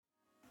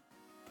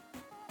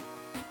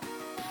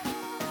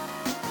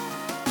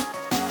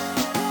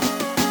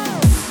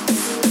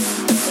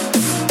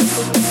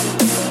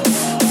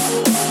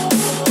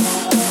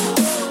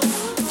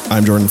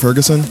I'm Jordan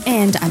Ferguson.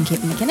 And I'm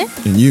Caitlin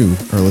McKinnon. And you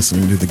are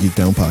listening to the Geek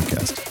Down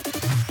Podcast.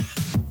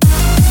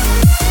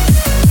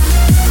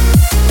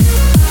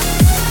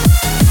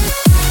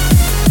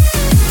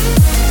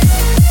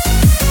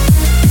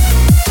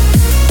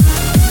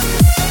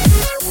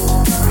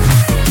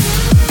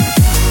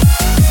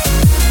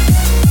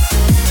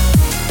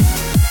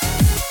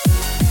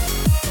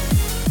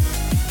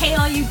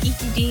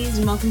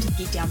 Welcome to the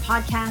Geek Down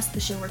Podcast, the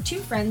show where two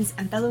friends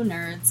and fellow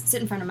nerds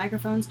sit in front of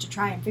microphones to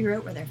try and figure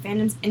out where their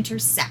fandoms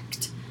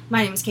intersect.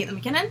 My name is Caitlin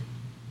McKinnon.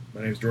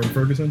 My name is Jordan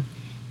Ferguson.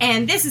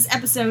 And this is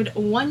episode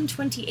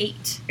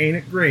 128. Ain't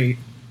it great?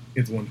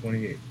 It's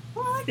 128.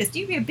 Oh, I like this. Do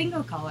you be a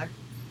bingo caller?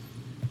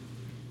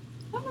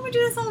 Why don't we do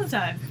this all the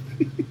time?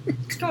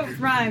 Just come up with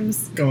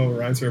rhymes. Come up with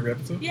rhymes for every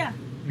episode? Yeah.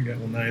 Okay,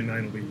 well,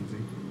 9 will be easy.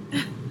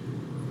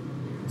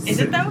 Is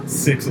it though?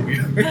 6 will be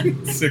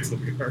hard. 6 will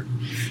be hard.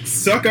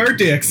 Suck our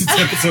dicks. It's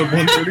episode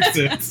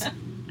 136.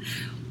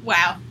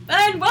 Wow.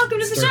 And welcome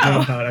to the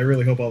show. I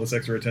really hope all this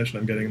extra attention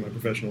I'm getting in my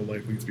professional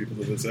life leads people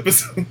to this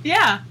episode.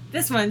 Yeah,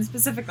 this one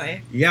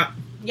specifically. Yep.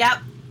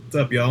 What's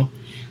up, y'all?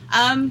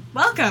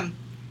 Welcome.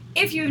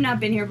 If you have not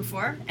been here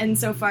before, and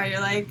so far you're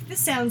like, this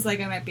sounds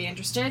like I might be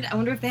interested, I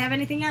wonder if they have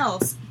anything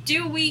else.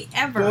 Do we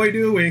ever? Boy,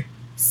 do we.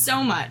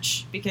 So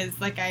much, because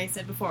like I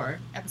said before,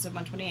 episode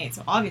 128,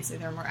 so obviously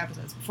there are more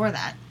episodes before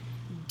that.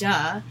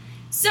 Duh.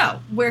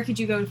 So, where could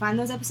you go to find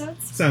those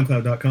episodes?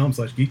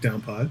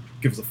 SoundCloud.com/GeekDownPod.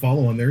 Give us a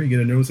follow on there. You get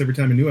a notice every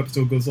time a new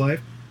episode goes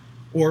live.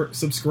 Or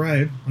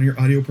subscribe on your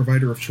audio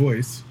provider of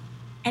choice.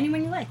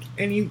 Anyone you like.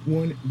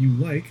 Anyone you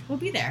like. We'll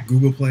be there.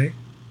 Google Play,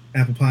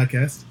 Apple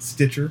Podcasts,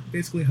 Stitcher,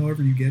 basically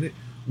however you get it.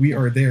 We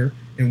are there.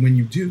 And when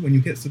you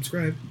hit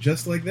subscribe,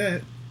 just like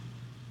that,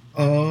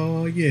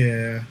 oh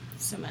yeah.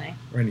 So many.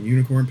 Riding a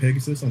unicorn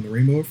Pegasus on the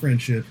rainbow of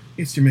friendship.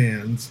 It's your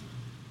man's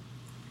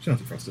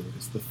Jonathan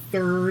Frostiligus the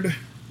third.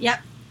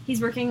 Yep.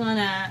 He's working on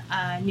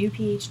a new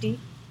PhD.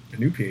 A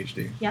new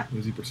PhD? Yep. What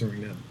is he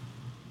pursuing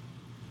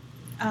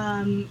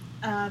now?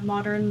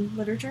 Modern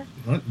literature.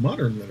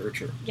 Modern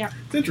literature. Yep.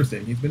 It's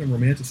interesting. He's been a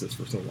romanticist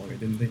for so long. I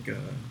didn't think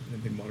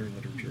modern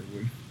literature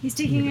would. He's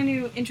taking a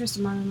new interest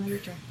in modern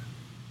literature.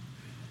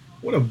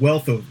 What a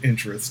wealth of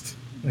interest.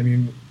 I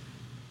mean,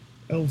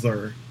 elves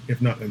are, if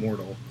not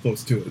immortal,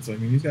 close to it. So, I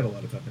mean, he's got a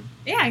lot of time.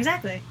 Yeah,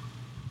 exactly.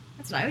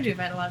 That's what I would do if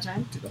I had a lot of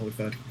time.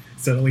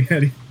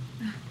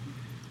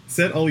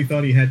 Said all he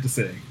thought he had to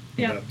say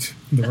about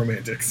the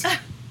romantics.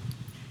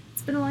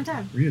 It's been a long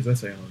time. Read his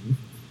essay on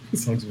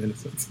Songs of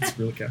Innocence. It's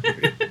really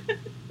captivating.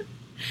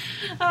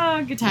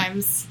 Oh, good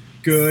times.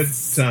 Good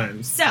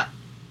times. So,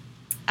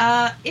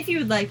 if you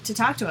would like to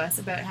talk to us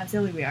about how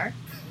silly we are,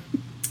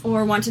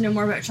 or want to know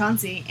more about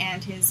Chauncey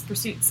and his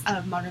pursuits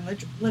of modern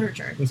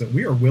literature. Listen,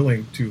 we are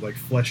willing to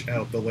flesh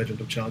out the legend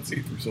of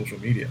Chauncey through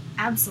social media.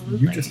 Absolutely.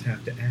 You just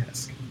have to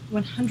ask.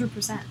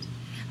 100%.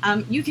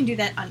 You can do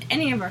that on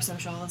any of our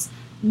socials.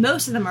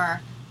 Most of them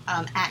are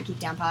at Geek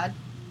Down Pod.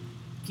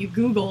 If you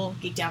Google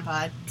Geek Down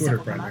Pod, Twitter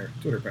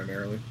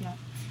primarily. Yeah.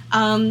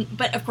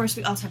 But of course,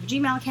 we also have a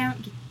Gmail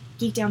account,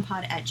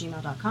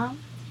 geekdownpod@gmail.com.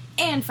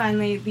 And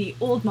finally, the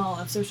old mall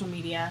of social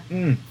media,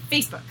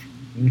 Facebook.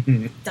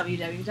 Mm-hmm.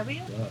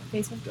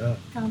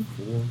 www.facebook.com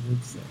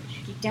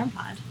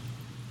GeekDownPod.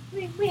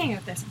 We hang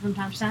out there from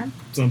time to time.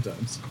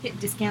 Sometimes. Hit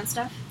discount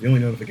stuff. The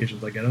only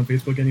notifications I get on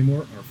Facebook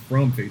anymore are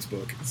from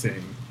Facebook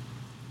saying,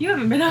 you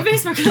haven't been on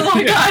Facebook in a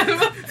long time.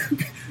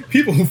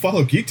 People who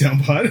follow Geek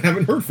Down Pod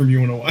haven't heard from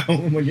you in a while.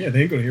 I'm like, yeah,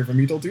 they ain't going to hear from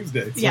me till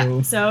Tuesday.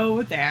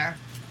 So there.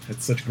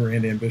 Had such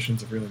grand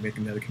ambitions of really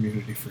making that a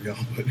community for y'all,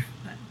 but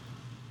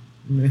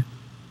meh.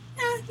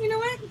 You know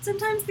what?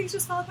 Sometimes things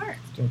just fall apart.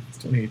 It's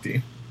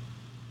 2018.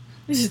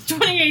 This is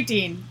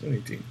 2018.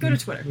 2018. Go to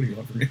Twitter. What do you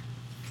want from me?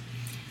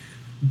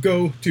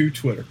 Go to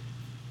Twitter.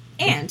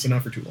 And... But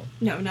not for too long.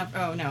 No.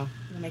 It'll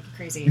make it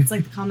crazy. It's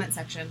like the comment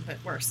section, but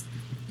worse.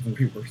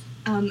 Way worse.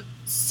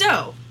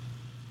 So,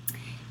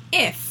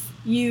 if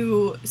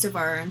you so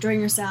far are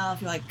enjoying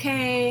yourself, you're like,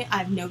 okay,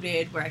 I've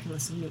noted where I can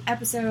listen to new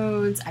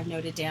episodes, I've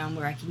noted down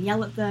where I can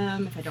yell at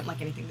them if I don't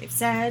like anything they've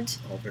said.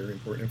 All very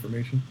important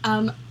information.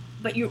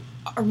 But you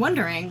are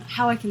wondering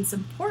how I can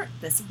support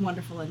this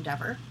wonderful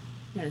endeavor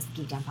known as the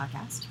Geek Down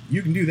Podcast.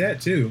 You can do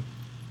that, too.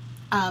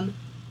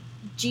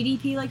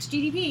 GDP likes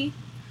GDP.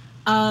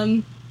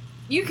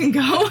 You can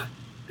go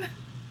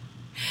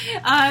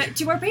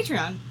to our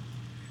Patreon.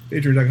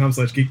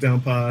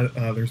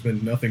 Patreon.com/GeekDownPod. There's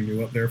been nothing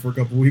new up there for a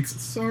couple weeks.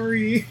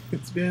 Sorry.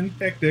 It's been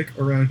hectic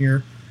around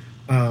here.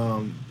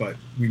 But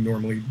we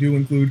normally do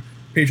include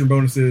patron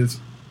bonuses,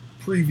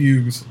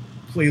 previews,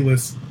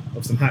 playlists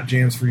of some hot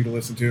jams for you to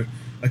listen to,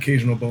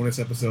 occasional bonus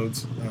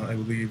episodes. I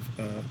believe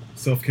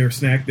Self-Care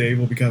Snack Day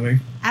will be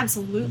coming.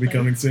 Absolutely. Will be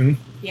coming soon.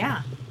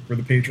 Yeah. For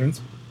the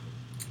patrons.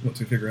 Once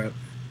we figure out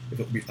if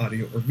it'll be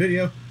audio or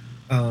video.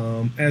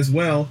 As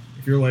well,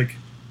 if you're like,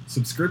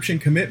 subscription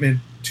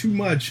commitment, too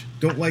much,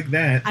 don't like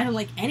that. I don't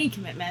like any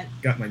commitment.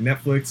 Got my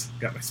Netflix,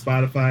 got my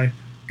Spotify,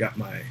 got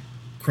my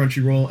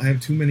Crunchyroll. I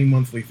have too many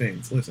monthly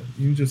things. Listen,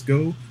 you can just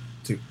go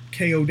to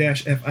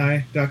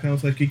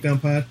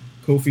ko-fi.com/geekdownpod,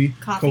 Kofi,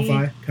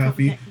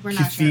 Coffee, We're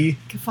not sure. Kifi,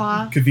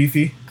 Kafa.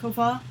 Kavifi.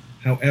 Kofa.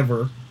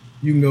 However,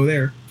 you can go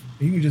there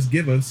and you can just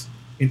give us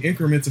in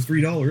increments of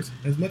 $3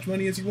 as much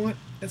money as you want,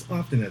 as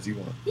often as you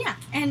want. Yeah,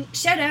 and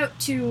shout out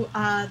to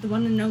the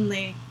one and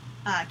only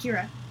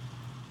Kira,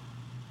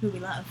 who we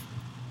love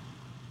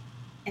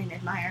and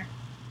admire.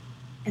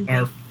 And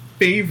Our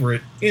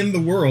favorite in the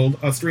world,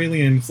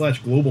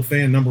 Australian/global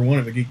fan #1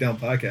 of the Geek Down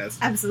podcast,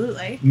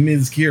 absolutely.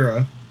 Ms.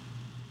 Kira.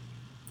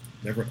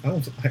 I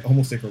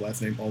almost say her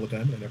last name all the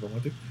time, but I never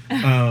want to.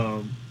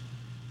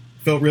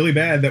 Felt really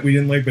bad that we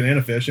didn't like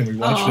Banana Fish, and we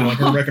watched it on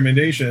her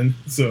recommendation,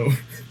 so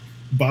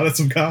bought us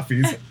some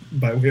coffees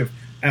by way of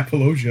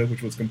apologia,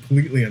 which was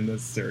completely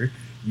unnecessary.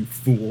 You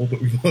fool,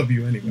 but we love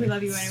you anyway. We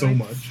love you anyway. So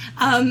much.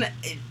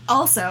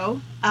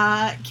 Also,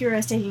 Kira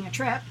is taking a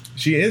trip.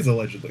 She is,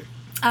 allegedly.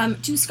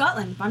 To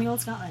Scotland, Bonnie Old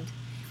Scotland.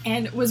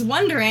 And was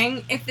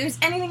wondering if there's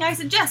anything I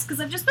suggest,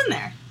 because I've just been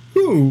there.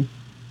 Who,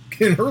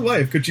 in her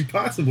life, could she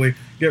possibly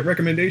get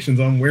recommendations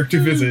on where to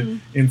visit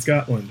in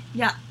Scotland?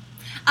 Yeah.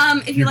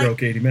 If you Your girl, like,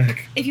 Katie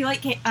Mack. if you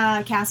like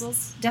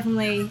castles,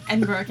 definitely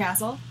Edinburgh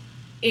Castle.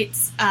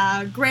 It's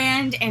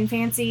grand and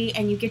fancy,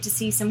 and you get to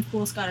see some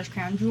cool Scottish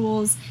crown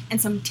jewels and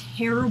some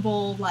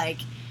terrible,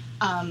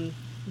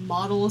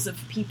 models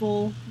of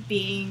people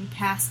being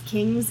past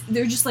kings.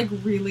 They're just, they're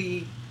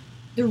real,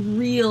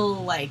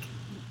 late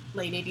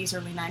 80s,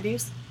 early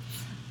 90s.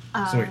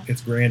 So wait,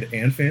 it's grand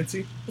and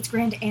fancy? It's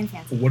grand and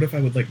fancy. What if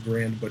I would like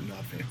grand but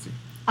not fancy?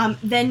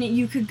 Then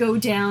you could go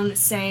down,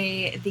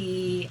 say,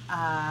 the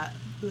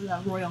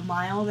Royal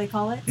Mile, they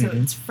call it. So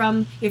it's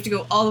you have to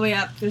go all the way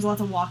up. There's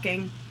lots of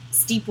walking,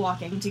 steep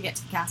walking to get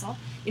to the castle.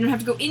 You don't have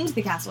to go into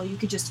the castle. You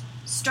could just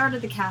start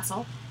at the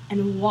castle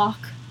and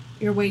walk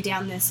your way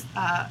down this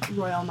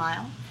Royal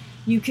Mile.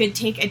 You could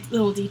take a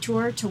little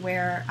detour to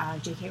where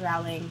J.K.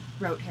 Rowling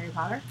wrote Harry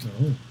Potter.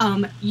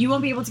 Oh. You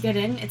won't be able to get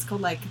in. It's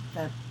called,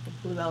 the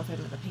blue elephant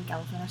or the pink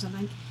elephant or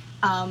something.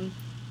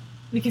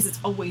 Because it's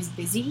always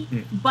busy.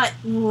 But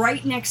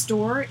right next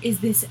door is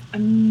this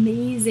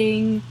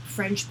amazing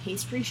French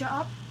pastry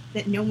shop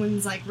that no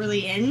one's,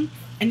 really in,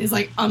 and is,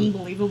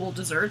 unbelievable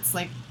desserts,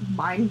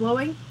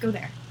 mind-blowing. Go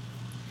there.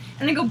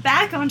 And then go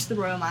back onto the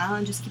Royal Mile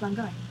and just keep on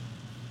going.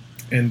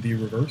 And the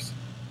reverse?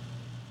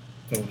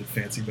 The one that's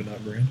fancy but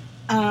not grand?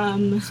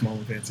 Small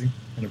and fancy.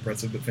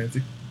 Unimpressive but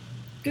fancy?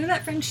 Go to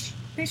that French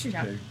pastry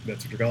shop. Okay,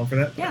 that's what you're calling for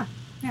that? Yeah.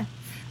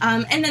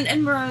 And then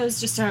Edinburgh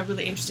is just a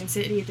really interesting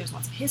city. There's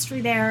lots of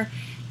history there.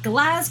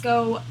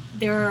 Glasgow,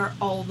 there are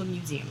all the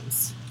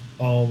museums.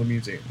 All the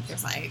museums.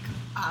 There's a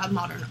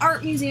modern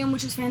art museum,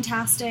 which is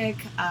fantastic.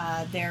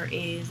 There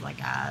is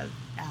a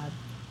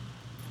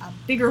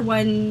bigger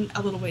one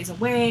a little ways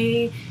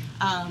away.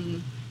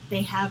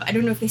 They have, I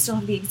don't know if they still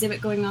have the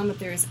exhibit going on, but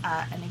there's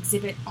an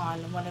exhibit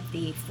on one of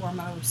the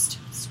foremost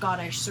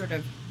Scottish sort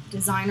of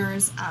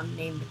designers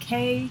named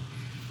McKay.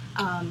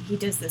 He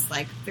does this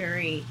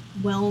very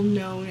well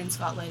known in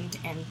Scotland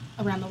and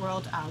around the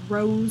world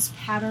rose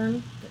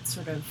pattern that's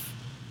sort of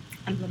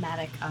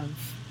emblematic of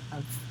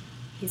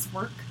his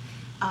work.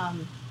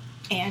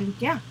 And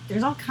yeah,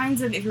 there's all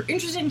kinds of, if you're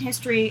interested in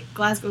history,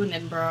 Glasgow and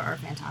Edinburgh are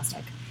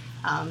fantastic.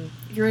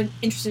 If you're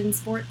interested in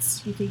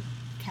sports, you could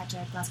catch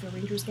a Glasgow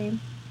Rangers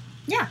game.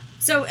 Yeah.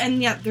 So, and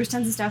yeah, there's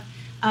tons of stuff.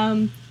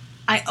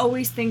 I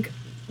always think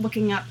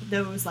looking up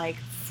those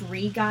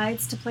free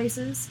guides to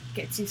places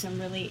gets you some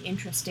really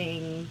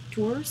interesting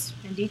tours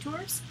and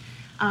detours.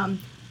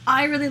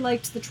 I really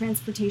liked the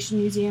Transportation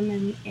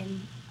Museum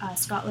in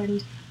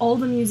Scotland. All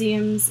the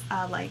museums,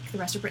 like the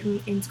rest of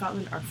Britain in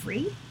Scotland, are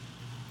free.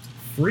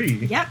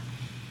 Free? Yep.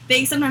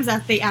 They sometimes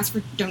they ask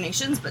for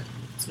donations, but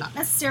it's not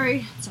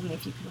necessary. It's only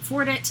if you can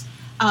afford it.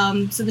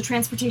 So the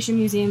Transportation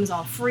Museum is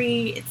all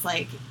free. It's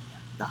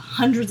the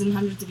hundreds and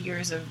hundreds of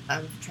years of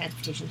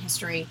transportation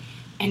history,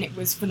 and it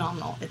was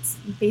phenomenal. It's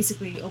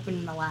basically open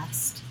in the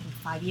last, I think,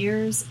 5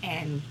 years,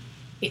 and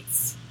it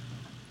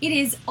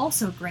is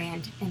also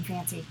grand and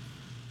fancy.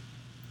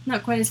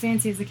 Not quite as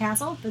fancy as the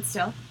castle, but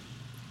still.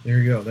 There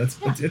you go. That's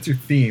your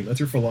theme. That's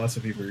your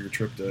philosophy for your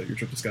trip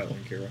to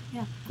Scotland, Kira.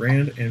 Yeah.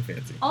 Grand and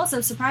fancy.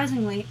 Also,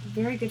 surprisingly,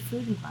 very good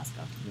food in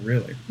Glasgow.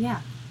 Really?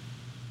 Yeah.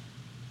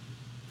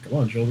 Come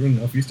on, children.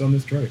 Now feast on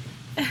this trike.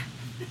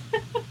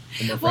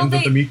 From our friends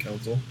at the Meat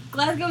Council.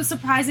 Glasgow is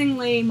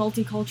surprisingly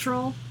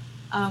multicultural.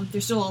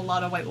 There's still a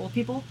lot of white old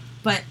people,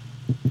 but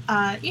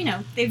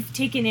they've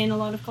taken in a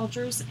lot of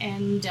cultures,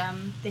 and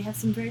they have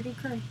some very good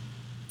curry.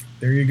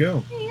 There you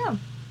go. There you go.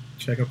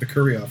 Check out the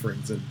curry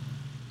offerings in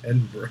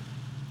Edinburgh.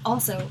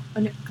 Also,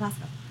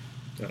 Glasgow.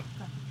 Oh.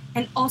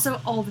 And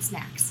also all the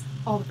snacks.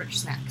 All the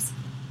British snacks.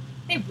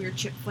 They have weird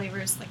chip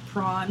flavors, like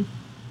prawn.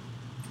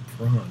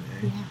 Prawn,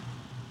 eh? Yeah.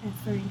 And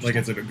it's very interesting.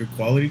 Is it a good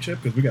quality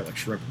chip? Because we got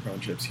shrimp and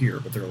prawn chips here,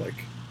 but they're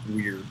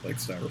weird,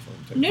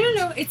 styrofoam type.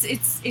 No.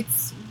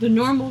 It's the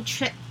normal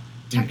chip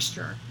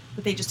texture,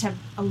 but they just have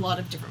a lot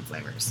of different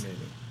flavors.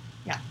 Amazing.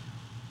 Yeah.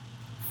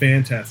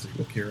 Fantastic.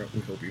 Well, Kira,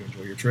 we hope you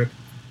enjoy your trip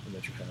and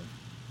that you have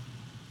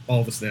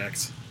all the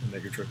snacks and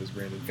that your trip is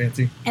grand and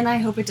fancy. And I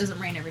hope it doesn't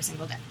rain every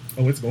single day.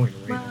 Oh, it's going to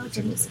rain every Welcome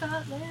single to day.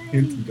 Scotland.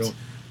 It's going.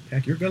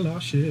 Pack your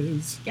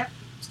galoshes. Yep.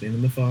 Stand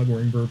in the fog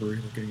wearing Burberry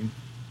looking.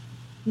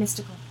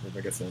 Mystical. Or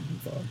I guess not in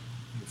the fog.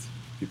 Because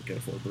people can't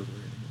afford Burberry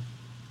anymore.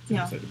 So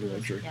No. they decide to be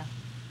luxury. Yeah.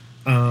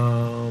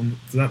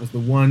 So that was the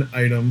one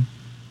item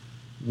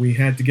we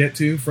had to get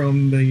to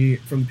from the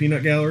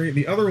peanut gallery.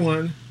 The other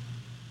one,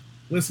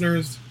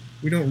 listeners,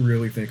 we don't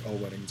really think all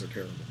weddings are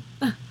terrible.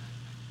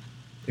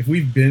 If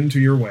we've been to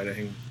your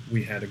wedding,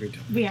 we had a good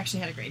time. We actually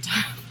had a great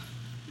time.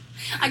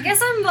 I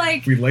guess I'm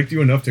like... We liked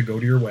you enough to go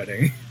to your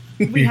wedding.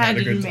 We had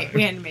a good time.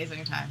 We had an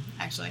amazing time,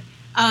 actually.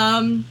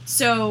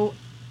 So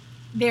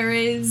there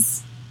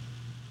is...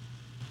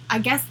 I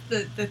guess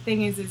the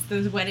thing is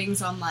those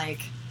weddings on,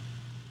 like,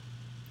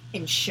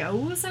 in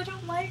shows I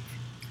don't like.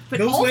 But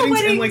those all weddings, the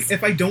weddings... and, like,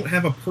 if I don't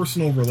have a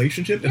personal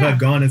relationship, if Yeah. I've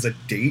gone as a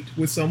date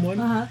with someone,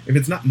 if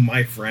it's not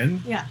my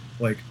friend, Yeah.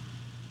 like...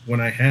 When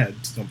I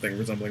had something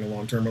resembling a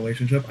long-term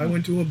relationship, I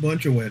went to a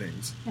bunch of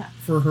weddings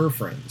for her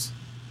friends.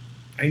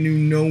 I knew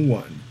no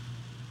one.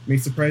 May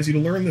surprise you to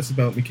learn this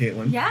about me,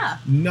 Caitlin. Yeah.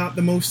 Not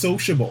the most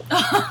sociable.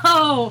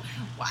 Oh,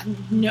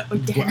 no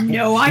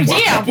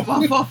idea.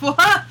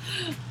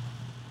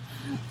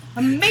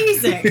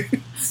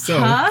 Amazing. So,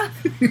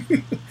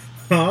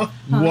 Huh?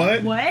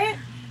 What? What?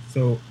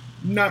 So,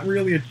 not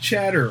really a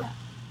chatter.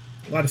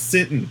 A lot of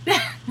sitting. You're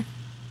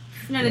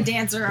not a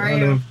dancer, are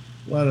you?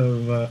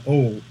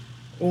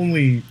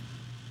 Only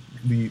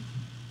the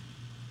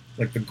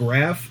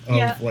graph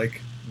of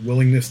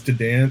willingness to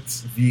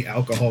dance v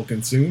alcohol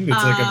consumed.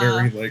 It's like a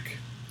very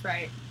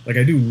right. Like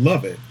I do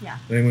love it. Yeah.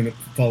 And anyone who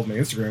follows my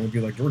Instagram would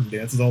be like, Jordan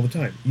dances all the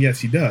time. Yes,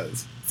 he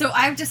does. So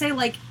I have to say,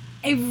 like,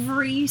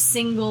 every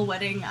single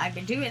wedding I've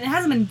been to, and it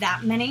hasn't been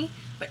that many,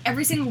 but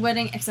every single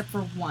wedding except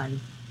for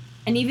one,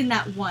 and even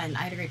that one, I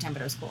had a great time,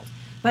 but it was cold.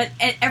 But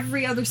at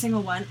every other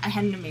single one, I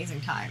had an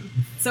amazing time.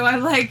 So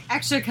I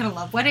actually kind of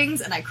love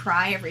weddings, and I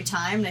cry every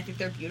time, and I think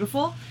they're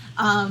beautiful.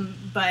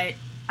 But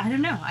I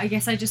don't know. I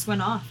guess I just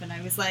went off, and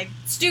I was like,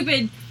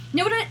 stupid.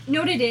 You know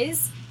what it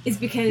is? Is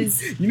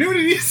because... You know what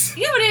it is?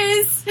 You know what it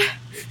is?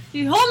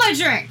 You hold my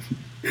drink.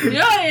 You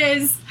know what it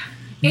is?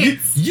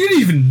 It's... You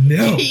didn't even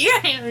know. You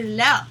don't even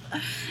know.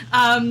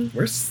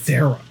 Where's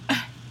Sarah?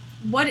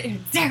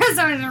 Sarah's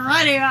already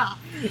running off.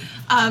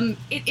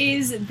 It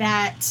is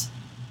that...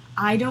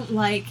 I don't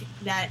like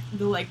that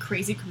the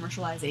crazy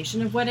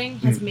commercialization of wedding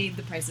has made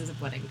the prices of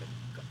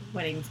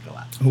weddings go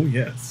up. Oh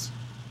yes.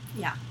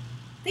 Yeah.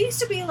 They used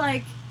to be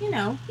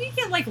you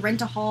get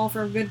rent a hall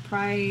for a good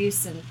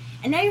price, and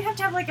now you have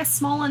to have a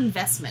small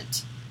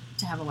investment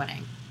to have a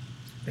wedding.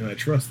 And I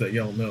trust that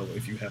y'all know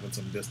if you having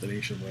some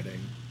destination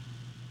wedding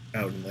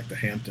out in the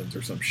Hamptons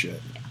or some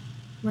shit. Yeah.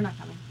 We're not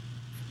coming.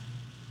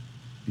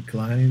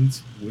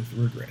 Declines with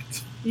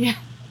regret. Yeah.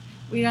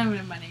 We don't have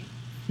enough money.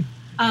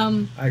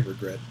 I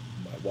regret.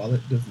 My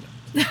wallet does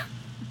not.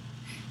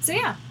 So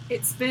yeah,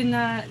 it's been,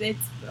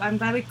 I'm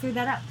glad we cleared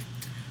that up.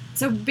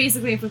 So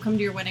basically, if we come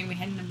to your wedding, we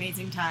had an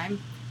amazing time.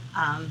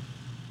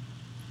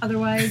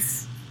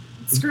 Otherwise,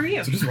 screw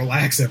you. So just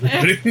relax,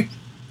 everybody.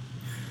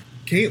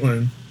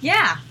 Caitlin.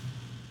 Yeah.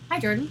 Hi,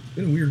 Jordan. It's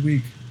been a weird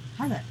week.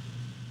 How's it?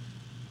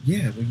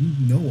 Yeah, well,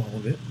 you know all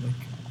of it.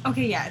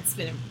 Okay, yeah, it's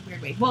been a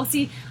weird week. Well,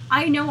 see,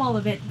 I know all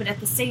of it, but at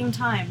the same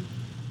time,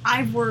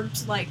 I've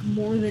worked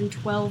more than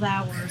 12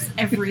 hours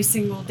every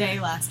single day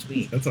last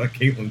week. That's how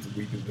Caitlin's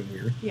week has been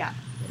weird. Yeah.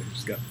 I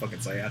just got fucking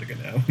sciatica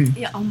now.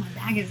 Yeah, oh, my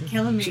back is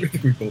killing me. I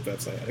think we both have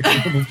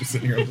sciatica. We're both just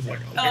sitting here. I'm just like,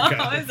 oh my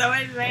god. So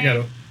insane.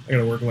 I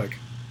gotta work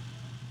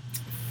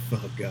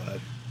oh god,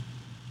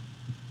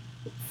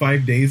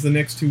 5 days the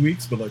next 2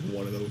 weeks, but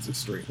one of those is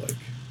straight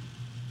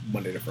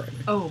Monday to Friday.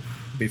 Oh.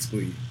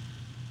 Basically,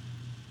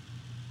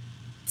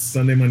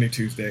 Sunday, Monday,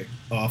 Tuesday,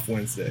 off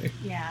Wednesday.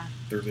 Yeah.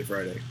 Thursday,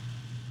 Friday.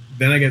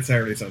 Then I get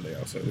Saturday, Sunday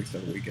off, so at least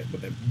have a weekend,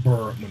 but then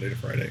Monday to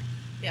Friday.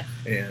 Yeah.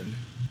 And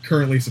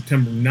currently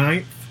September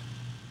 9th,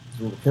 as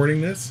we're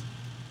recording this,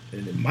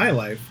 and in my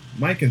life,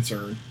 my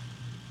concern,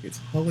 it's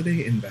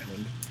holiday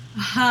inbound.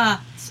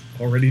 Aha. It's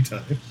already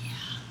time.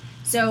 Yeah.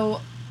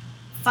 So,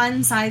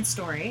 fun side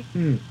story.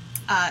 We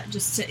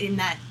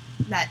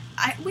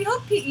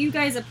hope you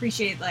guys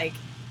appreciate,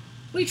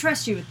 we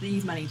trust you with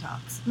these money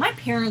talks. My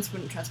parents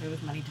wouldn't trust me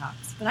with money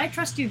talks, but I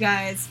trust you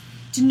guys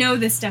to know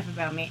this stuff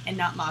about me and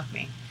not mock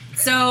me.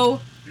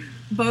 So,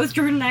 both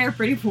Jordan and I are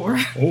pretty poor.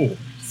 Oh,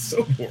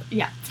 so poor.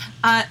 Yeah.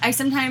 I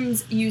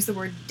sometimes use the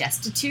word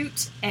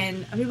destitute,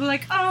 and people are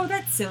like, oh,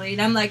 that's silly.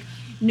 And I'm like,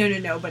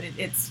 no, but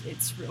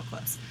it's real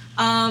close.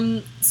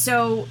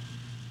 So,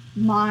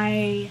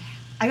 I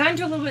got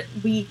into a little bit,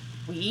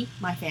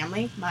 my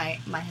family, my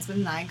husband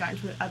and I got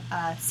into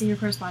a senior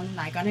correspondent and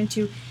I got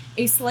into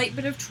a slight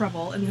bit of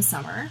trouble in the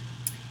summer.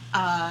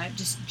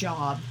 Just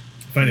job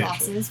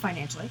losses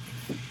financially.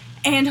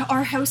 And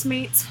our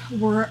housemates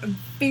were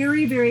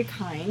very, very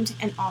kind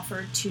and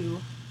offered to,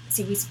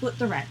 we split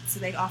the rent. So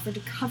they offered to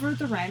cover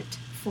the rent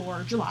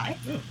for July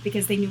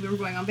because they knew we were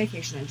going on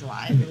vacation in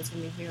July. Mm-hmm. It was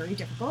going to be very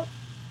difficult.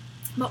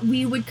 But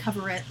we would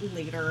cover it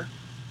later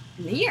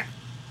in the year.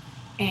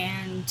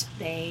 And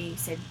we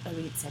said, can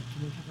we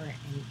cover it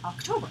in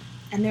October?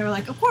 And they were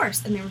like, of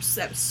course. And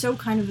that was so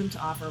kind of them to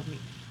offer.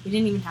 We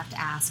didn't even have to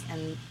ask,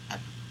 and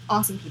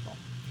awesome people.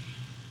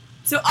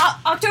 So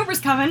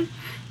October's coming,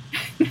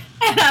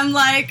 and I'm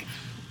like,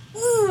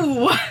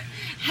 ooh,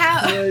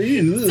 how?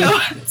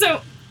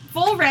 So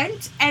full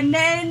rent, and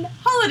then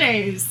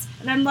holidays,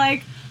 and I'm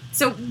like,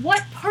 so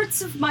what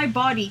parts of my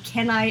body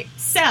can I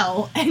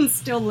sell and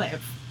still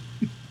live?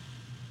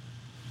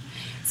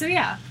 So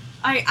yeah,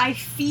 I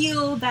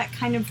feel that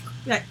kind of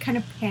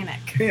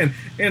panic.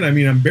 And I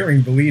mean, I'm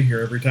bearing the lead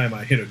here every time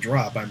I hit a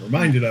drop. I'm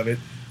reminded of it.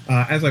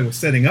 As I was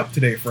setting up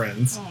today,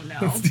 friends. Oh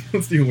no.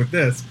 Let's deal with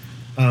this.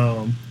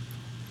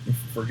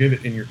 Forgive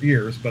it in your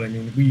ears, but I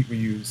mean, we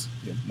use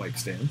mic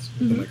stands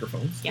with the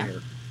microphones. Yeah.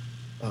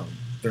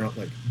 They're not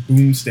like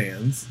boom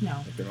stands. No.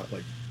 Like they're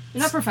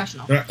not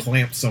professional. They're not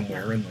clamped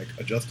somewhere and like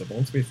adjustable.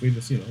 It's basically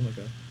just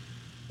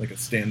like a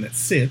stand that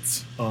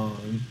sits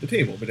on the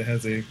table, but it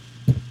has a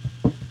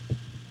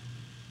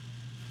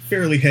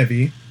fairly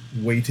heavy,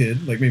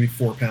 weighted, like maybe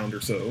 4 pound or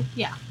so.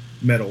 Yeah.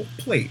 Metal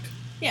plate.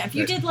 Yeah, if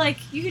you did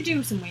you could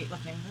do some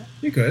weightlifting with it.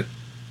 You could.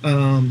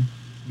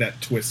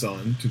 That twists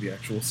on to the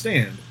actual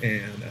stand.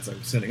 And as I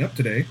was setting up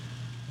today,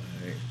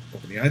 I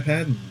opened the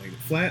iPad and laid it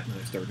flat, and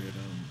I started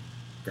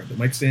grabbed the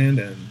mic stand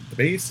and the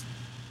base,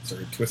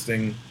 started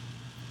twisting,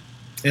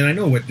 and I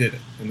know what did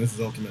it. And this is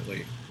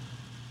ultimately,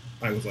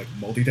 I was like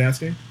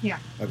multitasking. Yeah.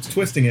 I was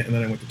twisting it, and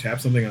then I went to tap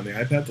something on the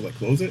iPad to like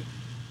close it,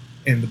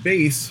 and the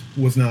base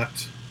was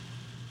not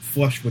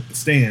flush with the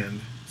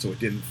stand, so it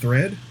didn't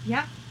thread.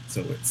 Yeah.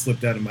 So it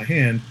slipped out of my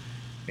hand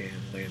and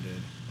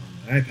landed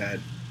on my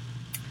iPad.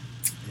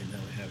 And now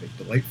I have a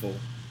delightful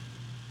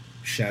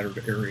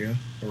shattered area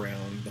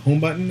around the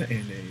home button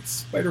and a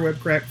spiderweb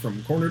crack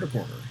from corner to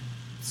corner.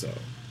 So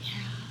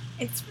yeah,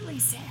 it's really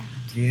sad.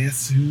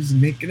 Guess who's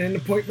making an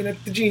appointment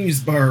at the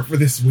Genius Bar for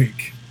this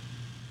week?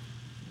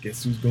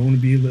 Guess who's going to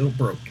be a little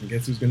broke? And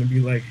guess who's going to be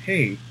like,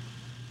 hey,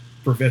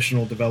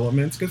 professional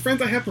developments? Because,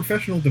 friends, I have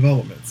professional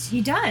developments.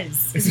 He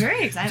does. It's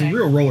very exciting. It's a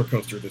real roller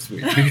coaster this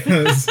week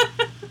because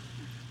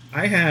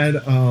I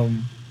had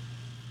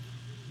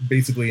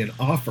basically an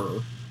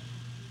offer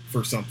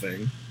for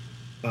something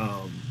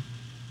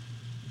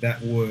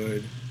that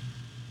would...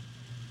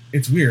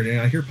 It's weird, and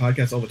I hear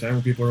podcasts all the time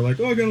where people are like,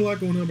 oh, I got a lot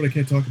going on, but I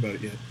can't talk about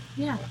it yet.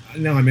 Yeah.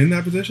 Now I'm in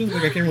that position,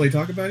 like I can't really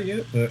talk about it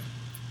yet, but...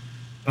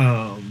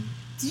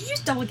 Did you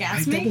just double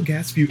gas me? I double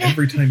gasp you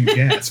every time you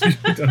gasp. You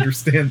don't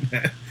understand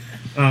that.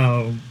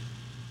 And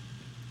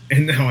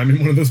now I'm in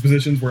one of those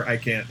positions where I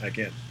can't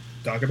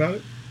talk about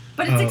it.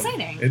 But it's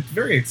exciting. It's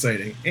very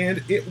exciting,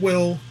 and it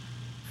will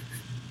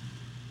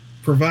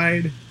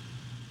provide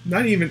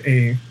not even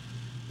a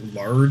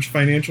large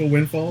financial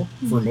windfall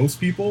for most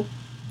people,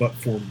 but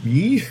for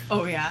me.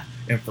 Oh yeah.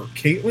 And for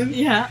Caitlin.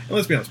 Yeah. And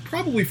let's be honest,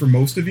 probably for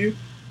most of you,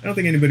 I don't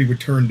think anybody would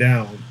turn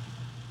down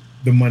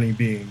the money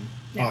being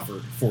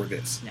offered for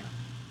this. No.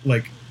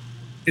 Like,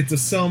 it's a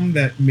sum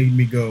that made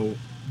me go,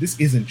 this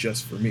isn't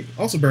just for me.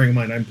 Also, bearing in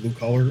mind, I'm a blue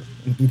collar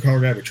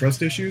guy with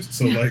trust issues,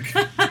 so like...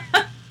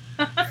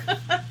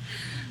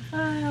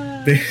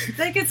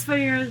 that gets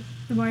funnier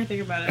the more I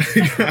think about it.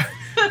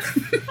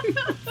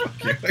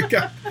 Fuck you.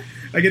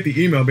 I get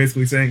the email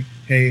basically saying,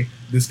 hey,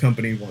 this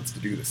company wants to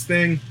do this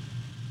thing,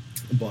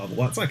 blah, blah,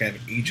 blah. It's not like I have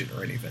an agent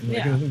or anything.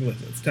 Like, yeah.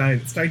 Listen,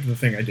 it's tied to the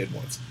thing I did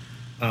once.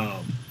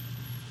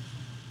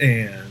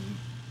 And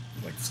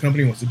like, this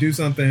company wants to do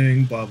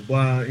something, blah, blah,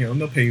 blah,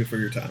 and they'll pay you for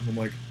your time. I'm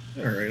like,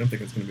 all right, I'm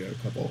thinking it's going to be a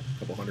couple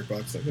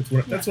 $100.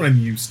 Like, that's what I'm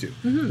used to.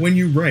 Mm-hmm. When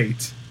you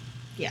write,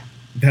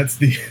 that's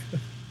the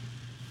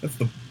that's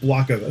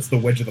the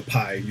wedge of the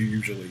pie you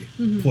usually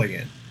play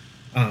in.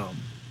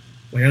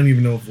 Like, I don't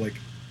even know if, like,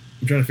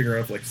 I'm trying to figure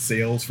out if, like,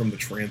 sales from the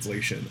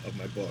translation of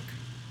my book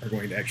are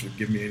going to actually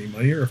give me any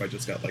money, or if I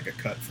just got, like, a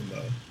cut from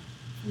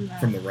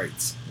the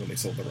rights when they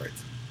sold the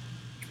rights.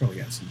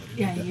 Probably ask somebody.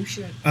 Yeah, like that. You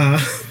should.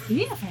 You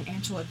need a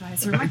financial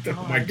advisor.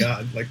 Oh my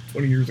god! Like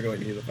 20 years ago, I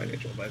needed a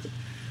financial advisor.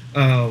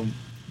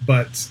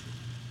 But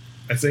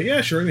I say,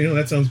 yeah, sure.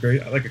 That sounds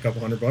great. I like a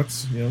couple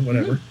 $100.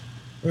 Whatever.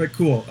 All right,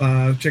 cool.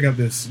 Check out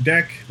this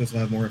deck. This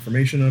will have more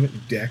information on it.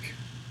 Deck.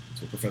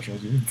 That's what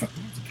professionals use. It's a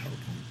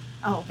PowerPoint.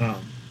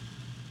 Oh.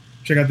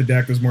 Check out the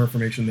deck. There's more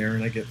information there,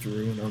 and I get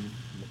through, and I'm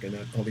looking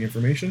at all the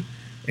information.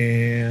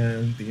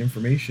 And the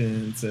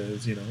information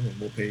says,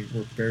 we're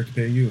prepared to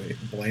pay you a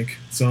blank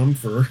sum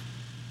for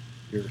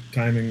your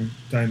time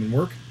and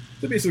work.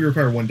 So basically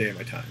require 1 day of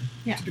my time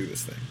to do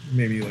this thing.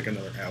 Maybe like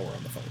another hour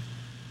on the phone.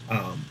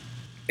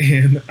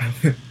 And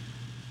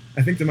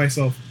I think to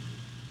myself,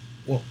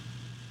 well,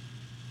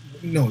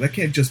 no, that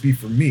can't just be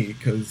for me,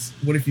 because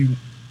what if you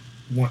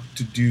want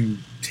to do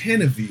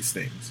 10 of these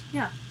things?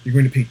 Yeah. You're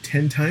going to pay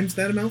 10 times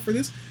that amount for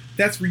this?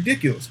 That's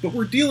ridiculous. But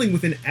we're dealing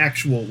with an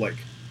actual, like,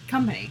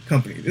 company.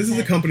 This is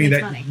a company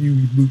that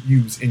you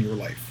use in your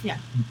life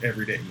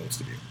every day, most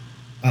of you.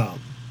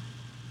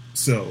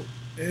 So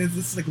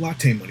it's like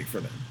latte money for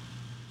them.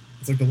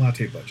 It's like the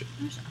latte budget.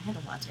 I wish I had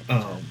a latte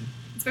budget.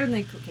 It's better than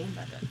a cocaine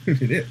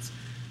budget. It is.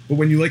 But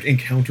when you like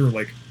encounter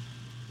like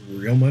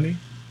real money,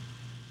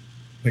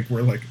 like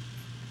where like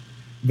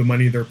the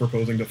money they're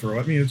proposing to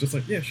throw at me is just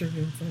like, yeah, sure,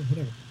 fine,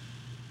 whatever.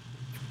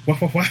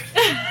 What?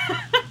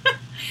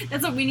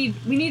 That's what we need.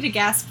 We need a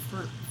gasp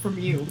from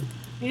you.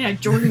 We need a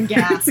Jordan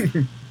gasp.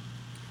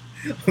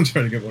 I'm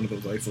trying to get one of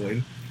those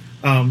isolated.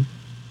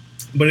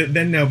 But it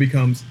then now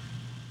becomes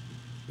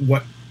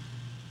what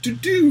to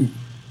do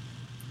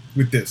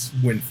with this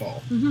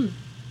windfall.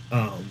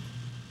 Mm-hmm.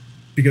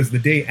 Because the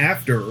day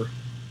after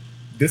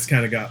this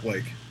kind of got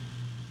like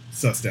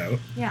sussed out,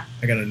 yeah,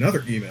 I got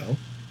another email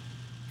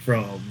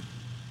from,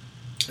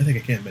 I think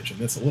I can mention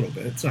this a little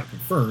bit. It's not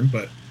confirmed,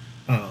 but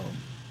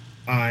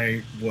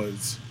it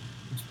was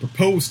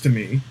proposed to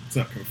me. It's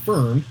not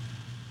confirmed,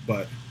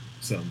 but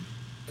some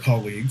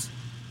colleagues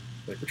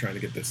like we're trying to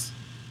get this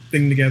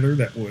thing together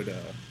that would,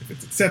 if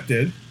it's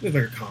accepted, it's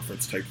like a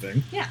conference type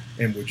thing. Yeah.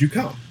 And would you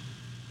come?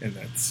 And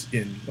that's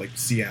in like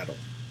Seattle.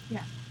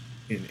 Yeah.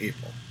 In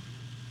April.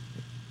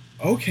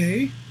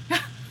 Okay.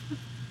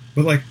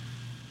 But like,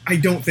 I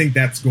don't think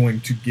that's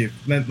going to give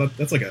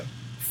that's like a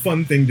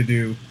fun thing to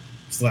do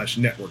 /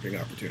 networking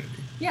opportunity.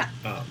 Yeah.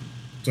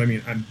 So I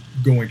mean, I'm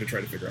going to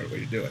try to figure out a way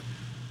to do it.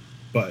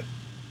 But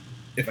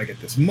if I get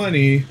this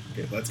money,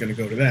 okay, that's going to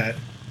go to that.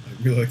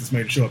 I really like this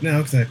money to show up now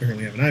because I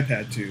apparently have an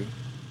iPad to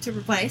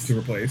replace,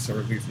 or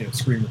at least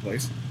screen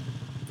replace.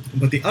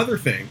 But the other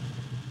thing,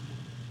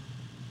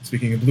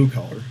 speaking of blue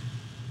collar,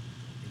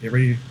 get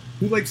ready.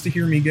 Who likes to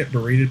hear me get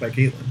berated by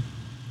Caitlin?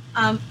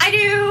 I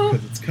do.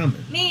 Because it's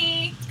coming.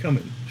 Me. It's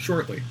coming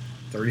shortly.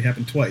 It's already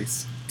happened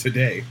twice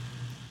today.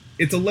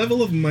 It's a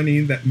level of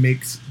money that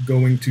makes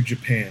going to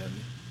Japan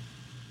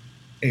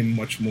a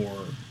much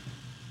more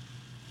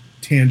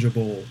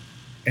tangible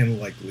and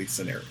likely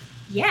scenario.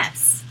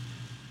 Yes.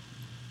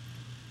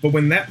 But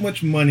when that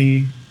much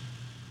money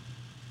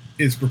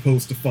is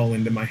proposed to fall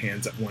into my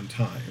hands at one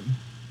time,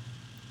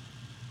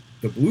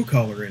 the blue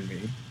collar in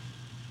me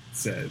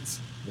says,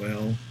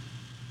 well,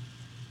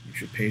 you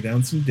should pay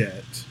down some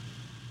debt.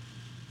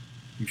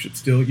 You should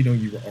still,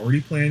 you were already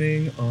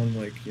planning on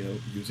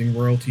using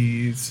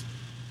royalties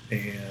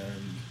and,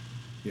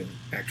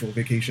 actual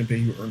vacation pay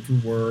you earn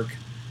through work,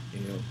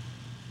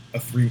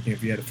 if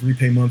you had a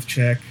 3-pay month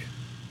check,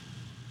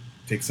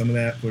 take some of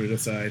that, put it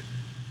aside.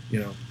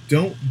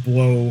 Don't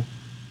blow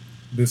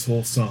this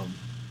whole sum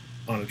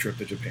on a trip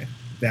to Japan.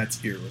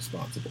 That's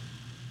irresponsible.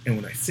 And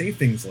when I say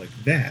things like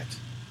that,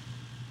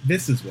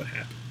 this is what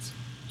happens.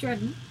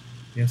 Jordan?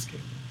 Yes,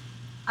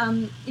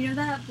 Caitlin? You know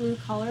that blue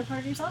collar part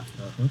of yourself?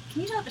 Uh-huh.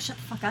 Can you tell it to shut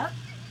the fuck up?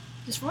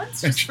 Just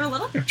once? Just for a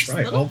little? I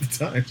try all the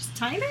time. Just a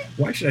tiny bit?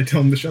 Why should I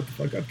tell him to shut the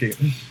fuck up,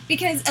 Caitlin?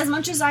 Because as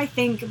much as I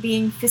think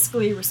being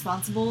fiscally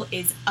responsible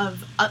is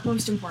of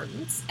utmost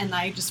importance, and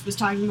I just was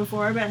talking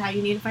before about how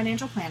you need a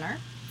financial planner,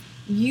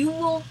 you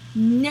will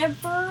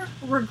never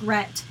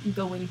regret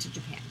going to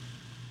Japan.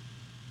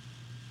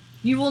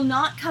 You will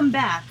not come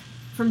back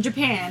from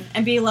Japan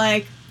and be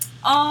like,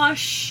 aw,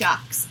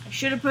 shucks, I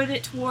should have put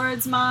it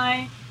towards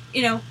my,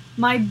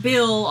 my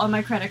bill on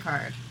my credit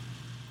card.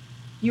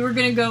 You were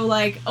going to go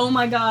like, oh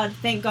my god,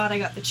 thank god I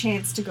got the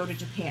chance to go to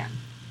Japan.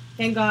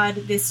 Thank god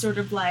this sort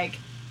of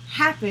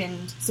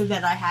happened so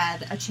that I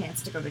had a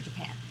chance to go to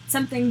Japan.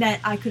 Something that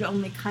I could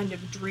only kind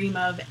of dream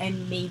of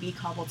and maybe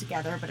cobble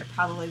together, but it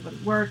probably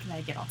wouldn't work, and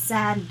I'd get all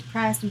sad and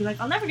depressed and be like,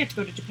 I'll never get to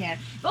go to Japan.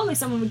 If only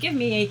someone would give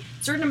me a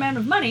certain amount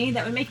of money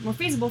that would make it more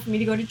feasible for me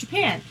to go to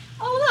Japan.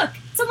 Oh look,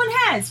 someone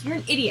has. You're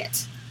an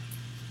idiot.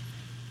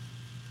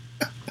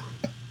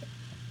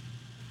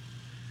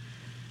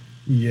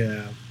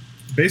 Yeah.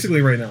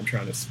 Basically, right now, I'm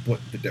trying to split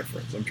the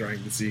difference. I'm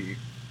trying to see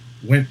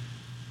when...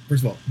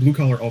 First of all, blue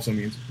collar also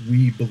means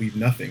we believe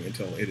nothing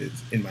until it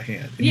is in my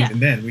hand. And even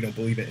then, we don't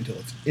believe it until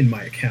it's in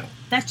my account.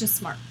 That's just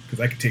smart.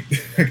 Because I could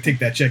take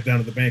that check down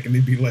to the bank and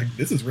they'd be like,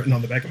 this is written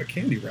on the back of a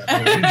candy wrapper.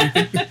 Why did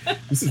you think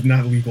this is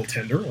not a legal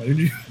tender? Why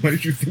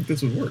did you think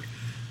this would work?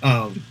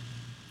 And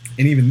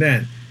even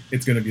then,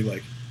 it's going to be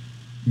like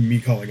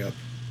me calling up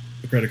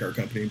the credit card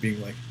company and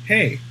being like,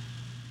 hey,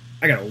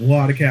 I got a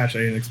lot of cash I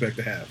didn't expect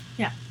to have.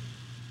 Yeah.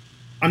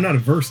 I'm not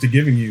averse to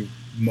giving you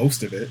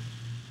most of it,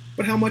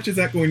 but how much is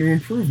that going to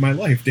improve my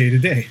life day to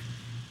day?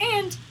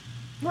 And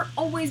we're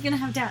always going to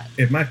have debt.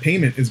 If my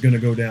payment is going to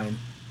go down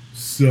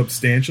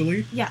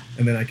substantially, yeah,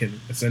 and then I can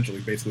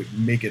essentially basically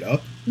make it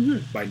up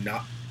by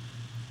not,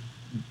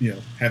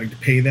 having to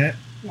pay that.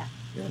 Yeah.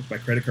 If my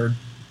credit card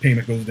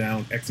payment goes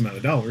down X amount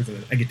of dollars, and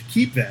then I get to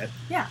keep that.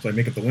 Yeah. So I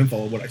make up the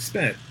windfall of what I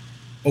spent.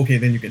 Okay,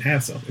 then you can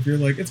have some. If you're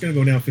like, it's going to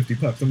go down $50, I'm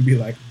going to be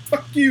like,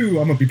 fuck you,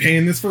 I'm going to be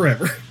paying this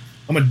forever.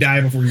 I'm going to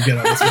die before you get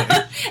all this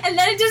money. And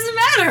then it doesn't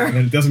matter. And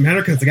then it doesn't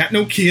matter because I got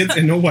no kids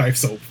and no wife,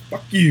 so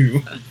fuck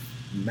you.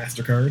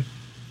 MasterCard.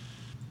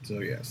 So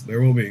yes, there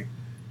will be.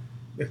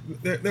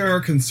 There are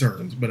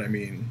concerns, but I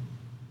mean,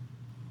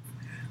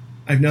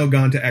 I've now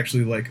gone to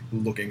actually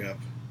looking up.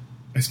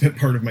 I spent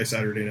part of my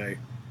Saturday night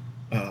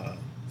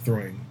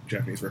throwing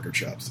Japanese record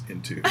shops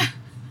into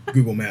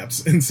Google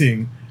Maps and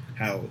seeing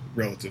how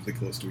relatively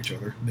close to each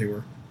other they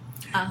were.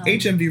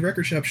 HMV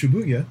Record Shop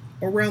Shibuya,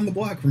 around the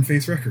block from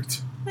Face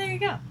Records. There you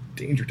go.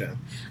 Danger Town.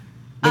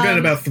 Looking at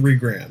about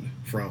 $3,000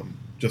 from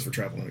just for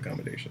travel and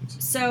accommodations.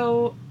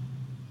 So,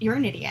 you're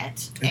an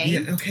idiot. A.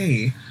 Yeah,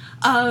 okay.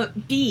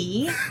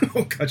 B.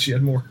 Oh god, she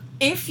had more.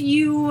 If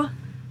you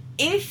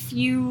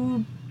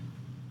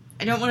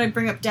I don't want to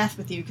bring up death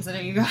with you because I know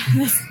you got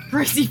this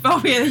crazy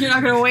phobia that you're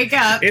not going to wake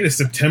up. It is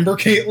September,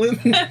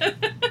 Caitlin.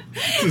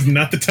 This is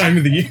not the time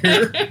of the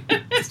year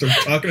to start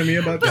talking to me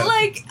about But, death.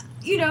 like,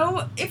 you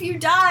know, if you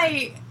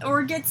die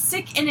or get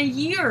sick in a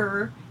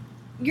year,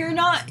 you're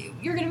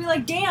going to be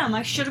like, damn,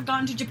 I should have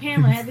gone to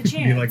Japan when I had the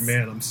chance. Be like,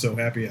 man, I'm so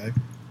happy I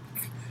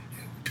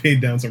paid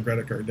down some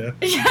credit card debt.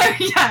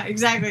 yeah,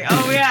 exactly.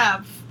 Oh,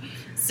 yeah.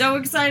 So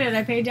excited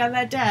I paid down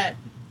that debt.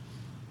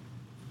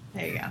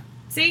 There you go.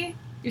 See?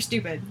 You're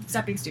stupid.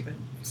 Stop being stupid.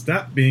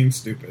 Stop being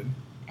stupid.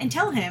 And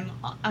tell him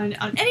on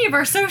any of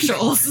our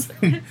socials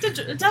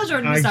to tell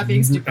Jordan to stop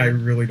being stupid. I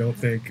really don't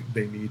think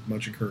they need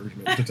much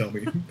encouragement to tell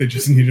me. They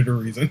just needed a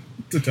reason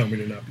to tell me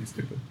to not be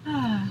stupid.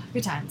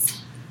 Good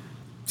times.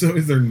 So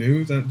is there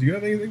news? Do you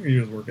have anything, or are you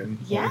just working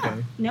all the Yeah.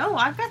 time? No,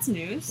 I've got some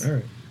news. All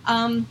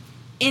right.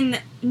 In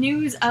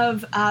news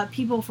of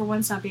people for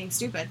once not being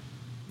stupid.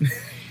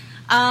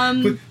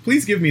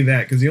 Please give me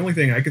that, because the only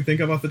thing I could think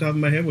of off the top of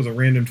my head was a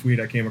random tweet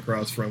I came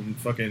across from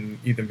fucking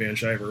Ethan Van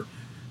Sciver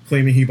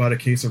claiming he bought a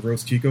case of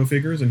Roast Chico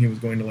figures and he was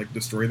going to, like,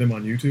 destroy them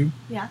on YouTube.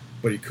 Yeah.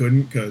 But he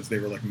couldn't because they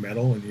were, like,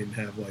 metal and he didn't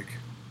have, like,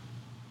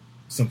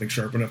 something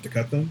sharp enough to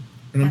cut them.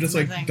 And I'm That's just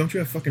like, amazing. don't you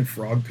have fucking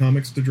frog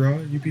comics to draw,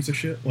 you piece of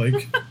shit? Like,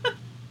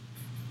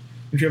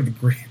 don't you have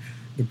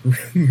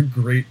the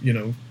great, you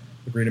know,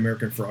 the Great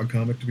American Frog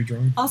comic to be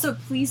drawing? Also,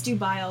 please do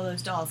buy all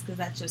those dolls, because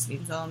that just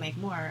means they'll make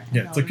more. and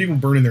Yeah, it's like they'll- people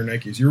burning their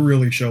Nikes. You're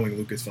really showing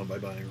Lucasfilm by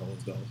buying all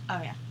those dolls.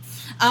 Oh, yeah.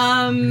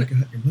 You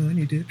got your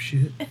money,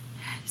 dipshit.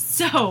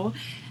 So,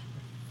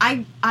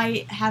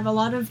 I have a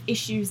lot of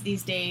issues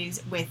these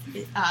days with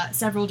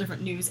several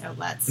different news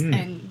outlets,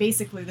 and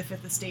basically the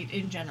Fifth Estate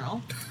in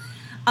general.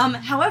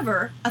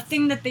 However, a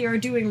thing that they are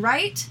doing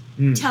right,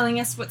 telling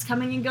us what's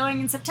coming and going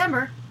in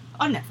September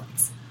on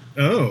Netflix.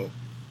 Oh.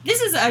 This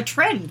is a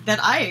trend that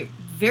I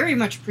very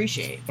much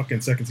appreciate.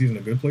 Fucking second season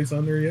of Good Place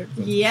on there yet?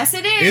 Yes,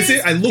 it is. Is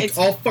it? I looked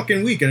all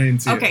fucking week and I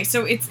didn't see it. Okay,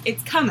 so it's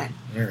coming.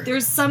 All right.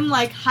 There's some,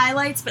 like,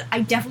 highlights, but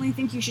I definitely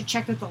think you should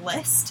check out the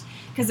list,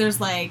 because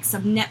there's, like,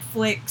 some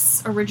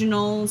Netflix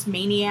originals.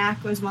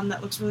 Maniac was one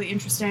that looks really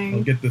interesting.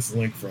 I'll get this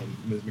link from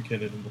Ms.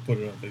 McKinnon and we'll put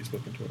it on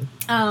Facebook and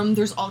Twitter.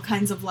 There's all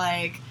kinds of,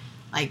 like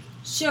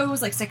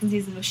shows, like second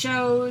season of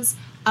shows.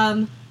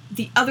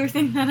 The other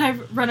thing that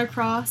I've run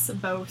across,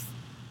 both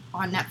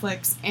on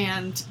Netflix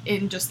and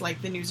in just,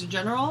 like, the news in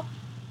general,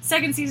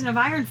 second season of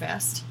Iron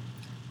Fist.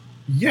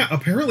 Yeah,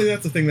 apparently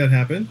that's a thing that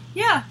happened.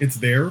 Yeah, It's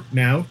there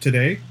now,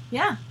 today.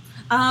 yeah.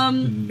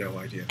 No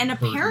idea. And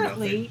Heard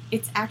apparently nothing.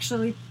 it's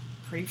actually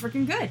pretty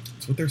freaking good.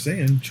 That's what they're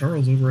saying.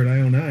 Charles over at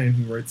IO9,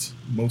 who writes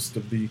most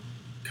of the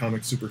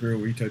comic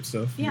superhero-y type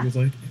stuff, Yeah. he was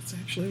like, it's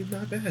actually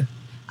not bad.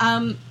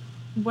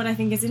 What I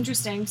think is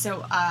interesting,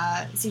 so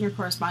senior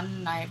correspondent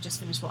and I have just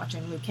finished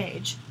watching Luke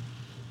Cage.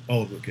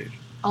 All of Luke Cage.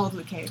 All of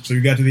Luke Cage. So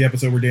you got to the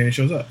episode where Danny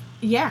shows up.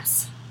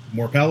 Yes.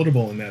 More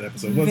palatable in that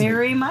episode, wasn't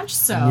Very it? much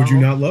so. Would you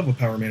not love a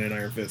Power Man and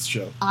Iron Fist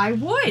show? I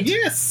would.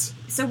 Yes!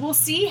 So we'll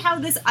see how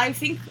this. I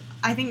think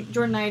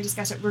Jordan and I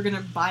discussed it. We're going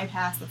to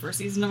bypass the first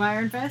season of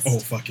Iron Fist. Oh,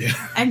 fuck yeah.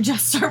 And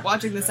just start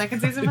watching the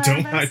second season of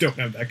Iron Fist. I don't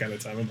have that kind of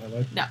time in my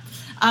life. No.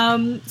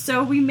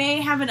 So we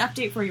may have an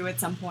update for you at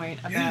some point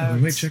about. Yeah,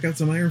 we might actually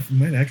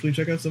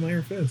check out some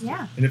Iron Fist.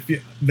 Yeah. And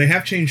they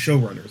have changed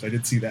showrunners. I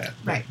did see that.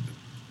 Right.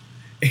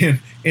 And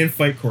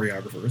fight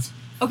choreographers.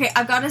 Okay,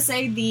 I've got to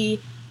say the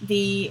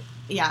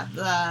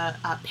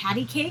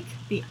patty cake,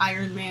 the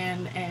Iron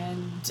Man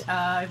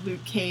and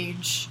Luke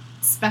Cage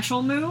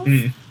special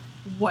move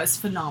was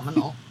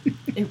phenomenal.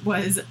 It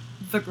was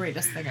the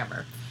greatest thing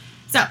ever.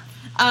 So,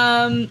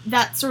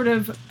 that's sort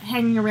of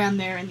hanging around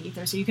there in the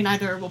ether. So you can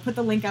we'll put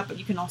the link up, but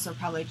you can also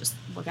probably just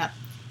look up.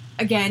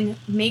 Again,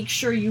 make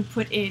sure you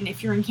put in,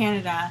 if you're in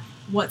Canada,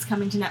 what's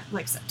coming to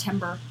Netflix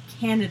September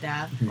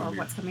Canada, or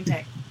what's coming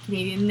to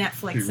Canadian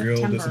Netflix Be real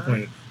September.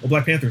 disappointed. Well,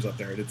 Black Panther's up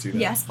there. I did see that.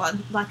 Yes, Black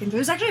Panther.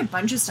 There's actually a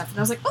bunch of stuff, and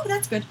I was like, oh,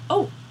 that's good.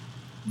 Oh,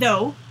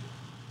 though,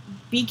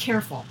 be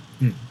careful.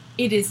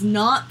 It is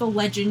not the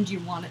legend you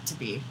want it to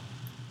be.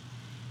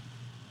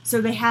 So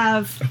they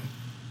have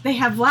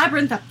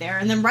Labyrinth up there,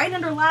 and then right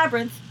under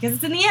Labyrinth, because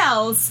it's in the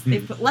L's, they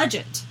put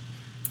Legend.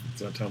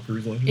 It's not Tom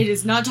Cruise legend? It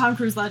is not Tom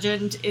Cruise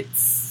Legend. It's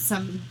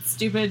some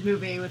stupid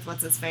movie with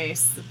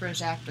what's-his-face, the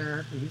British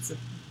actor who's a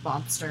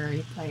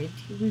mobster.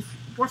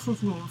 What's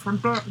his name from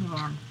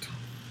Batman?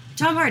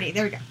 Tom Hardy.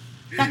 There we go.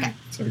 That guy.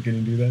 Sorry, can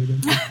you do that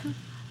again?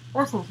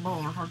 What's his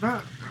name from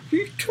Batman?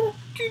 He talked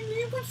to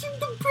me was in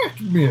the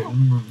Batman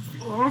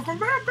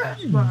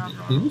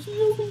movie.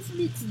 He always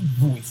makes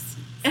voices.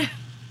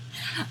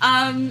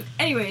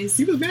 Anyways.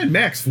 He was Mad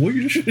Max, fool.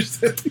 You should have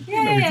said.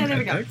 Yeah, there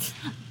we go.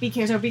 Be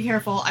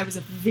careful. I was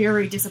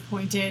very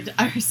disappointed.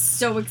 I was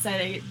so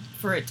excited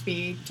for it to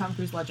be Tom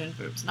Cruise Legend,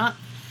 but it's not.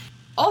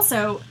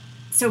 Also,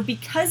 so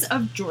because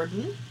of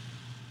Jordan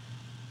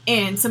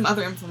and some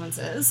other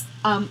influences,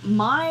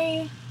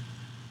 my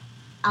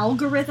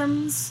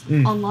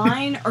algorithms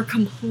online are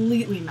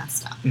completely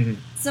messed up.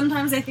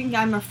 Sometimes I think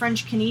I'm a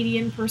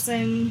French-Canadian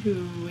person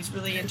who is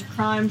really into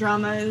crime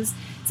dramas.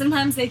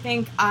 Sometimes they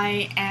think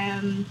I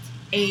am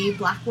a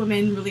black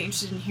woman really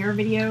interested in hair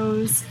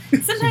videos.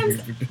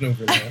 Sometimes, We've been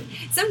over that.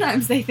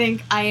 sometimes they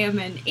think I am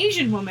an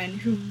Asian woman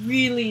who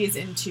really is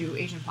into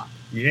Asian pop.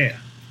 Yeah.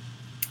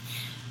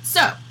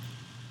 So,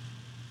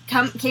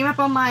 came up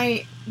on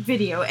my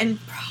video, and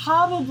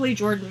probably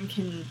Jordan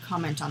can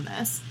comment on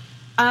this.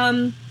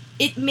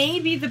 It may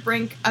be the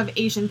brink of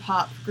Asian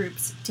pop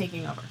groups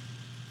taking over.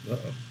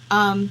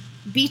 Uh-oh.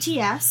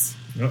 BTS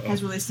Uh-oh.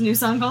 has released a new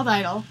song called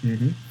Idol,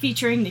 Mm-hmm.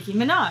 featuring Nicki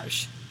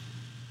Minaj.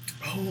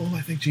 Oh,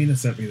 I think Gina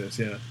sent me this,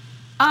 yeah.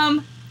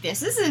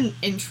 This is an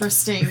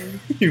interesting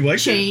You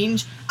liked it?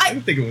 change. I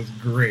didn't think it was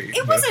great. It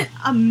but- wasn't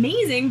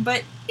amazing,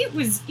 but it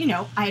was,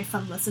 I had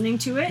fun listening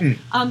to it.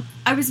 Mm.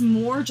 I was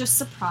more just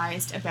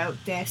surprised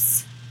about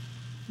this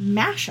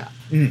mashup.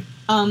 Mm.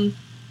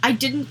 I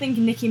didn't think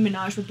Nicki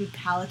Minaj would be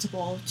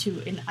palatable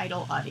to an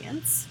Idol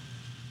audience.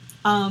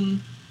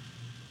 And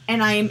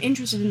I am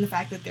interested in the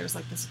fact that there's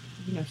like this,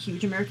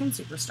 huge American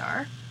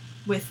superstar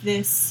with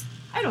this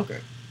Idol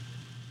group.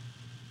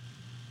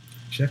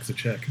 Check's a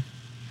check.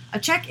 A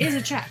check is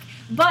a check.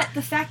 But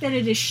the fact that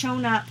it is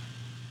shown up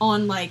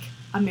on, like,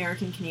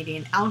 American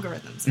Canadian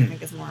algorithms, I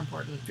think is more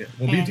important. Yeah.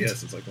 Well, And-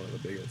 BTS is like one of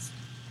the biggest.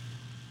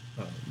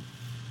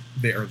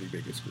 They are the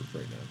biggest group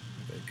right now,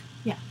 I think.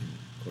 Yeah.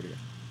 In Korea.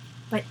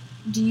 But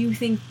do you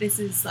think this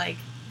is, like,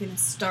 going to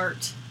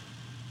start,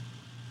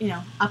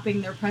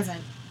 upping their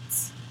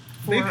presence?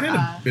 For, They've had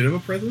a bit of a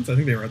presence. I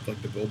think they were at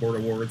like the Billboard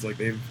Awards. Like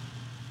they've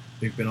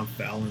been on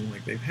Fallon.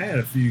 Like they've had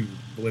a few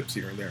blips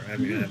here and there. I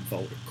mean, I haven't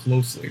followed it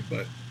closely,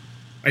 but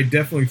I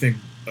definitely think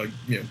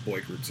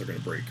boy groups are going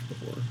to break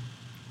before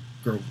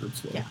girl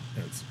groups will. Yeah.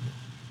 That's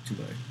to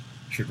my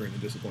chagrin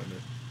and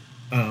disappointment.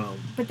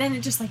 But then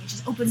it just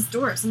opens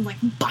doors and, like,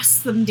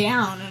 busts them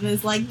down and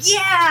is like,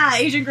 yeah,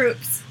 Asian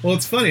groups. Well,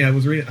 it's funny. I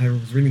was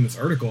reading this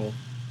article.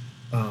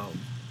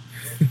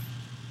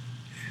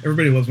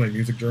 Everybody loves my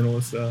music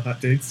journalist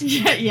hot takes.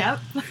 Yeah, yep.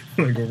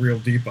 I go real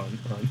deep on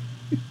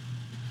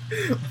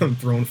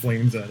throwing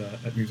flames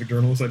at music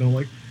journalists I don't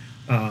like.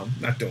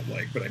 Not don't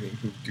like, but I mean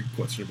who do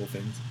questionable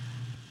things.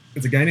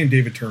 It's a guy named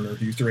David Turner.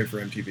 He used to write for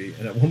MTV,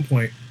 and at one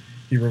point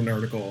he wrote an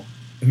article,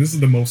 and this is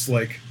the most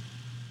like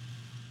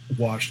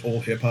washed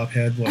old hip hop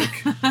head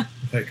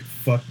like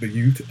fuck the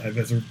youth I've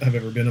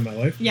ever been in my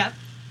life. Yep.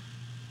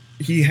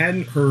 He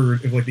hadn't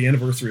heard of like the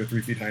anniversary of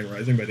 3 Feet High and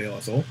Rising by De La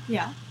Soul,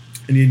 Yeah.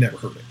 and he'd never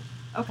heard it.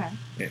 Okay.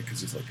 Yeah, because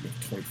he's like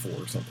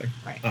 24 or something.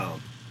 Right.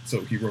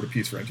 So he wrote a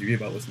piece for MTV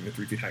about listening to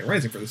 3 Feet High and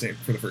Rising for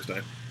the first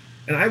time.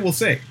 And I will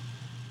say,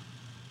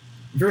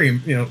 3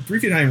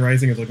 Feet High and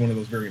Rising is like one of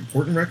those very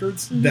important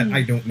records that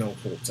I don't know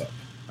holds up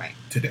Right.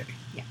 today.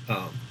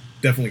 Yeah.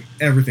 Definitely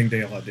everything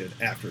De La did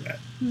after that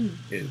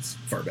is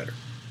far better.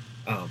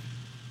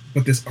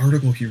 But this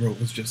article he wrote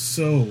was just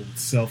so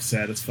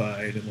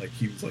self-satisfied, and like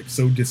he was like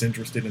so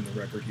disinterested in the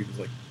record. He was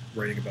like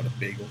writing about a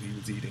bagel he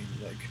was eating.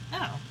 Like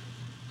Oh.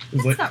 it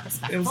was That's like not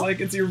respectful. it was like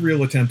it's your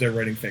real attempt at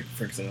writing Frank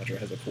Sinatra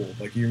has a cold.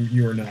 Like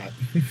you are not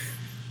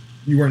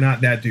you are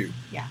not that dude.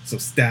 Yeah. So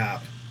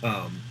stop.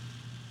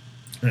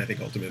 And I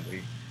think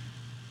ultimately,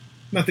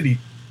 not that he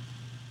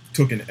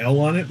took an L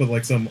on it, but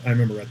like I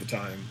remember at the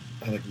time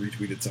I like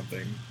retweeted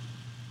something.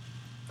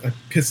 I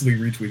pissily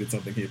retweeted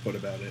something he had put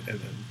about it, and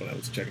then when I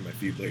was checking my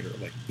feed later,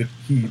 like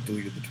he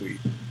deleted the tweet,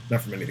 not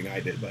from anything I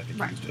did, but I think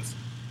Right.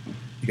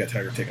 he got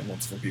tired of taking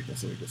lumps from people,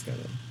 so he just kind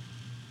of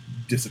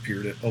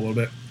disappeared it a little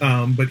bit.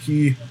 But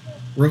he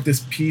wrote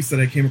this piece that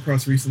I came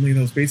across recently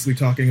that was basically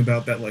talking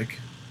about that like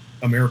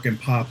American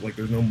pop, like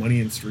there's no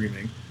money in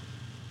streaming,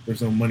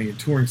 there's no money in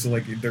touring, so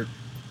like their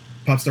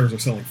pop stars are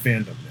selling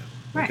fandom now.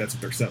 Like Right. that's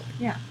what they're selling.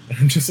 Yeah. And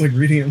I'm just like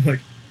reading it,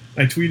 like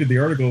I tweeted the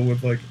article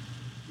with like,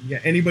 yeah,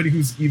 anybody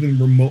who's even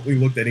remotely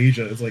looked at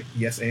Asia is like,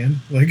 yes, and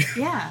like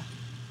Yeah.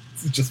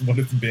 it's just what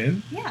it's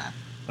been. Yeah.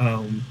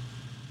 Um,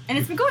 And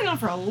it's been going on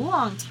for a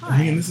long time.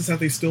 I mean, this is how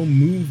they still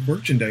move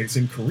merchandise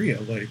in Korea.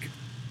 Like,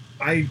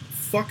 I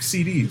fuck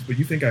CDs, but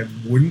you think I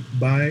wouldn't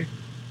buy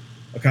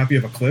a copy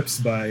of Eclipse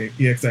by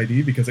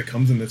EXID because it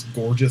comes in this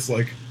gorgeous,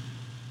 like,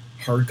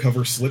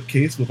 hardcover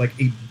slipcase with, like,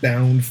 a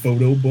bound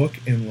photo book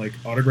and, like,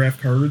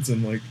 autograph cards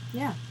and, like,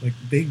 Yeah.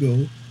 they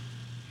go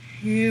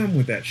ham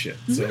with that shit.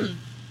 Mhm.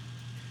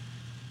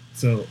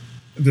 So,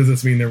 does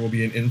this mean there will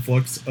be an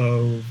influx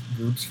of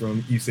groups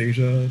from East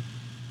Asia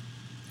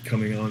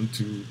coming on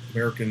to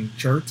American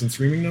charts and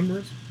streaming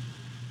numbers?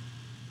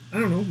 I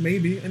don't know,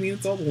 maybe. I mean,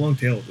 it's all the long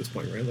tail at this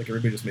point, right? Like,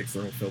 everybody just makes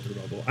their own filter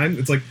bubble.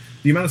 It's like,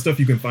 the amount of stuff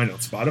you can find on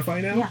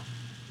Spotify now Yeah.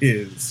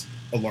 is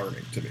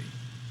alarming to me.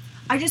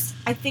 I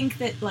think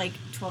that, like,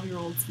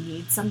 12-year-olds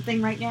need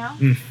something right now.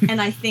 Mm.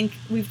 And I think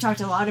we've talked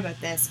a lot about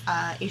this.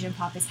 Asian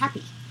pop is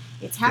happy.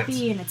 It's happy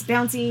Yes. and it's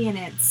bouncy and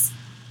it's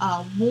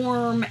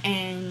warm,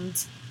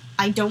 and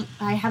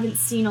I haven't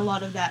seen a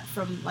lot of that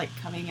from, like,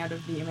 coming out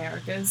of the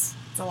Americas.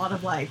 It's a lot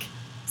of, like,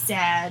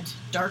 sad,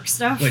 dark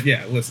stuff. Like,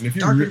 yeah, listen, if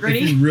you Dark and gritty.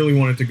 if you really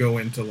wanted to go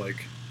into,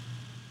 like,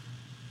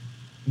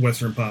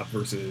 Western pop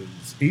versus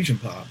Asian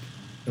pop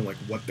and, like,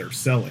 what they're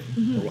selling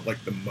or what,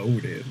 like, the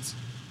mode is,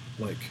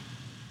 like,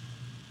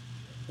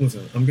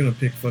 listen, I'm gonna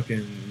pick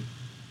fucking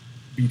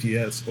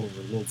BTS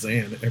over Lil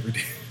Xan every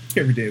day.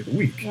 every day of the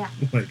week. Yeah.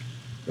 Like,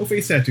 no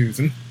face tattoos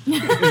in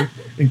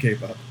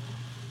K-pop.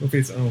 No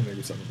face... Oh,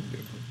 maybe some of them do.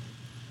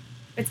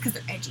 It's because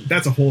they're edgy.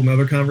 That's a whole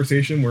nother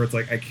conversation where it's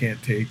like, I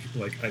can't take...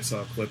 Like, I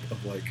saw a clip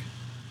of, like,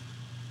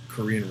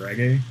 Korean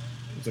reggae.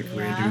 It's like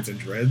Korean dudes in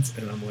dreads,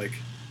 and I'm like...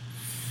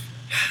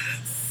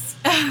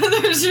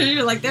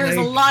 You're like, there's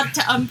a lot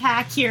to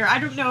unpack here. I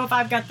don't know if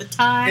I've got the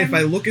time. If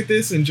I look at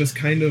this and just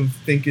kind of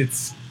think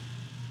it's...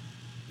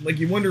 Like,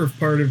 you wonder if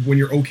part of when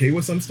you're okay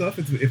with some stuff,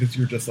 if it's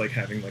you're just, like,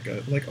 having, like,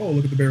 a... Like, oh,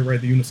 look at the bear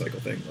ride the unicycle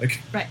thing.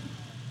 Like... Right.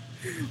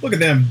 Look at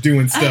them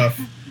doing stuff.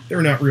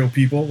 They're not real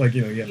people. Like,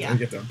 you know, you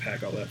have to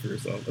unpack all that for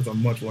yourself. That's a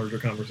much larger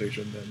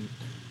conversation than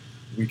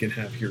we can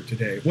have here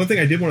today. One thing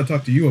I did want to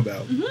talk to you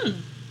about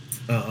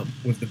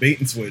was the bait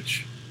and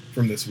switch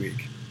from this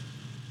week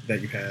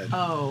that you had.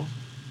 Oh.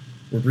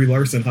 Where Brie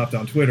Larson hopped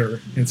on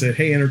Twitter and said,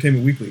 hey,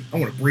 Entertainment Weekly, I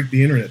want to break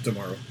the internet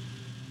tomorrow.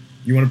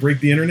 You want to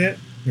break the internet?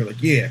 They're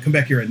like, yeah, come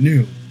back here at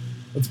noon.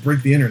 Let's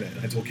break the internet.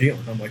 And I told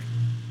Caitlin, I'm like,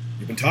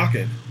 you've been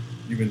talking.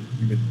 You've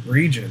been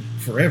raging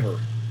forever.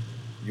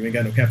 You ain't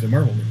got no Captain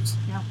Marvel news.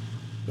 No.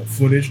 No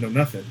footage, no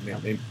nothing.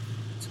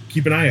 So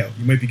keep an eye out.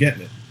 You might be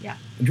getting it. Yeah.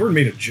 And Jordan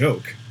made a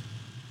joke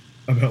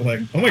about, like,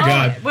 oh my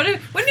God.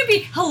 Wouldn't it be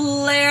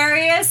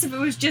hilarious if it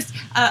was just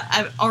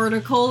an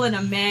article in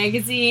a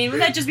magazine?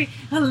 Wouldn't that just be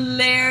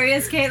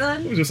hilarious,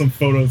 Caitlin? It was just some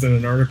photos in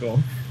an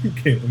article.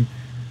 Caitlin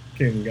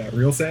got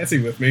real sassy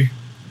with me.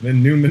 And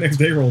then noon the next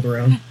day rolled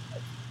around.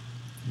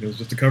 It was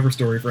just a cover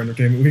story for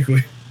Entertainment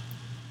Weekly.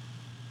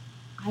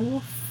 I will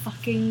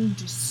fucking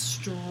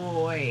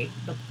destroy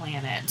the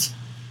planet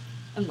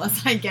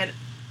unless I get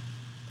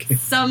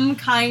some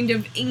kind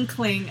of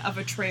inkling of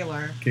a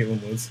trailer.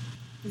 Caitlin was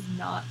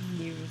not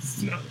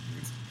amused. Not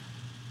amused.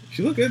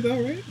 She looked good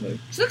though, right? Like,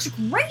 she looks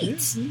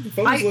great. Yeah, the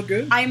photos look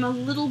good. I'm a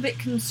little bit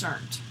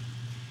concerned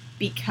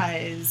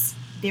because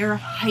they're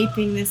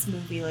hyping this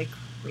movie like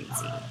crazy.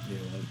 You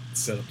know, like,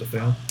 set up to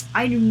fail?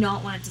 I do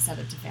not want it to set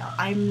up to fail.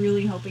 I'm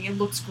really hoping it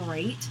looks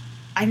great.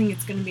 I think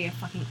it's going to be a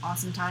fucking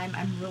awesome time.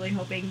 I'm really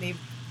hoping they've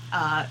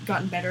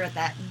gotten better at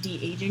that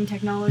de-aging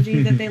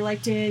technology that they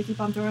like to keep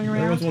on throwing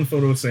around. There was one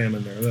photo of Sam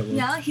in there.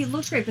 Yeah, he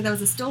looked great, but that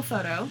was a still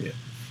photo. Yeah.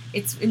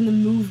 It's in the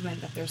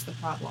movement that there's the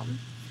problem.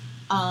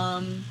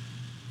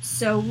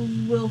 So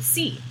we'll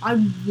see.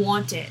 I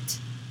want it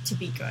to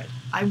be good.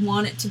 I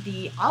want it to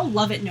be... I'll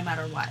love it no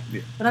matter what.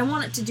 Yeah. But I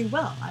want it to do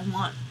well.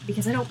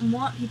 Because I don't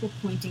want people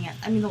pointing at...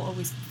 I mean, they'll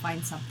always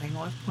find something. They'll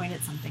always point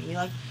at something. Be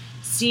like,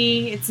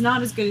 see, it's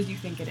not as good as you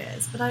think it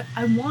is. But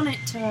I want it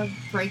to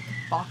break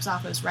box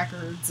office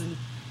records and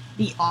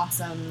be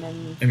awesome.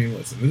 And I mean,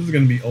 listen, this is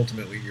going to be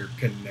ultimately your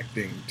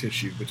connecting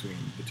tissue between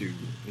the two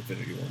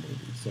Infinity War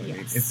movies. So, I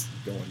mean, it's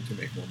going to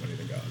make more money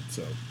than God.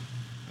 So,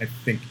 I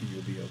think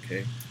you'll be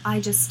okay.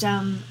 I just...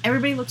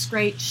 everybody looks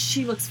great.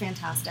 She looks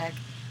fantastic.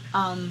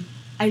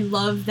 I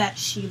love that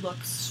she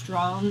looks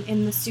strong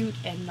in the suit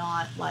and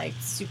not, like,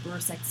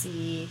 super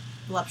sexy,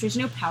 voluptuous.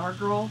 You know Power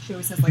Girl? She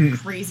always has, like,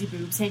 crazy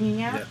boobs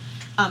hanging out.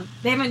 Yeah.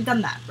 They haven't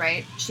done that,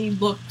 right? She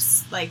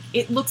looks like...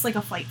 It looks like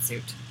a flight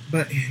suit.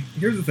 But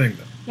here's the thing,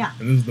 though. Yeah.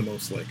 And this is the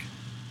most, like,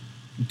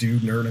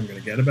 dude nerd I'm going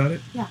to get about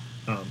it. Yeah.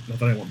 Not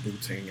that I want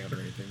boobs hanging out or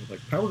anything.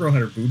 Like, Power Girl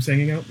had her boobs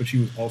hanging out, but she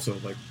was also,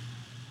 like,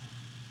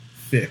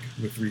 thick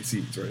with 3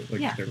 C's, right?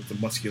 Like, there was the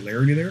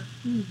muscularity there.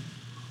 Mm.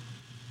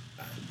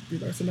 Brie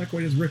Larson not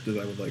quite as ripped as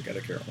I would like out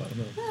of Carol. I don't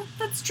know. Yeah,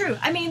 that's true.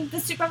 I mean, the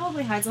suit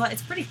probably hides a lot.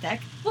 It's pretty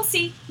thick. We'll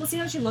see. We'll see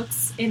how she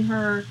looks in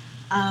her...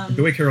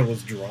 the way Carol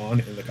was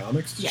drawn in the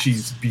comics,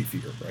 she's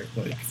beefier, right?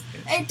 Like, yes.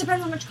 Yeah. It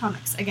depends on which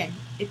comics. Again,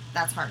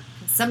 that's hard.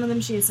 Because some of them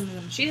she is, some of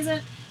them she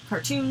isn't.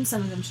 Cartoons,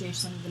 some of them she is,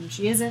 some of them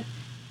she isn't.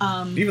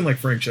 Even like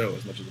Frank Cho,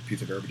 as much as a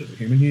piece of garbage as a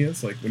human he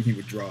is, like when he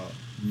would draw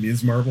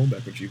Ms. Marvel,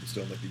 back when she was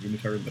still like the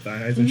unitard and the thigh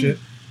highs and shit,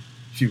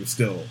 she was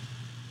still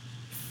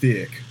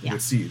thick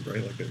with seed,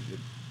 right? Like the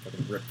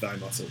fucking ripped thigh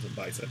muscles and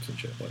biceps and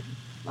shit. Like,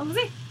 well, we'll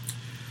see.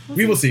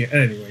 We will see.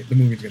 Anyway, the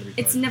movie's going to be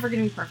fun. It's never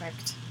going to be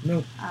perfect.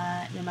 Nope.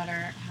 No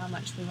matter how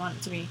much we want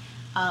it to be.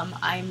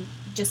 I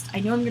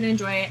know I'm going to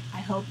enjoy it. I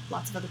hope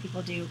lots of other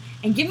people do.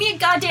 And give me a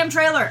goddamn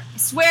trailer. I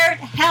swear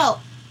to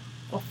hell.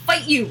 I'll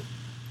fight you.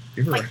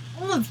 Fight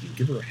all of you.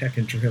 Give her a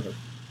heckin' trailer.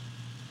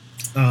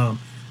 Do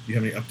you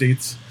have any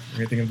updates or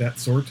anything of that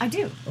sort? I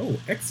do. Oh,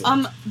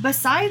 excellent.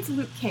 Besides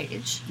Luke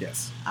Cage.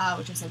 Yes.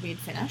 Which I said we had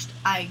finished.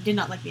 I did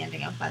not like the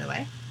ending of, by the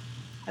way.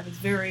 I was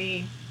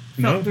very...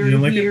 felt very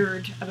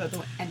weird about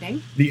the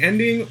ending. The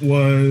ending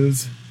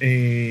was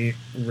a...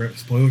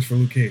 Spoilers for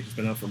Luke Cage. It's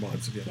been out for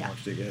months if you haven't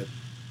watched it yet.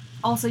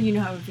 Also, you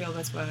know how we feel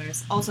about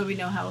spoilers. Also, we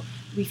know how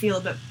we feel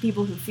about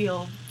people who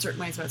feel certain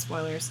ways about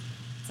spoilers.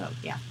 So,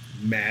 yeah.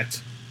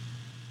 Matt,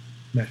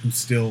 who's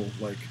still,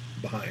 like,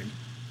 behind.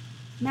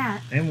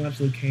 Matt. I haven't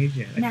watched Luke Cage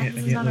yet. Matt,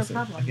 this is not our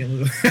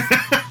problem.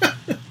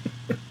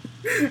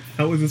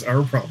 How is this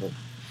our problem?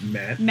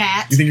 Matt?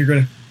 Matt. You think you're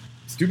going to...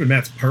 Stupid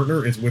Matt's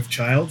partner is with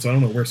child, so I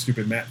don't know where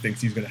Stupid Matt thinks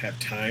he's going to have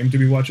time to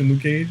be watching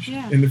Luke Cage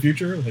in the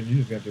future. Like, you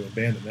just have to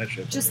abandon that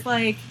shit. Just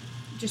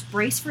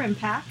brace for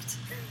impact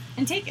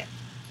and take it.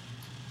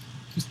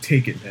 Just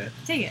take it, Matt.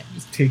 Take it.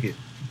 Just take it.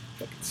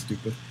 Fucking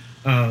stupid.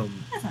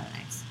 That's not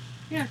nice.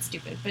 You're not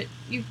stupid, but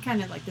you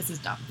kind of like, this is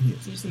dumb. Yeah.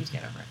 So you just need to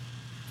get over it.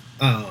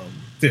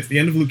 Fifth, the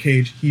end of Luke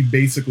Cage, he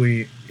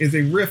basically is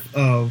a riff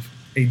of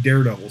a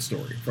Daredevil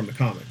story from the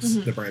comics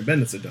that Brian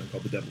Bendis had done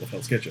called The Devil of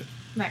Hell's Kitchen.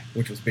 Right.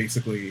 Which was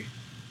basically,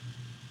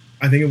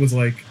 I think it was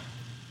like,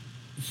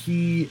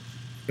 it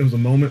was a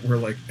moment where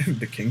like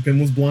the Kingpin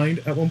was blind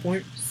at one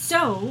point.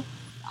 So,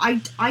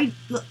 I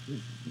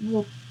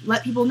will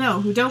let people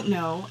know who don't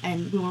know,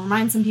 and we will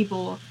remind some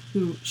people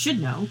who should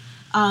know.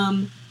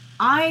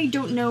 I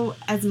don't know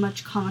as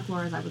much comic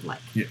lore as I would like.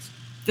 Yes.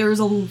 There's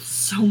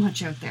so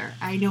much out there.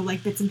 I know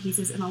like bits and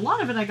pieces, and a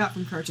lot of it I got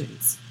from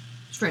cartoons.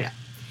 Straight up.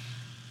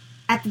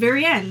 At the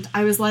very end,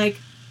 I was like,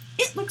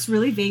 it looks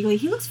really vaguely,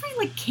 he looks very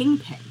like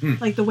Kingpin.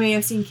 Like the way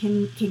I've seen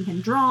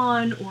Kingpin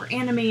drawn or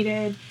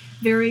animated.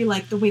 Very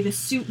like the way the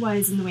suit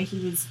was and the way he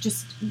was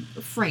just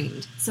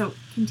framed. So,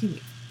 continue.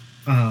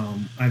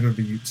 Either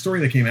the story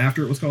that came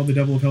after it was called The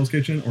Devil of Hell's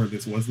Kitchen, or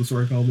this was the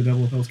story called The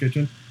Devil of Hell's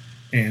Kitchen.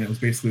 And it was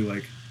basically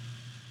like,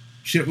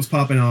 shit was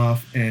popping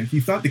off, and he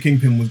thought the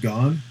Kingpin was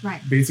gone.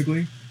 Right.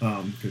 Basically.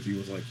 Because he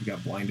was like, he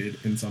got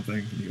blinded in something,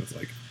 and he was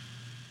like,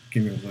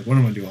 Kingpin was like, what am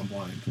I going to do? I'm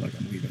blind. Like,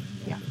 I'm leaving.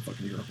 I'm going to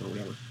fucking Europe or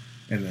whatever.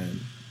 And then,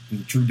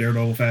 in true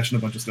Daredevil fashion, a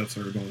bunch of stuff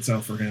started going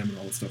south for him, and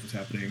all this stuff was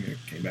happening. It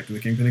came back to the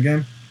Kingpin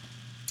again.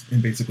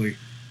 And basically,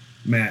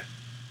 Matt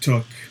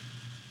took...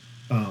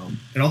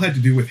 it all had to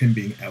do with him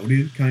being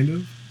outed, kind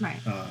of. Right.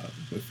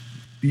 With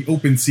the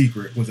open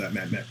secret was that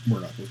Matt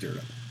Murdock was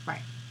Daredevil.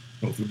 Right.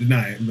 Both would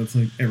deny it, and that's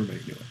like, everybody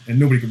knew it. And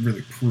nobody could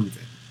really prove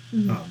it,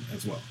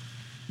 as well.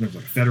 And there was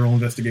like a federal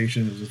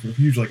investigation. It was this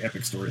huge, like,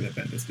 epic story that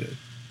Bendis did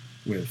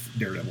with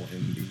Daredevil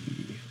in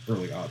the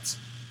early aughts.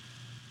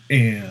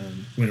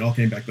 And when it all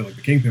came back to, like,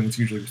 the Kingpin was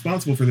usually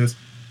responsible for this,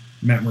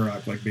 Matt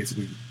Murdock, like,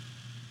 basically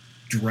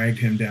dragged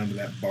him down to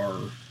that bar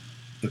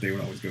that they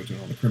would always go to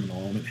and all the criminal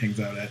element hangs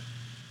out at,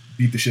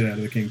 beat the shit out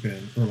of the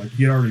Kingpin, or like,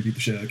 he had already beat the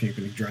shit out of the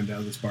Kingpin, he dragged him down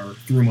to this bar,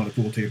 threw him on a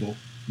pool table,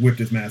 whipped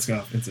his mask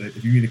off, and said,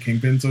 if you need a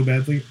Kingpin so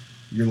badly,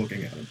 you're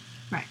looking at him.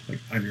 Right. Like,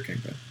 I'm your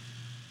Kingpin.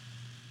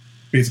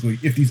 Basically,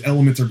 if these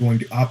elements are going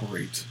to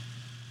operate,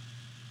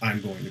 I'm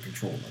going to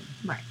control them.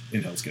 Right.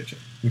 In Hell's Kitchen,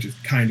 which is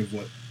kind of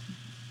what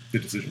the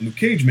decision Luke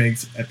Cage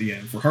makes at the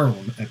end for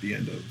Harlem at the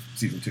end of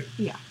season 2.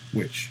 Yeah.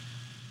 Which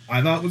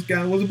I thought was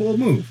a bold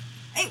move.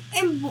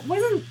 It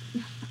wasn't...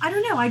 I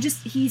don't know.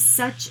 He's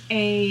such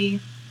a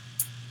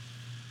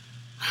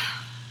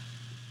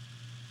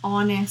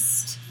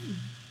honest,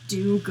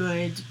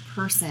 do-good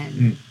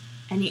person.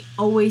 And he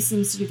always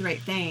seems to do the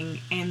right thing.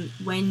 And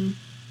when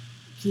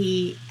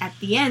he, at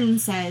the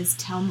end, says,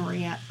 tell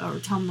Mariah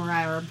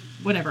or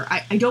whatever,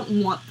 I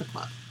don't want the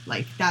club.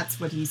 Like, that's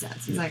what he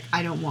says. He's like,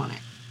 I don't want it.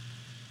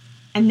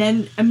 And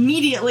then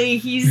immediately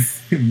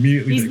he's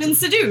been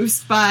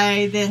seduced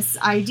by this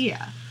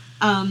idea.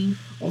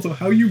 Also,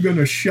 how are you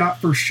gonna shot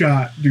for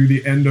shot do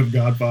the end of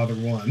Godfather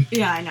 1?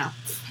 Yeah, I know.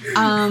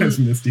 As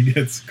Misty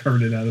gets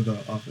carted out of the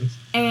office.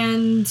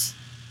 And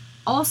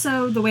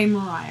also the way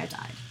Mariah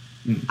died.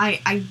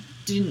 I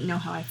didn't know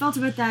how I felt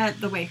about that.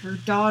 The way her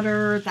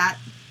daughter,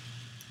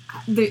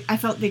 I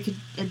felt they could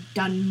have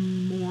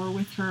done more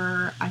with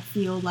her. I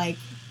feel like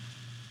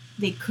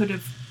they could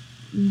have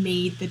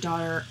made the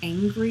daughter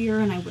angrier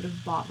and I would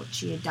have bought what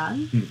she had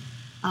done.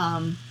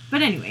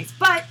 But anyways,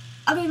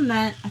 other than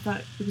that, I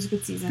thought it was a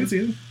good season. Good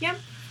season. Yep.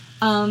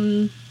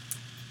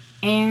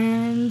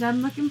 And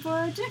I'm looking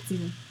forward to next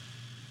season.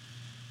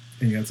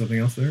 And you got something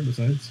else there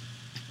besides?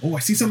 Oh, I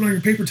see something on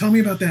your paper. Tell me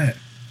about that.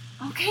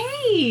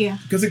 Okay.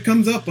 Because it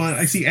comes up on,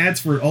 I see ads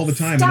for it all the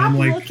time. Stop and I'm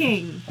like,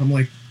 looking. I'm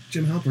like,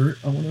 Jim Halpert,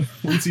 I want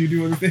to see you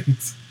do other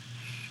things.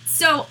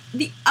 So,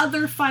 the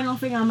other final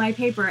thing on my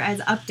paper as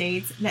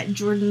updates that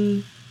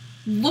Jordan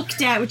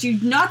looked at, which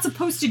you're not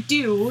supposed to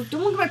do.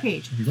 Don't look at my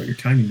page. If you brought your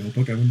tiny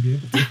notebook, I wouldn't be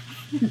able to.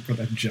 For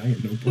that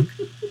giant notebook.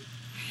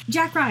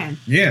 Jack Ryan.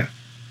 Yeah.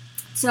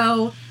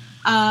 So,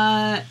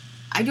 I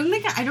don't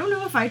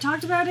know if I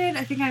talked about it.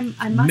 I think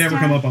I must Never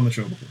have. come up on the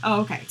show before.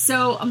 Oh, okay.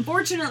 So,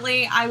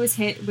 unfortunately, I was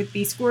hit with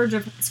the scourge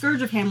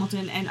of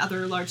Hamilton and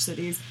other large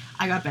cities.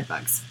 I got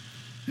bedbugs.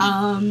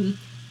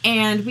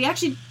 And we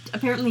actually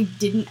apparently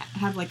didn't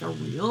have like a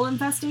real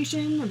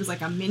infestation. It was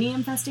like a mini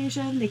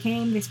infestation. They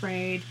came, they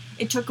sprayed.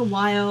 It took a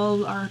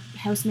while. Our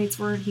housemates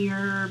weren't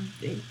here.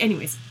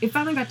 Anyways, it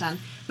finally got done.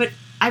 But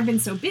I've been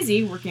so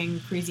busy working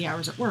crazy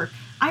hours at work,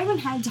 I haven't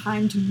had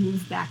time to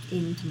move back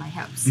into my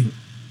house.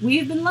 We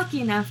have been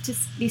lucky enough to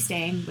be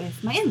staying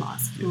with my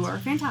in-laws, who are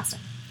fantastic.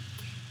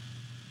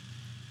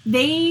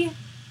 They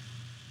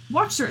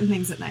watch certain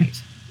things at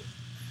night.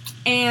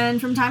 And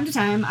from time to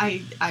time,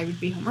 I would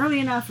be home early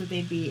enough, or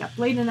they'd be up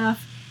late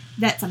enough,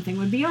 that something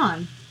would be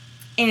on.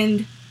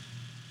 And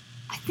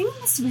I think it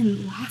must have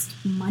been last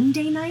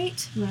Monday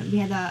night, when we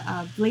had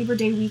a Labor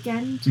Day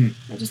weekend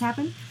that just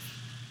happened.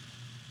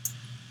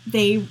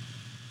 They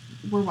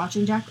were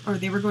watching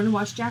they were going to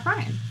watch Jack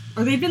Ryan.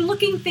 Or they'd been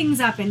looking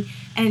things up,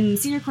 and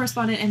senior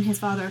correspondent and his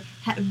father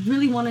had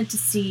really wanted to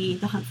see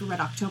The Hunt for Red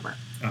October.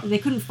 Oh. They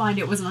couldn't find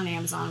it. It wasn't on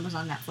Amazon. It was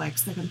on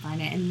Netflix. They couldn't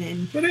find it. And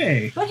then, But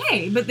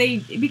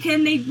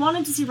they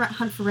wanted to see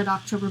Hunt for Red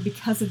October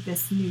because of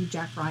this new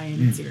Jack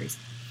Ryan series.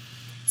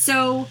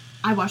 So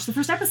I watched the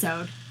first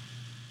episode,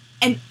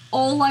 and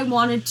all I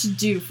wanted to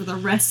do for the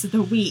rest of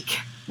the week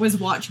was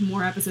watch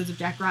more episodes of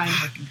Jack Ryan.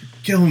 You're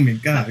killing me,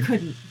 God. I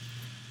couldn't.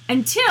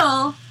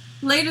 Until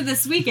later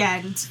this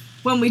weekend,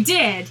 when we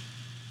did,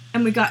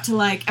 and we got to,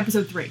 like,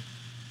 episode 3. It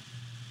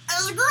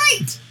was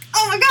great!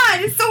 Oh my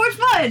god, it's so much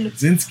fun!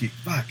 Krasinski,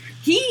 fuck.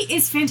 He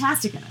is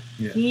fantastic in it.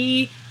 Yeah.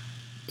 He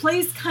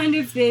plays kind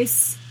of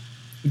this...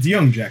 It's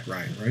young Jack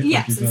Ryan, right?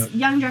 Yes, Like it's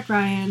young Jack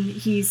Ryan.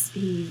 He's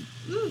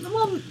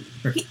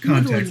context.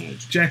 middling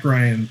age. Jack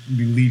Ryan,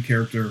 the lead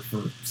character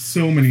for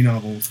so many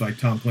novels by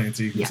Tom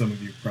Clancy, who Yeah. some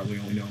of you probably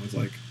only know as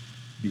like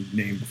the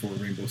name before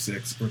Rainbow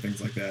Six or things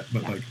like that.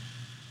 But Yeah. like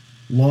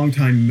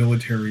longtime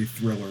military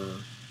thriller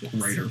Yes.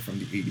 writer from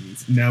the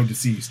 80s, now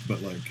deceased,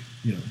 but like,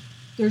 you know,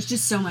 There's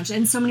just so much,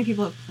 and so many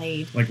people have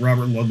played. like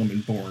Robert Ludlum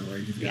in Bourne,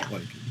 right? He's got Yeah.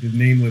 like his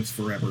name lives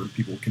forever.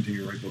 People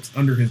continue to write books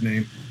under his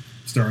name,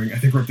 starring I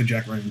think we're up to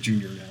Jack Ryan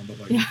Jr. now, but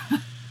like Yeah.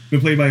 been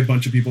played by a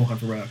bunch of people.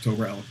 Hunter Red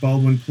October, Alec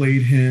Baldwin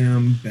played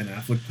him. Ben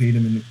Affleck played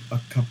him in a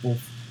couple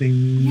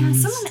things. Yeah, I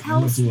someone don't know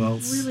else who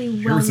else. really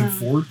well Harrison known.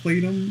 Ford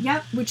played him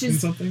Yep, which in is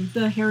something.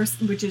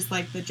 which is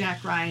like the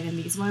Jack Ryan in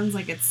these ones.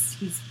 Like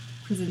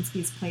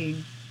Krasinski's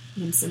played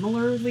him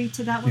similarly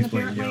to that one He's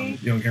playing apparently.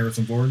 young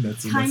Harrison Ford.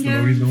 That's the Kind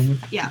note he's going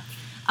with. Yeah.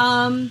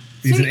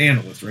 He's So an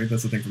analyst, right?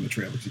 That's the thing from the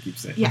trailers he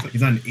keeps saying. Yeah. He's, like,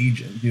 he's not an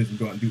agent. He doesn't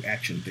go out and do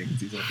action things.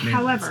 He's like an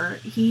analyst. However,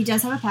 he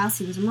does have a past.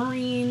 He was a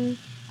Marine.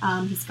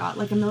 He's got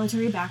like a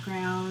military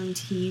background.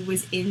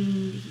 He's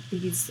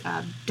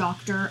a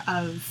doctor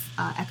of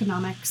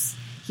economics.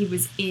 He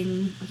was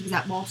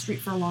at Wall Street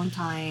for a long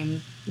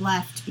time,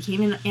 left,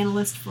 became an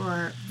analyst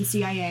for the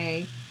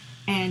CIA,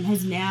 and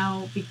has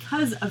now,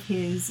 because of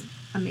his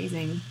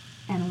amazing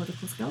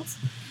analytical skills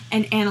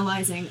and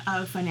analyzing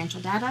of financial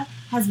data,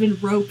 has been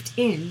roped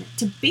in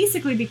to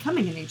basically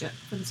becoming an agent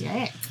for the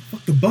CIA.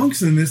 Fuck, the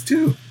Bunk's in this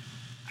too.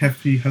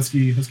 Hefty,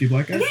 husky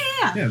black guy.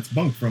 Yeah. Yeah, it's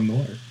Bunk from The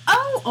Wire.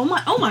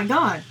 Oh my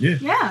god. Yeah.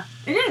 Yeah,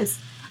 it is.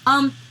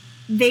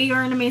 They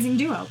are an amazing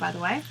duo, by the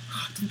way.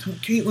 Don't tell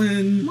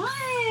Caitlin. What?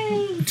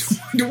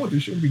 I don't want the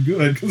show to be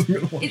good because I'm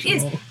gonna watch It it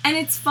is. all. And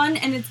it's fun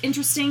and it's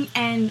interesting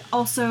and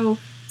also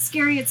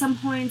scary at some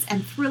points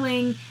and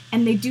thrilling.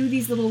 And they do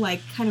these little,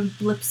 like, kind of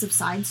blips of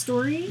side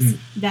stories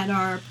that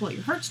are pull at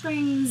your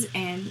heartstrings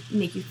and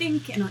make you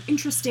think and are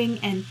interesting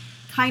and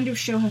kind of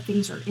show how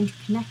things are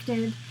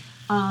interconnected.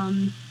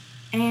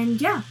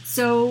 And yeah,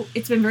 so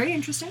it's been very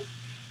interesting.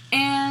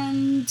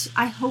 And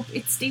I hope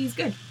it stays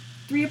good.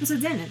 3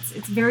 episodes in,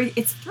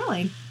 it's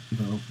thrilling.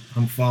 Well,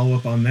 I'm follow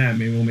up on that.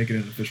 Maybe we'll make it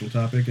an official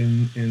topic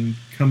in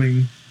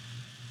coming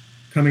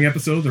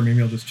episodes, or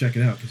maybe I'll just check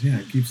it out because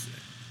I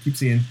keep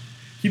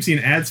seeing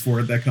ads for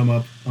it that come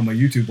up on my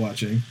YouTube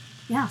watching.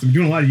 Yeah. So I'm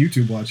doing a lot of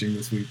YouTube watching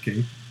this week,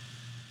 Kate.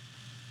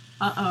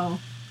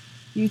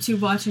 YouTube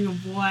watching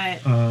of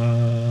what?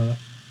 A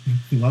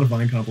lot of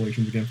Vine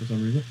compilations again for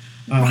some reason.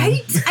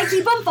 Right? I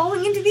keep on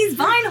falling into these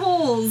Vine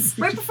holes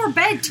right before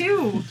bed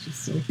too.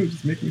 It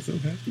just make me so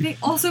happy. They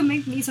also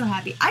make me so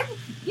happy.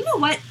 You know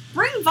what?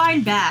 Bring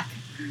Vine back.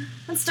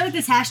 Let's start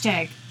this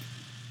hashtag.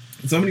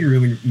 Somebody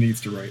really needs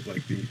to write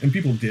like and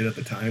people did at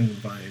the time when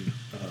Vine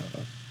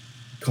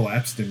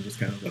collapsed and just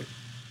kind of like,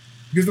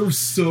 because they were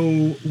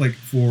so like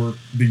for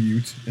the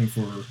youth and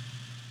for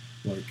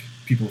like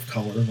people of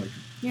color, like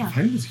Yeah.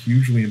 Vine was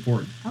hugely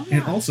important. Oh, yeah.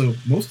 And also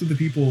most of the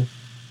people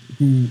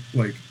who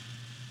like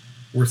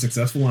were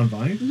successful on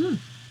Vine, Mhm.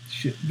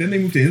 shit, then they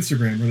moved to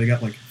Instagram where they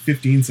got like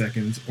 15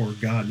 seconds, or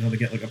God, now they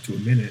get like up to a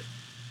minute.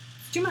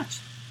 It's too much.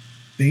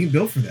 They ain't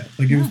built for that.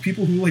 Like it was No.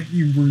 people who like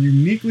you were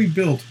uniquely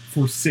built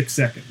for 6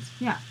 seconds.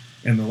 Yeah.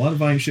 And a lot of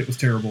Vine shit was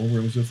terrible, where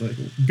it was just like,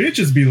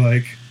 bitches be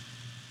like,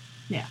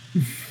 Yeah.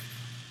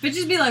 But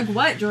just be like,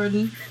 what,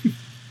 Jordan?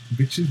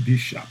 bitches be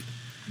shopped.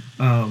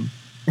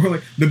 Or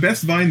like, the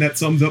best Vine that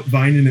sums up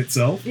Vine in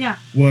itself Yeah.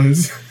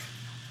 was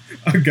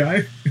a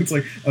guy, it's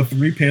like a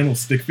 3-panel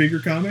stick figure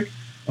comic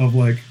of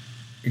like,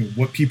 you know,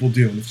 what people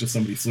do, and it's just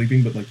somebody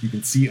sleeping, but like you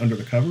can see under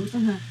the covers.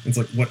 Uh-huh. It's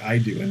like what I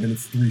do, and then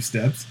it's 3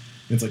 steps.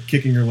 And it's like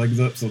kicking your legs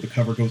up so the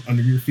cover goes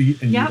under your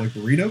feet, and Yep. you're like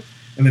burrito.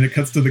 And then it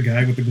cuts to the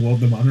guy with the glow of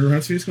the monitor on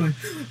his face going,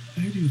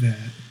 I do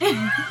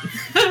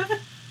that.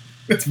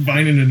 That's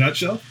Vine in a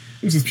nutshell.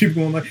 It's just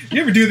people going like,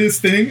 you ever do this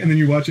thing? And then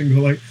you watch it and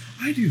go like,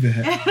 I do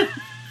that.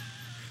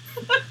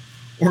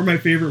 Or my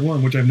favorite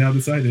one, which I've now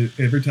decided,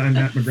 every time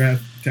Matt McGrath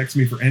texts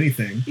me for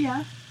anything,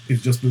 Yeah.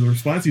 is just the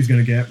response he's going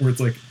to get, where it's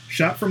like,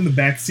 shot from the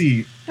back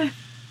seat. And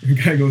the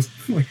guy goes,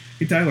 like,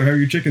 hey Tyler, how are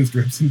your chicken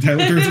strips? And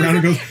Tyler turns around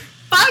and goes,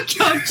 Fuck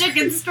your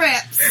chicken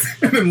strips.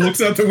 and then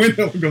looks out the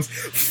window and goes,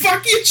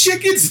 fuck your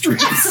chicken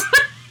strips!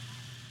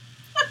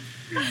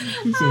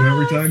 So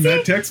every time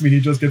Matt texts me, he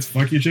just gets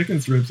fuck your chicken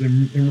strips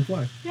in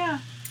reply. Yeah.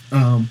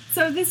 Um,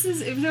 So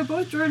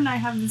both Jordan and I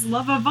have this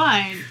love of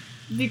Vine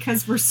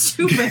because we're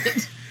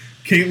stupid.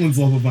 Caitlin's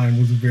love of Vine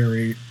was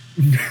very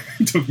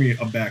took me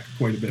aback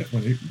quite a bit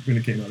when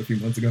it came out a few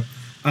months ago.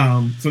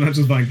 So not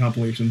just Vine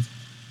compilations.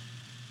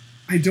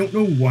 I don't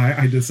know why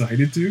I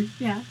decided to.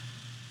 Yeah.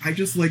 I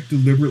just like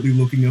deliberately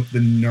looking up the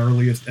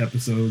gnarliest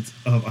episodes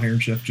of Iron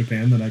Chef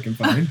Japan that I can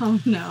find. Oh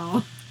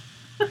no.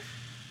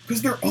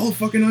 Because they're all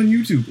fucking on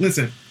YouTube.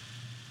 Listen,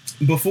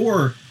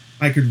 before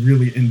I could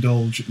really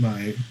indulge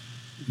my,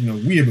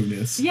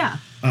 weeaboo-ness, Yeah.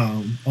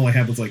 all I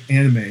had was, like,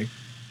 anime.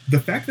 The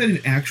fact that an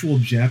actual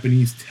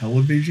Japanese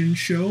television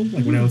show,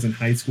 like when I was in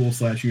high school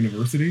 /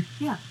 university,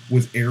 Yeah.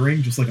 was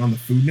airing just, like, on the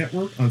Food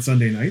Network on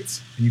Sunday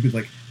nights, and you could,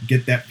 like,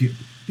 get that feel.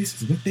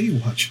 This is what they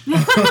watch.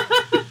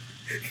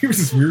 Here's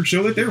this weird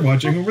show that they're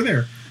watching over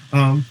there.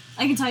 I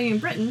can tell you in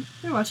Britain,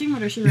 they're watching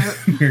Murder, She Wrote.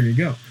 There you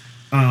go.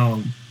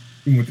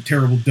 With the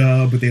terrible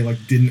dub, but they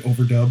like didn't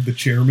overdub the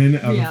chairman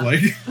out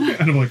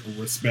of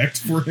respect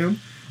for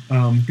him,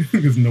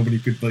 because nobody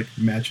could like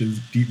match his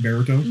deep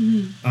baritone.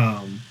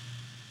 Mm-hmm.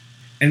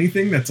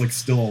 Anything that's like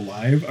still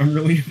alive, I'm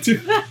really into.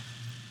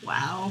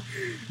 Wow.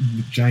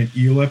 The giant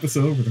eel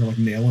episode where they're like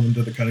nailing him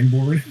to the cutting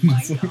board.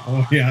 My Like, God.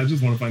 oh yeah, I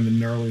just want to find the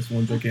gnarliest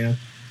ones I can.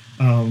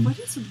 What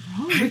is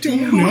wrong with I don't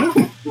you?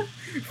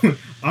 know.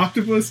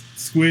 Octopus,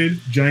 squid,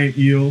 giant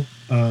eel,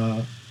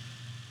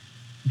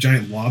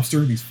 giant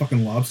lobster. These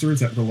fucking lobsters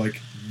that were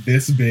like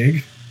this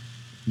big,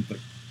 like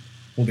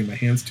holding my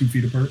hands 2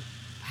 feet apart.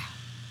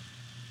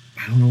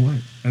 I don't know why.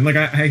 And like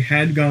I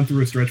had gone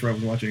through a stretch where I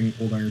was watching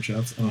Old Iron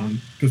Chefs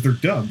because they're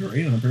dubbed, right?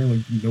 And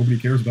apparently nobody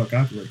cares about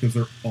copyright because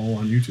they're all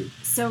on YouTube.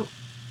 So,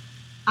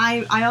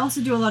 I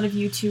also do a lot of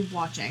YouTube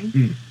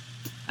watching.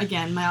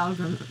 Again, my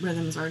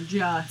algorithms are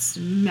just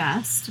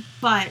messed.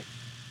 But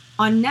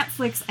on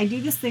Netflix, I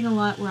do this thing a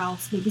lot where I'll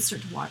maybe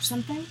start to watch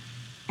something,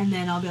 and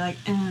then I'll be like,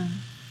 and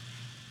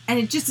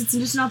it's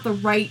just not the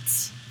right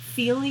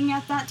feeling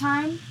at that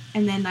time.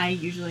 And then I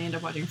usually end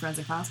up watching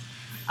Forensic Files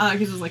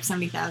because there's like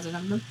 70,000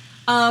 of them.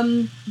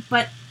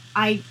 But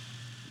I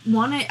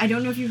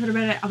don't know if you've heard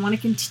about it. I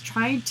want to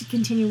try to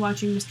continue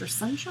watching Mr.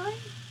 Sunshine.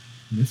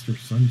 Mr.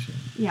 Sunshine.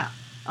 Yeah.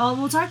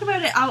 We'll talk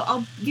about it.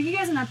 I'll give you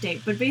guys an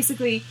update. But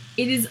basically,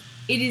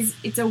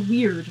 it's a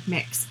weird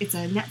mix. It's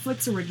a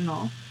Netflix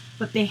original,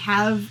 but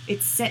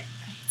it's set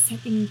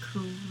in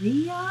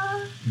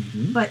Korea,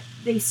 but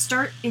they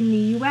start in the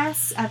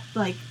U.S. at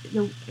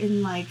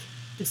in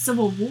the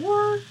Civil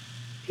War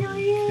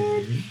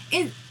period.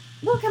 Okay.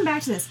 We'll come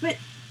back to this, but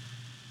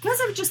because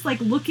of just like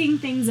looking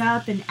things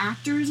up and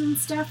actors and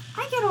stuff,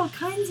 I get all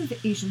kinds of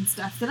Asian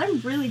stuff that I'm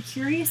really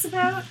curious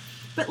about.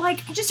 But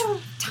like, I just don't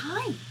have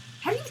time.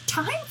 How do you have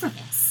time for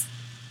this?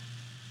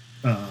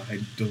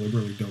 I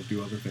deliberately don't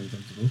do other things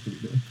I'm supposed to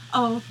be doing.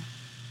 Oh,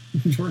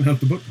 okay. Jordan out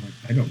the book.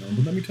 I don't know,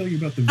 but let me tell you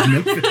about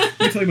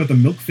the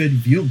milk-fed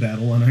veal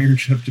battle on Iron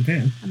Chef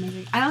Japan.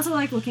 Amazing. I also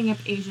like looking up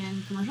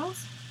Asian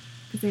commercials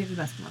because they have the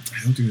best commercials.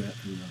 I don't do that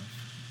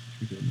enough.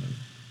 Should be doing that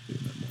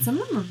more. Some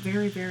of them are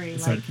very, very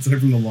aside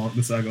from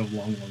the saga of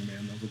Long Long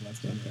Man, that was the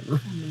last time ever.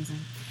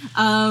 Amazing.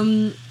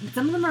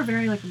 Some of them are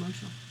very like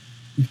emotional.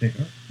 They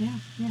are. Yeah.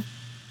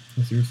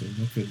 No, seriously,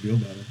 milk-fed veal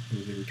battle. It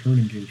was a return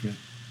engagement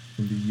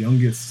from the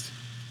youngest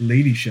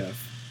lady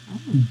chef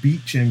who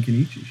beat Chen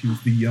Kenichi. She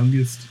was the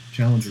youngest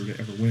challenger to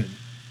ever win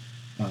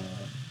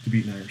to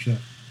beat an Iron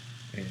Chef.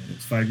 And it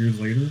was 5 years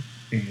later,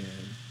 and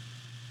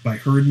by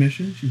her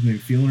admission, she was maybe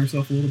feeling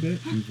herself a little bit.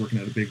 She was working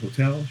at a big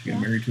hotel. She got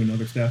married to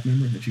another staff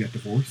member, and then she got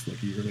divorced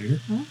like a year later.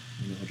 Huh?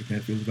 You know how Japan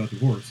feels about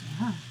divorce.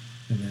 Yeah.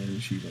 And then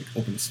she like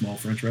opened a small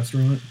French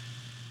restaurant.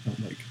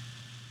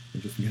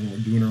 And just began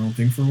doing her own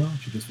thing for a while.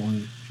 She just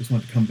wanted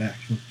to come back.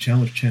 She wanted to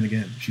challenge Chen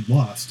again. She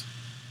lost.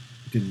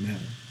 It didn't matter.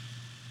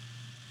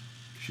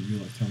 She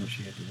realized how much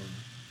she had to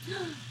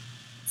learn.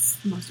 It's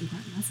the most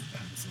important lesson.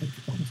 I was like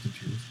almost in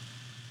tears.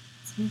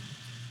 Sweet.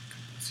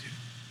 God bless you,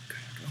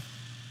 Kayako.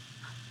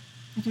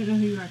 I don't know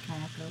who you are,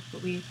 Kayako,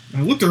 but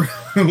I looked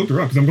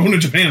her up because I'm going to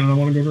Japan and I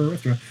want to go to a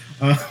restaurant.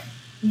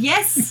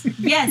 Yes,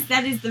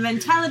 that is the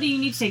mentality you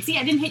need to take. See,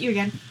 I didn't hit you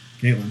again.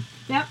 Caitlin.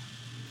 Yep.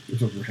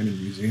 There's a ramen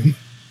museum.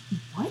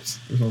 What?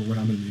 There's a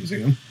ramen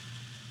museum.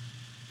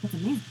 That's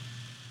amazing.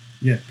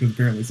 Yeah, because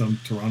apparently some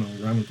Toronto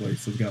ramen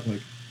place has got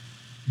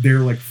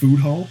their food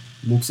hall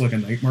looks like a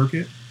night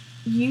market.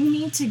 You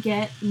need to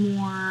get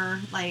more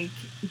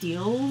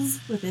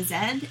deals with a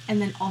Z,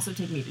 and then also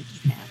take me to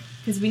Japan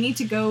because we need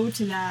to go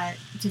to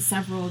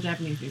several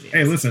Japanese museums.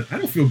 Hey, listen, I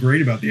don't feel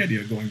great about the idea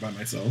of going by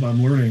myself.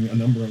 I'm learning a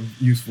number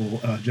of useful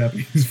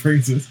Japanese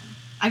phrases.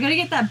 I gotta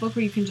get that book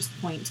where you can just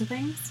point to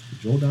things.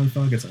 Jordan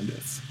Fagas on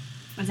this.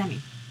 What does that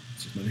mean?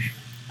 It's just my name.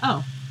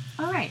 Oh,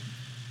 all right.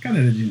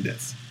 Kanada Jin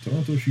desu.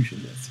 Toronto Shushin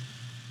desu.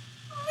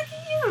 Oh, look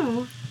at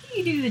you.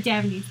 You do the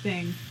Japanese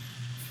thing.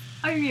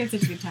 Oh, you're gonna have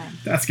such a good time.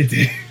 That's good.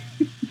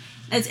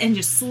 And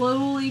just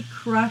slowly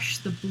crush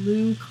the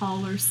blue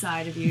collar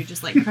side of you.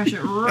 Just crush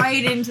it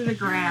right into the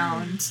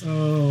ground.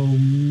 Oh,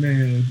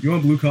 man. You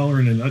want blue collar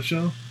in a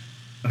nutshell?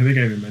 I think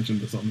I even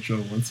mentioned this on the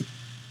show once.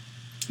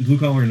 Blue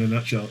collar in a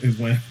nutshell is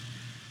when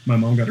my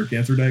mom got her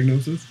cancer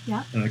diagnosis.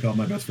 Yeah. And I called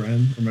my best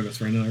friend and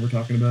I were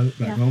talking about it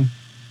back home.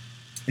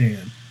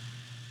 And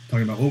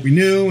talking about what we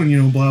knew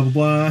and, blah, blah,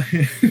 blah.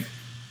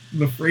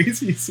 The phrase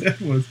he said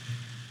was,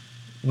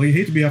 well, you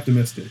hate to be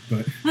optimistic,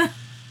 but...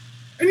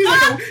 And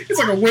he's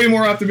like a way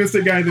more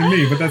optimistic guy than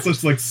me, but that's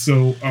just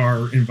so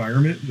our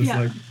environment.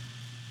 Just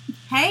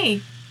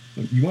Hey,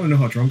 Like, you want to know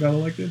how Trump got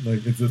elected?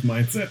 Like, it's this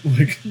mindset.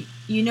 Like,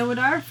 You know what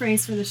our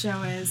phrase for the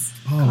show is?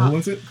 what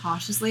was it?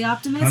 Cautiously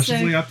optimistic.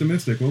 Cautiously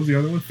optimistic. What was the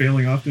other one?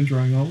 Failing often,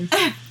 trying always?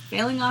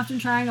 Failing often,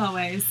 trying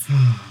always.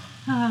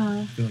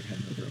 I feel like I had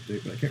another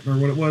update, but I can't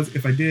remember what it was.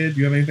 If I did,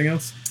 do you have anything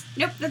else?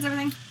 Nope, that's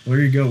everything. Well,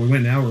 there you go. We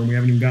went an hour and we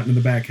haven't even gotten to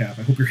the back half.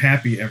 I hope you're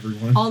happy,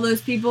 everyone. All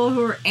those people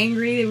who were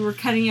angry that we were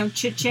cutting out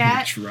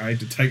chit-chat. We tried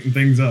to tighten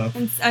things up.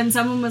 And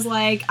someone was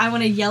like, I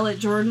want to yell at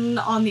Jordan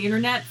on the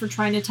internet for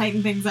trying to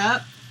tighten things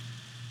up.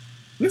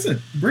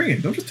 Listen, bring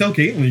it. Don't just tell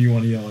Caitlin you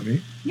want to yell at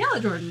me. Yell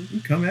at Jordan. You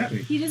come at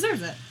me. He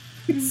deserves it.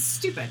 He's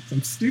stupid.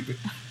 Some stupid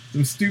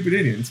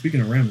idiot. And speaking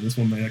of ramen, this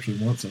one might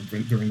actually want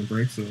something during the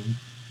break, so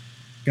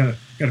gotta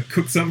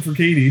cook something for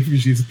Katie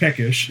because she's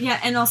peckish. Yeah,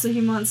 and also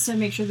he wants to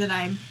make sure that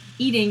I'm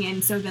eating,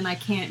 and so then I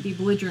can't be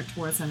belligerent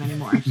towards him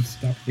anymore. Just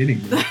stop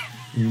hitting me.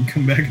 We can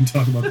come back and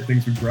talk about the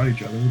things we brought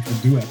each other, which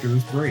we'll do after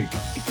this break.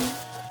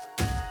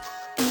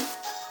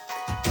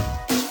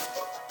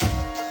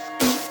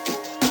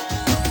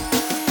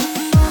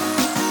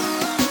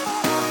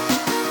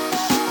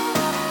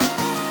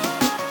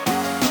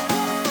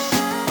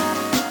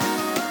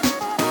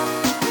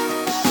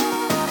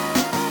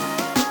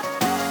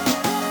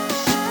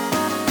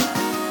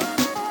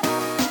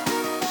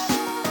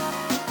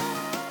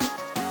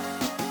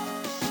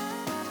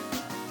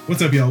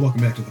 What's up, y'all?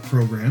 Welcome back to the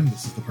program.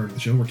 This is the part of the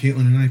show where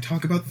Caitlin and I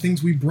talk about the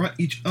things we brought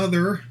each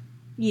other.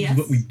 Yes. This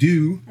is what we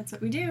do. That's what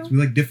we do. So we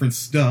like different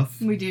stuff.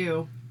 We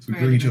do. So we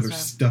bring each other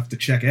stuff to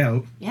check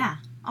out. Yeah,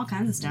 all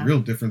kinds of stuff. Real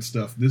different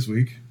stuff this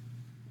week.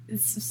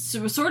 It's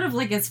sort of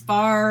like as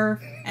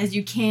far as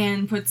you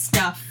can put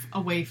stuff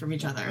away from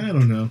each other. I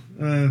don't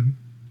know.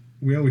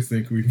 We always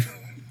think we've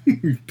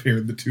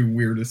paired the two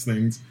weirdest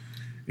things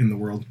in the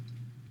world.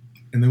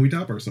 And then we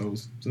top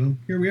ourselves. So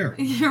here we are.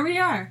 Here we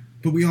are.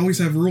 But we always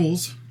have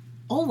rules.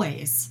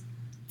 Always.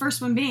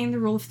 First one being the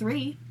rule of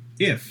 3.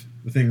 If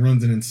the thing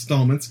runs in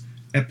installments,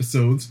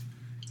 episodes,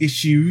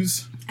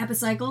 issues,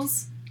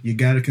 epicycles, you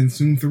gotta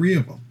consume 3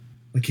 of them.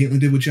 Like Caitlin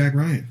did with Jack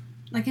Ryan.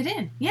 Like I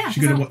did. Yeah. She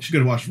could have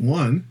watched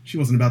 1. She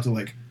wasn't about to,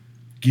 like,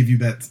 give you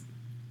that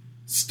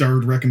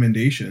starred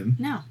recommendation.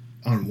 No.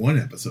 On 1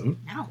 episode.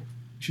 No.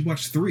 She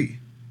watched 3.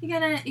 You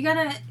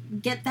gotta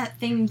get that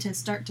thing to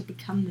start to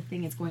become the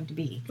thing it's going to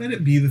be. Let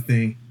it be the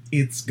thing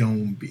it's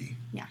gonna be.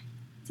 Yeah.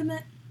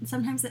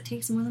 Sometimes that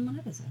takes more than 1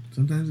 episode.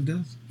 Sometimes it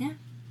does. Yeah.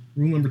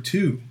 Rule number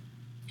 2.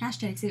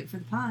 Hashtag save it for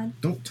the pod.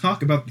 Don't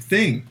talk about the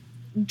thing.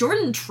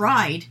 Jordan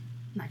tried,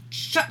 and I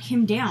shut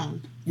him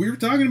down. We were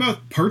talking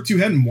about parts you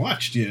hadn't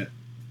watched yet.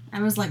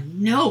 I was like,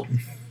 no.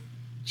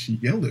 She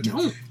yelled at me.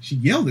 Don't. She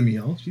yelled at me,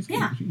 y'all. She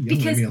yelled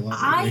because at me a lot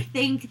I lately.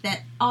 think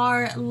that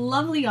our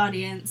lovely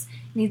audience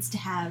needs to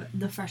have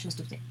the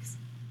freshest of takes.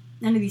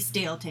 None of these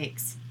stale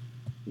takes.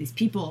 These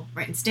people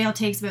writing stale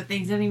takes about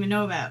things they don't even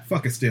know about.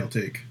 Fuck a stale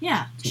take.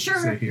 Yeah, That's what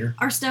we say here.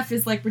 Our stuff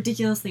is like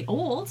ridiculously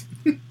old,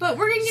 but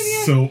we're gonna give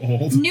you so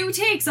old new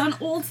takes on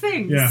old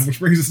things. Yeah, which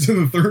brings us to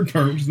the third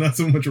part, which is not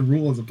so much a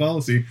rule as a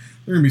policy.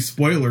 There are gonna be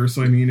spoilers.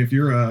 So I mean, if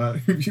you're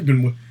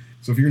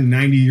if you're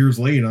 90 years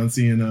late on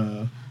seeing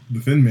The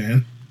Thin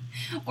Man,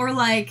 or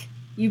like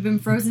you've been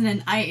frozen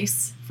in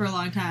ice for a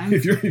long time.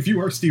 if you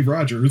are Steve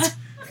Rogers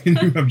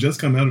and you have just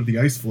come out of the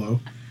ice flow.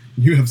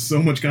 You have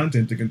so much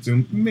content to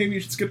consume, maybe you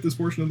should skip this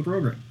portion of the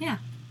program. Yeah.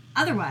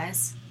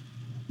 Otherwise,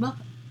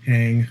 welcome.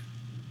 Hang.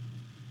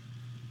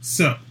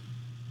 So,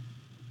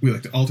 we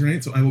like to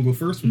alternate, so I will go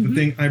first with the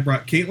thing I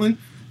brought Caitlin.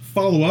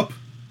 Follow up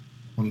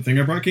on the thing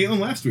I brought Caitlin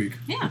last week.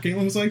 Yeah.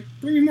 Caitlin was like,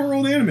 bring me more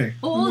old anime.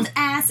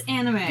 Old-ass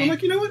anime. I'm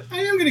like, you know what? I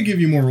am going to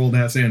give you more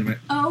old-ass anime.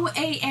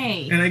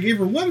 OAA. And I gave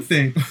her one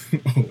thing.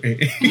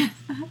 OAA.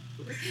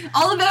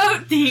 All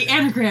about the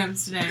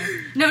anagrams today.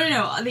 No.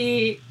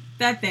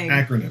 That thing.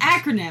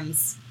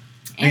 Acronyms.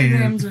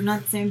 Anagrams are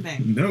not the same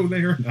thing. No, they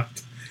are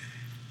not.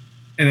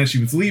 And as she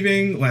was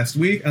leaving last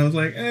week, I was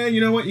like,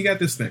 you know what? You got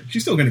this thing.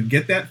 She's still going to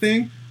get that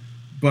thing.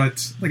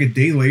 But like a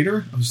day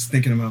later, I was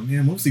thinking about,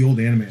 man, what was the old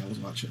anime I was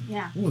watching?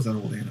 Yeah. What was that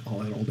all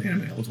that old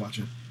anime I was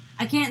watching?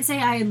 I can't say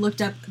I had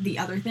looked up the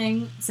other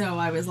thing, so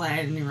I was like, I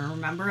didn't even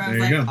remember. I was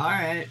There you like, go. all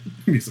right.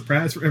 It'll be a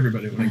surprise for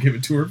everybody when I give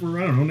it to her for,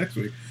 I don't know, next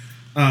week.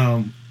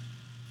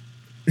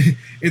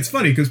 It's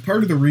funny, because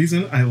part of the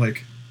reason I,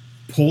 like,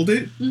 pulled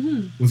it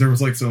was there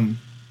was, like, some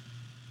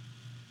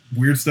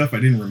weird stuff I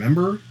didn't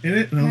remember in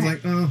it, and I was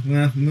like, oh,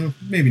 no,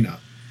 maybe not.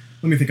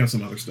 Let me think of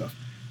some other stuff.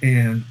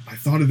 And I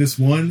thought of this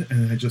one,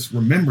 and I just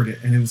remembered it,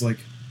 and it was like,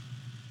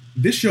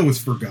 this show is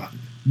forgotten.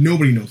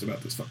 Nobody knows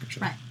about this fucking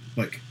show. Right.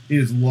 Like, it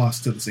is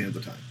lost to the sands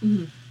of time.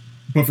 Mm-hmm.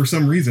 But for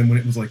some reason, when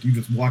it was like, you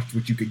just watched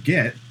what you could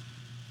get,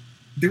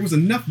 there was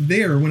enough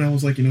there when I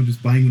was like,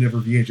 just buying whatever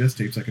VHS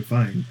tapes I could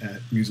find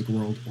at Music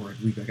World, or I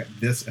believe I got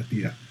this at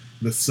the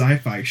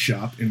Sci-Fi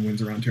Shop in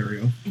Windsor,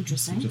 Ontario.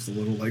 Interesting. Just a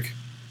little, like,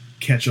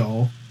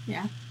 catch-all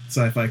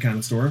sci-fi kind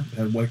of store. It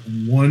had, like,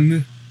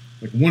 one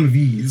of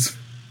these.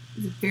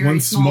 Very one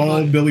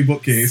small Billy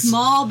bookcase.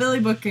 Small Billy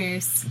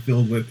bookcase.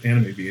 Filled with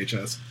anime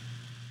VHS.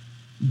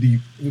 The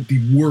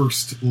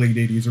worst late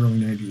 80s, early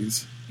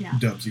 90s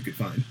dubs you could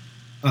find.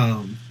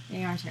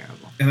 They are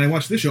terrible. And I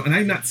watched this show, and I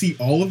did not see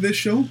all of this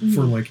show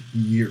for like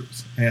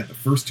years. I had the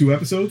first 2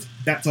 episodes.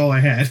 That's all I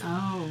had.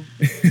 Oh.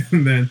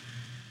 and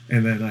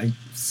then I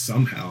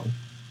somehow,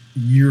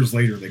 years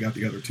later, they got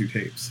the other 2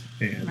 tapes,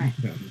 and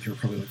they were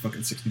probably like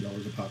fucking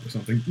 $60 a pop or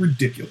something.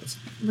 Ridiculous.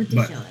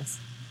 But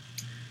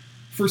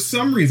for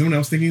some reason, when I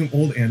was thinking of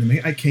old anime,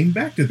 I came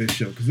back to this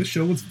show because this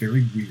show was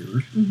very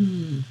weird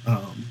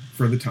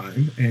for the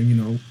time,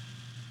 and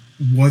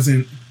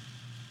wasn't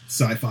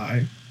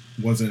sci-fi,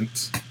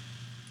 wasn't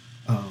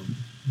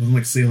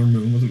like Sailor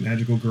Moon, wasn't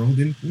Magical Girl,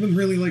 wasn't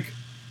really like.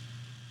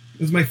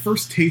 It was my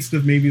first taste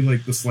of maybe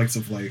like the slice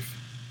of life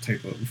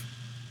type of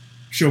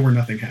show where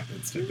nothing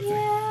happens type of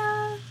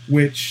thing,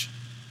 which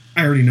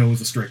I already know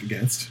is a strike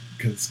against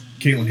because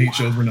Caitlin hates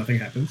shows where nothing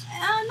happens.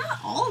 Not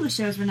all the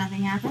shows where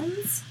nothing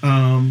happens.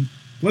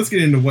 Let's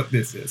get into what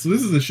this is. So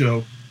this is a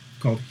show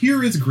called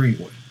Here is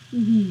Greenwood.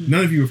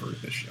 None of you have heard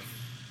of this show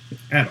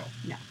at all.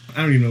 No.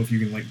 I don't even know if you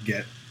can like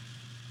get.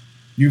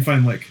 You can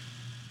find like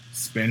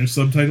Spanish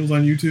subtitles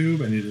on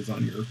YouTube, and it is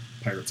on your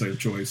pirate site of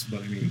choice.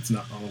 But I mean, it's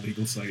not on a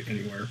legal site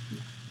anywhere.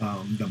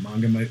 The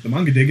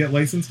manga did get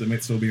licensed. It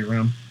might still be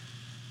around.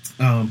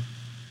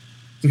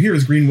 So Here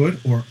is Greenwood,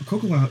 or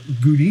Kokowa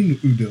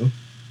Gurin Udo.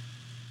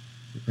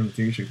 The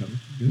pronunciation comes.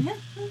 Yeah,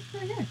 that's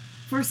pretty good.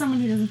 For someone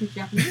who doesn't speak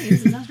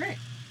Japanese, it sounds great.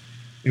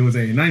 It was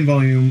a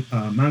 9-volume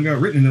manga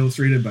written and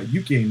illustrated by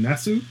Yukie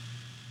Nasu,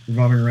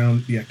 revolving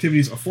around the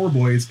activities of 4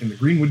 boys in the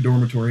Greenwood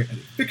dormitory at a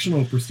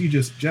fictional,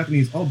 prestigious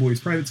Japanese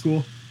all-boys private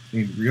school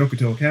named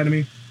Ryokuto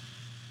Academy.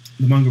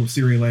 The manga was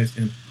serialized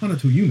in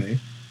Hanato Yume,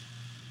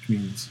 which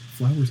means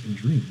flowers and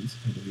dreams,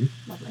 I believe.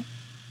 Lovely.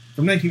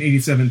 From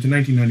 1987 to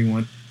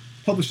 1991,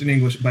 published in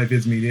English by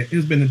Viz Media, it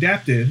has been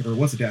adapted, or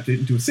was adapted,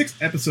 into a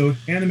 6-episode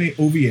anime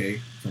OVA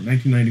from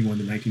 1991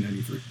 to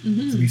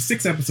 1993. So these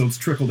 6 episodes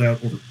trickled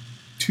out over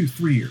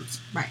 2-3 years.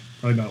 Right.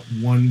 Probably about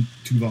 1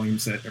 2-volume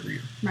set every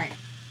year. Right.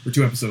 Or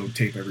 2-episode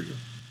tape every year.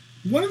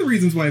 One of the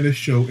reasons why this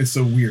show is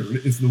so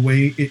weird is the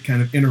way it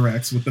kind of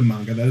interacts with the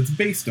manga that it's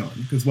based on.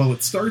 Because while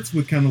it starts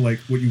with kind of like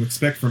what you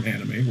expect from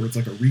anime, where it's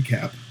like a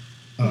recap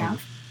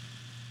of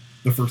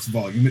the first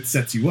volume, it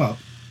sets you up.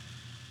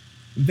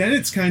 Then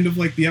it's kind of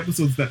like the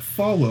episodes that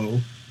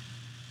follow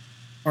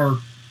are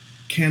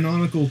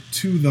canonical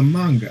to the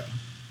manga.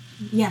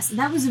 Yes,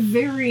 that was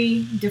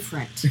very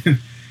different.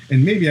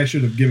 And maybe I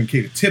should have given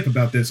Kate a tip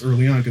about this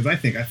early on, because I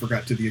think I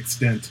forgot to the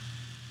extent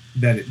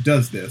that it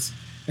does this.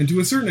 And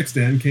to a certain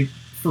extent, Kate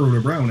Furrow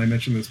Brown, I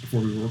mentioned this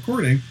before we were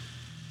recording,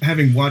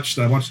 having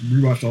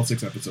rewatched all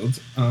 6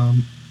 episodes,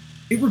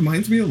 it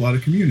reminds me a lot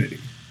of Community.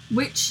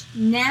 Which,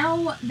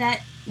 now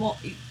that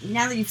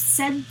you've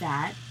said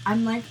that,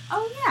 I'm like,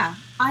 oh yeah,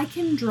 I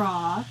can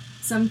draw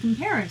some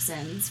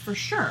comparisons for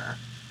sure.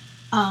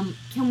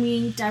 Can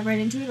we dive right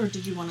into it, or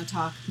did you want to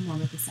talk more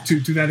with the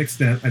setup? To that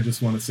extent, I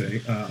just want to say,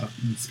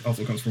 this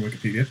also comes from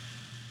Wikipedia,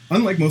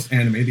 unlike most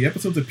anime, the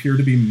episodes appear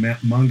to be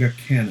manga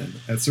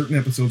canon, as certain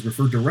episodes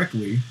refer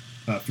directly,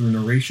 through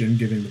narration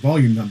giving the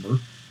volume number,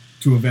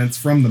 to events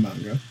from the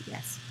manga.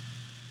 Yes.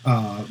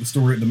 The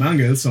story of the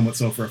manga is somewhat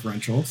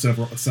self-referential.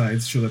 Several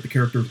asides show that the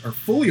characters are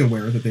fully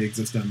aware that they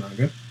exist in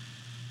manga.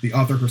 The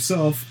author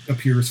herself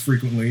appears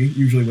frequently,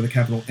 usually with a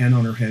capital N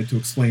on her head, to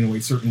explain away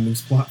certain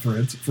loose plot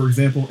threads. For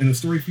example, in a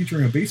story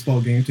featuring a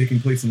baseball game taking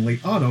place in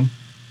late autumn,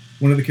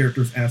 one of the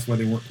characters asks why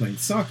they weren't playing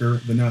soccer.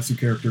 The Nasu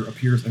character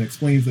appears and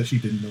explains that she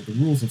didn't know the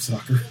rules of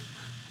soccer.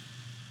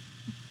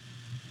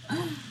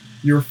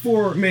 Your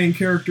 4 main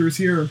characters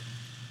here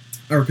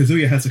are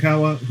Kazuya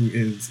Hasakawa, who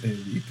is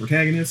the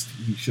protagonist.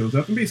 He shows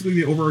up, and basically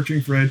the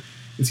overarching thread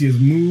is he has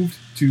moved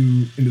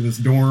into this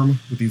dorm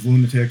with these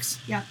lunatics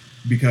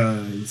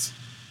because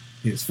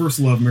his first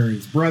love married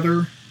his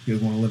brother. He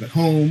doesn't want to live at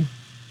home.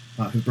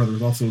 His brother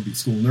is also the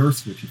school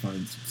nurse, which he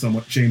finds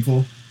somewhat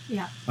shameful.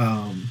 Yeah.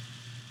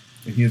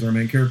 And he is our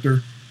main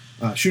character.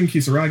 Shun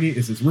Kisaragi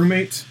is his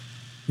roommate,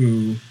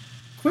 who,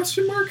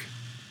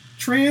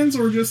 trans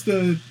or just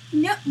a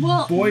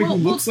boy who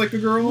looks like a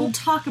girl? We'll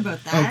talk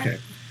about that. Okay.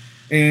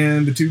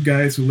 And the 2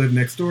 guys who live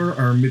next door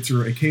are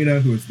Mitsuru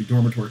Ikeda, who is the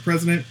dormitory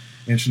president,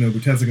 and Shinobu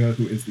Tezuka,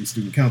 who is the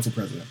student council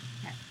president.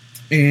 Okay.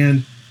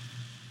 And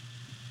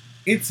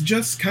it's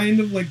just kind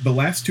of like the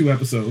last 2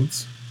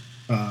 episodes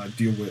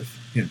deal with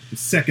his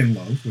second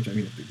love, which, I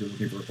mean, if you're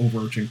looking for an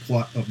overarching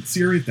plot of the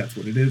series, that's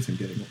what it is, him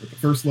getting over the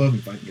first love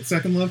and finding his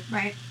second love.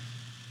 Right.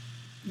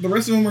 The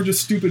rest of them are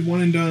just stupid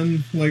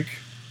one-and-done, like,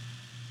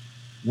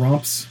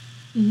 romps.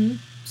 Mm-hmm.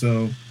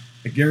 So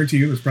I guarantee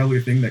you there's probably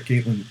a thing that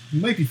Caitlin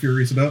might be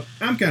furious about.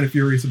 I'm kind of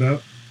furious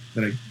about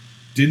that I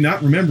did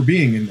not remember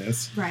being in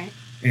this. Right.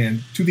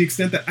 And to the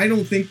extent that I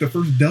don't think the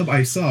first dub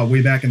I saw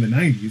way back in the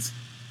 90s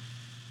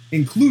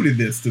included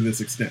this to this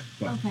extent.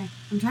 But okay.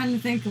 I'm trying to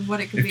think of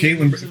what it could be. If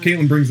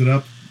Caitlin brings it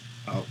up,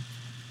 I'll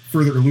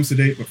further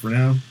elucidate, but for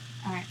now,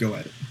 go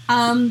at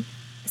it.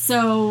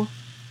 So,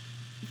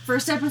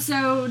 first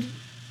episode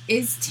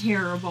is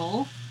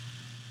terrible.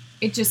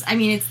 It just, I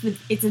mean,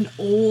 it's an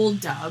old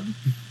dub,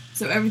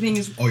 so everything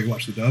is... Oh, you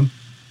watched the dub?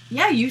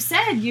 Yeah, you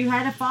said you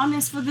had a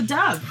fondness for the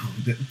dub.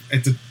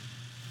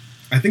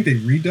 Oh, I think they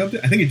redubbed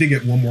it. I think it did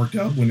get one more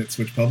dub when it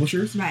switched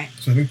publishers. Right.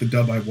 So I think the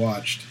dub I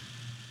watched,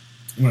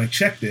 when I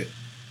checked it,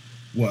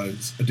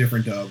 was a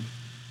different dub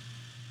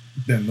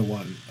than the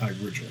one I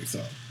originally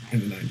saw in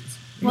the 90s.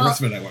 And the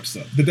rest of it I watched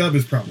sub. The dub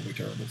is probably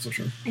terrible, so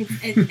sure.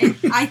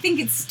 I think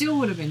it still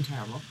would have been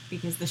terrible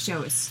because the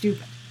show is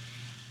stupid.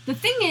 The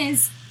thing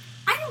is,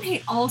 I don't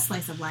hate all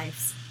slice of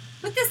lives,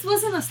 but this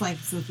wasn't a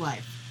slice of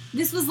life.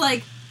 This was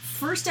like,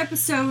 first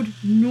episode,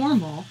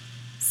 normal.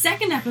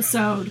 Second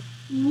episode,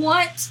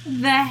 what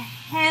the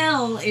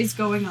hell is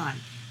going on?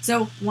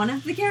 So one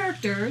of the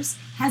characters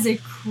has a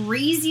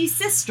crazy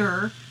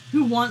sister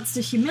who wants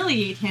to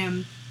humiliate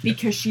him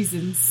because she's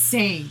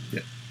insane.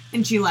 Yep.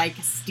 And she, like,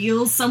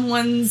 steals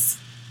someone's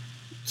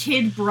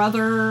kid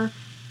brother,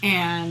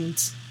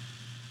 and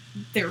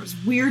there's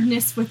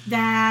weirdness with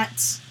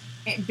that.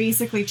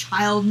 Basically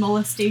child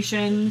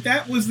molestation.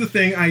 That was the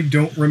thing I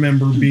don't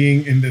remember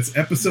being in this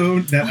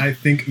episode that I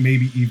think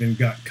maybe even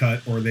got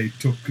cut, or they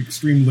took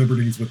extreme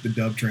liberties with the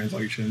dub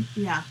translation.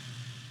 Yeah.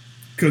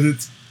 Because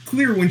it's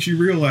clear when she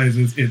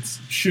realizes it's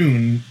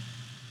Shun's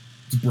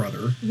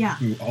brother, Yeah.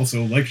 who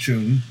also, like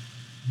Shun,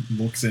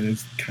 looks and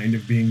is kind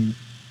of being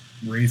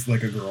raised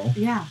like a girl.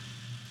 Yeah.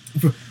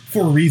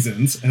 For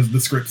reasons, as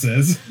the script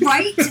says.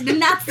 Right?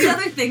 And that's the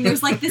other thing.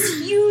 There's like this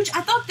huge...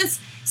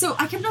 So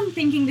I kept on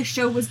thinking the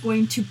show was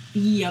going to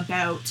be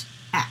about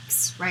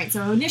X, right?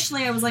 So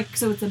initially I was like,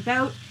 so it's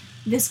about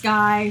this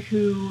guy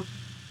who...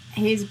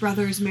 his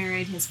brother's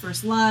married his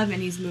first love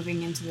and he's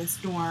moving into this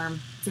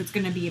dorm. So it's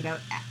going to be about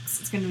X.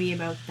 It's going to be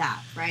about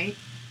that, right?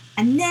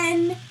 And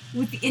then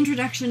with the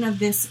introduction of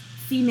this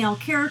female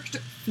character...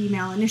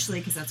 female initially,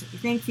 because that's what you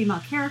think,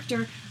 female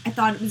character, I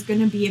thought it was going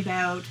to be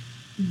about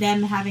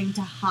them having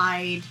to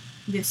hide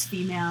this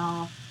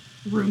female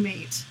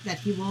roommate that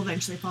he will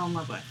eventually fall in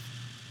love with.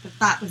 But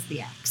that was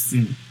the X.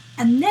 Mm.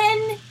 And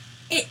then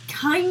it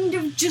kind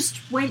of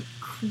just went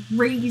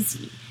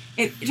crazy.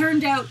 It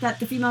turned out that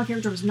the female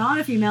character was not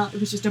a female, it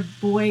was just a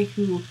boy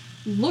who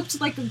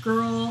looked like a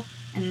girl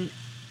and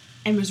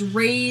was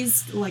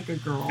raised like a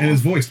girl. And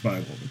is voiced by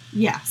a woman.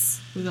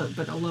 Yes,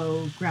 but a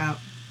low,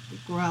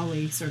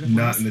 growly sort of voice.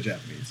 Not in the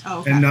Japanese. Oh,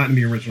 okay. And not in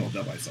the original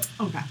dub I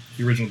saw. Okay.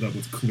 The original dub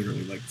was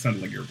clearly,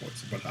 sounded like your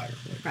voice, but higher.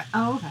 Right.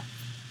 Oh,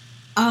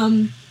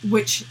 okay.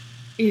 Which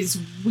is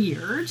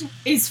weird.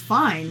 Is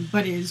fine,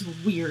 but is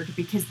weird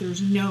because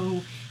there's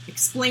no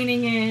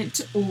explaining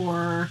it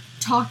or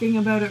talking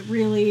about it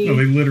really. No,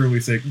 they literally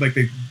say,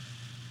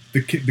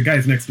 the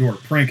guys next door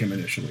prank him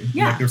initially.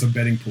 Yeah. Like, there's a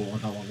betting pool on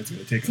how long it's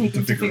going to take him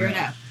to figure it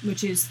out.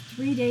 Which is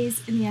 3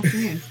 days in the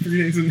afternoon.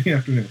 3 days in the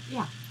afternoon.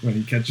 Yeah. When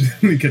he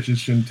catches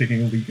Shun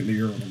taking a leak in the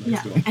urinal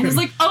next to him. And it's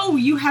like, oh,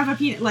 you have a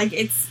penis. Like,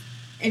 it's...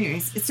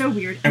 Anyways, it's so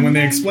weird. And when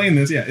they explain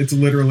this, it's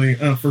literally,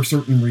 for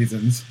certain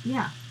reasons.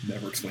 Yeah.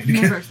 Never explained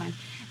again. Never explained.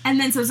 And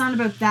then, so it's not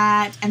about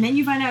that. And then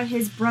you find out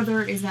his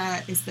brother is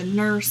the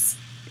nurse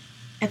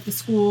at the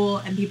school,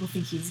 and people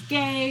think he's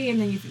gay,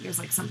 and then you think there's,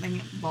 like, something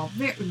involved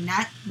there, and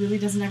that really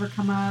doesn't ever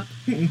come up.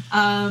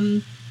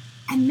 And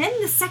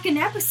then the second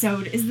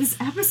episode is this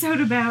episode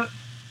about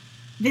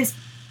this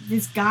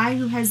guy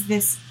who has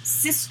this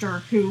sister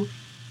who,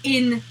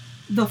 in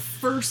the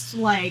first,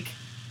 like,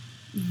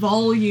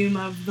 volume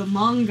of the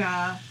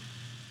manga,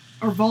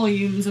 or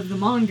volumes of the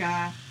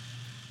manga,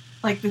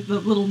 like, the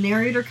little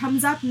narrator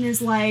comes up and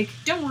is like,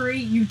 don't worry,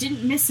 you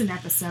didn't miss an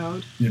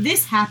episode. Yep.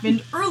 This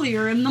happened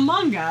earlier in the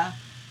manga.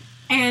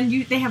 And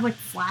they have, like,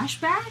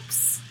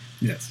 flashbacks.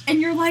 Yes. And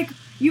you're like,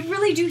 you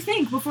really do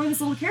think, before this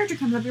little character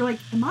comes up, you're like,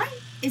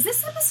 is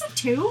this episode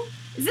 2?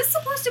 Is this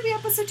supposed to be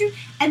episode 2?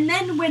 And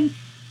then when,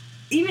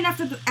 even at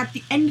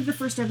the end of the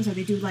first episode,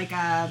 they do, like,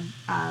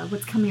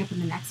 what's coming up in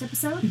the next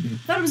episode, I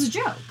thought it was a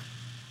joke.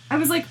 I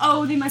was like,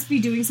 oh, they must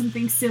be doing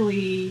something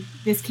silly.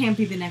 This can't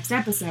be the next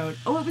episode.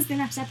 Oh, it was the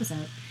next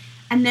episode.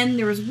 And then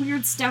there was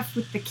weird stuff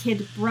with the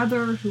kid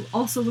brother, who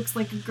also looks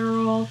like a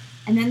girl.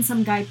 And then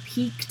some guy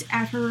peeked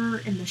at her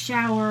in the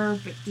shower,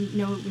 but didn't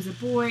know it was a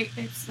boy.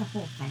 It's the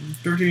whole thing.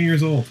 13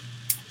 years old.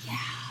 Yeah,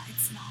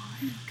 it's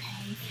not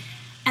okay.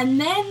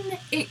 And then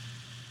it,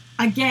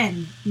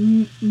 again,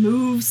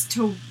 moves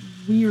to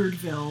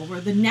Weirdville, where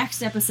the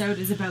next episode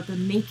is about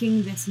them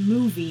making this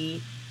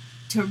movie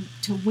to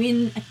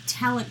win a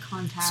talent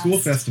contest. School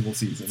festival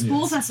season.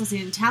 Festival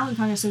season, talent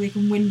contest, so they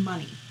can win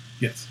money.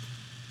 Yes.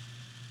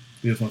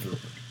 They just want the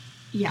report.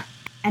 Yeah.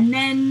 And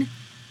then,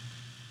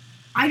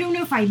 I don't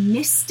know if I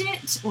missed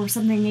it, or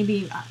something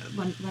maybe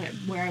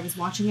where I was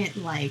watching it,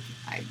 like,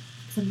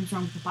 something's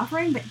wrong with the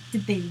buffering, but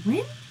did they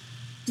win?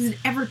 Does it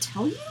ever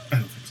tell you? I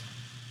don't think so.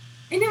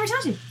 It never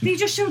tells you. They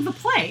just showed the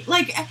play.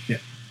 Like, yeah.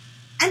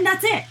 And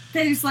that's it.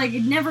 There's, like,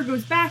 it never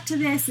goes back to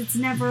this. It's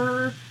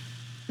never...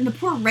 And the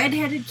poor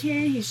redheaded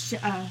kid, he's,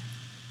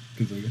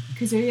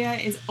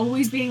 Kazuya is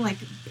always being, like,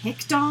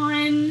 picked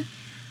on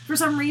for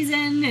some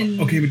reason, and...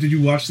 Okay, but did you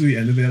watch to the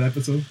end of that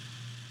episode?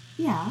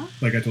 Yeah.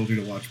 Like I told you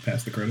to watch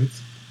past the credits?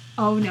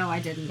 Oh, no, I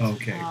didn't.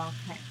 Okay. Oh,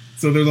 okay.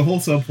 So there's a whole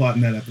subplot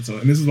in that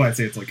episode, and this is why I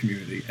say it's like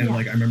Community. And, Yeah.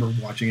 like, I remember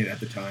watching it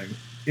at the time,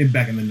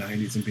 back in the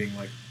 90s, and being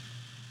like,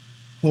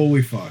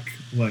 holy fuck,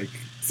 like,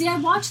 See, I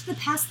watched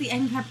past the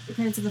end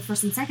credits of the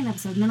first and second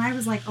episode, and then I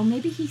was like, oh,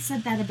 maybe he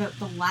said that about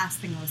the last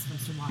thing I was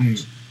supposed to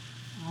watch.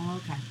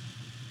 Oh, okay.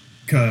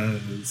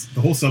 Because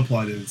the whole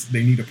subplot is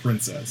they need a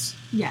princess.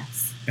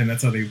 Yes. And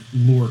that's how they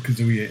lure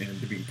Kazuya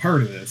into being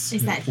part of this.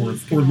 Is that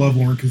poor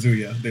lovelorn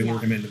Kazuya, they lure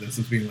him into this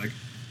as being like,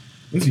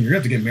 listen, you're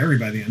going to have to get married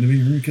by the end of it.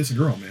 You're going to kiss a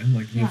girl, man.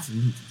 Like,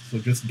 so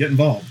just get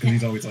involved. Because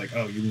he's always like,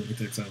 oh, you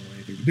lunatics, I don't want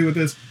anything to do with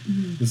this.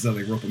 Mm-hmm. This is how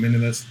they rope him into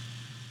this.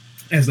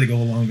 As they go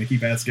along, they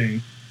keep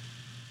asking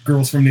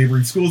girls from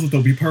neighboring schools if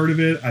they'll be part of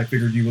it. I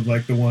figured you would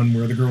like the one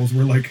where the girls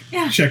were like,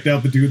 checked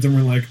out the dudes and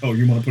were like, oh,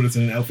 you want to put us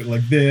in an outfit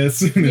like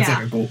this? And it's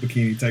like a gold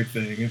bikini type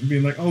thing. And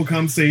being like, oh,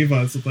 come save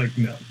us. It's like,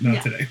 no,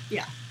 not today.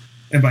 Yeah.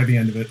 And by the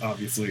end of it,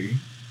 obviously,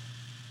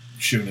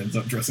 Shun ends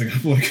up dressing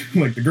up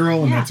like the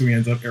girl, and that's who he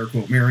ends up, air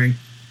quote, marrying.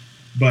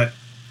 But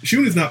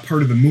Shun is not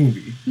part of the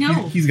movie.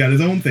 No. He's got his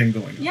own thing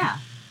going on. Yeah.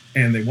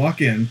 And they walk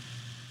in,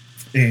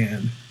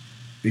 and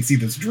they see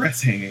this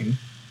dress hanging,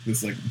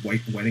 this like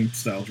white wedding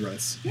style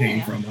dress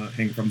hanging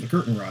from the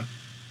curtain rod,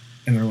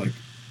 and they're like,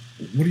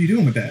 "What are you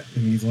doing with that?"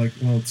 And he's like,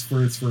 "Well, it's for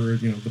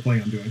the play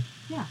I'm doing."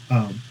 Yeah.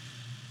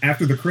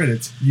 After the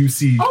credits, you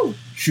see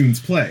Shun's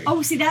play.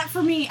 Oh, see that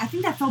for me, I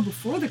think that fell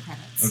before the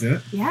credits. Oh, did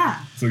it?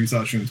 Yeah. So you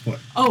saw Shun's play.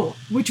 Oh,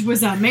 which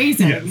was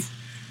amazing. Yes.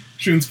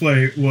 Shun's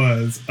play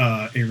was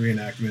a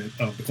reenactment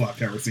of the clock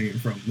tower scene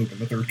from Lupin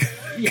the Third.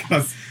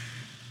 Yes.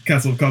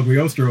 Castle of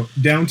Cagliostro,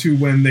 down to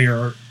when they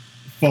are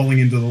falling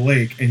into the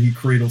lake and he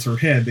cradles her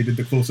head. They did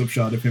the close-up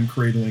shot of him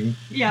cradling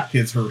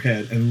her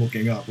head and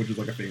looking up, which is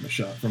like a famous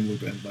shot from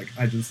Lupin. Like,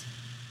 I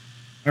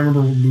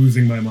remember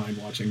losing my mind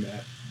watching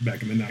that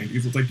back in the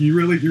 90s. It's like, you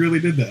really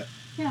did that.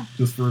 Yeah.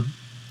 Just for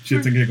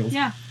shits and giggles.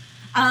 Yeah.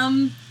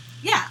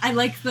 Yeah, I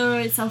like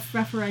the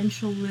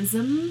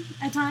self-referentialism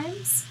at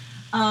times.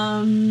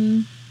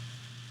 I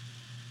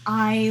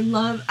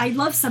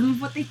love some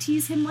of what they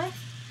tease him with,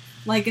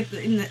 like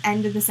in the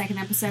end of the second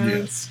episode.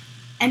 Yes.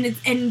 And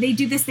they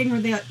do this thing where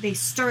they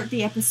start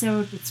the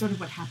episode with sort of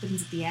what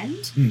happens at the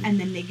end, and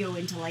then they go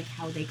into like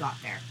how they got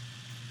there.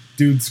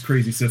 Dude's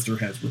crazy sister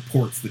has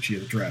reports that she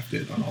has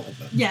drafted on all of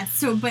them. Yeah.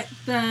 So, but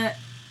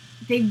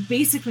they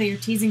basically are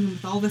teasing him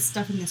with all this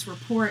stuff in this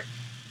report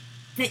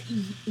that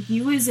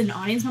you as an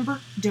audience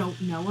member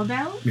don't know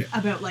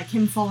about like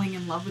him falling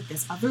in love with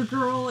this other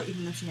girl,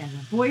 even though she has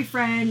a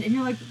boyfriend, and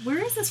you're like,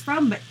 where is this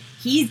from? But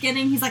he's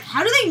like,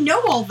 how do they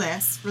know all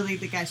this? Really,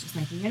 the guy's just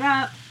making it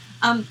up.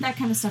 That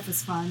kind of stuff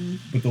is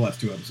fun. But the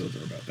last two episodes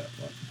are about that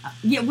plot.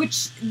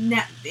 Which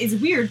is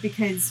weird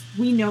because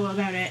we know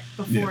about it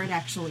before it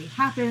actually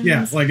happens.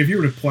 Yeah, like if you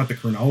were to plot the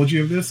chronology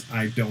of this,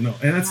 I don't know.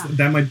 And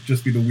that might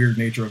just be the weird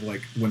nature of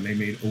like when they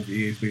made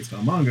OVAs based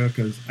on manga,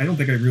 because I don't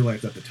think I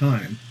realized at the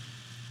time,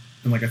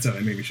 and like I said, I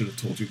maybe should have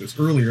told you this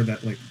earlier,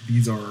 that like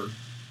these are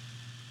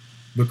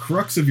the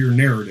crux of your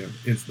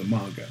narrative is the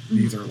manga. Mm-hmm.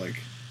 These are like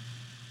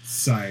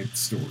side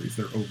stories.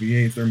 They're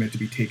OVAs. They're meant to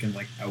be taken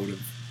like out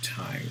of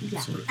time, sort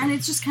of thing. And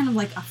it's just kind of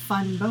like a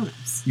fun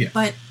bonus. Yeah.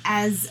 But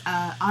as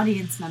an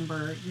audience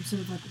member, you're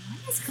sort of like,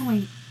 what is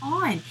going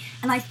on?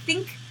 And I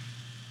think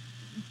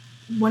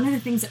one of the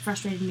things that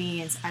frustrated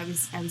me is I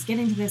was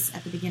getting to this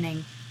at the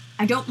beginning.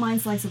 I don't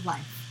mind slice of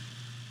life.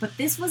 But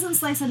this wasn't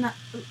slice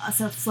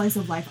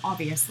of life,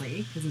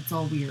 obviously, because it's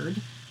all weird.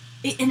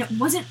 And it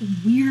wasn't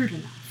weird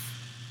enough.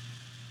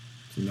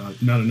 So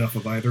not enough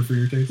of either for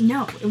your taste?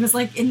 No, it was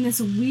like in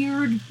this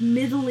weird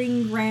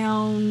middling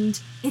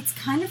ground. It's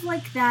kind of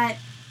like that.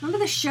 Remember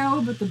the show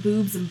about the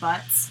boobs and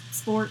butts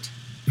sport?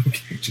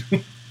 Okay,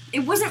 Joe.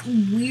 It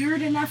wasn't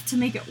weird enough to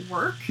make it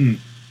work.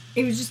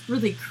 It was just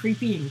really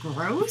creepy and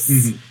gross.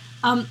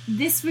 Mm-hmm.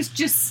 This was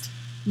just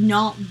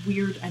not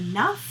weird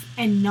enough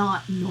and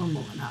not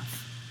normal enough.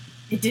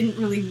 It didn't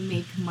really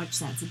make much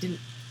sense. It didn't,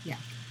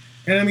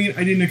 And I mean,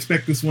 I didn't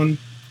expect this one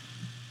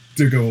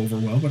to go over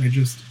well, but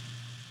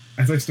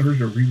as I started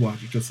to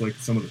rewatch it, just like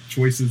some of the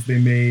choices they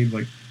made,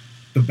 like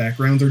the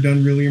backgrounds are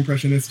done really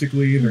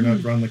impressionistically, they're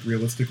not drawn like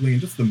realistically,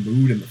 and just the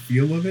mood and the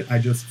feel of it,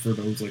 for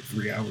those like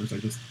 3 hours, I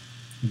just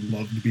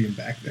loved being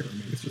back there. I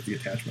mean, it's just the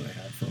attachment I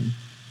have from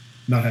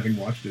not having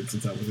watched it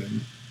since I was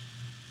in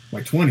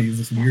my 20s,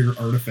 this weird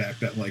artifact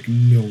that like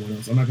no one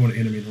else. I'm not going to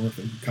Anime North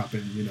and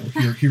copping,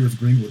 Heroes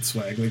Greenwood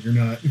swag. Like you're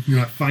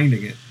not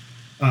finding it.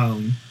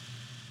 And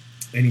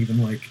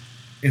even like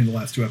in the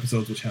last two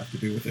episodes, which have to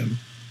do with him,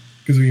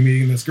 because we're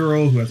meeting this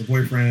girl who has a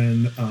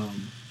boyfriend.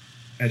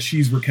 As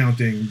she's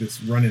recounting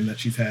this run-in that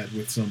she's had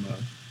with some,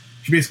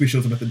 she basically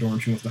shows up at the dorm.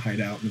 She wants to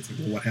hide out, and it's like,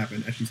 well, what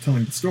happened? As she's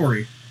telling the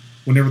story,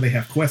 whenever they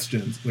have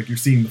questions, like you're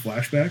seeing the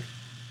flashback.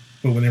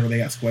 But whenever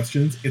they ask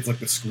questions, it's like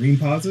the screen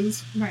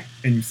pauses, right?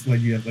 And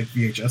you have like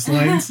VHS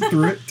lines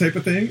through it, type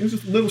of thing. It was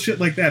just little shit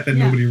like that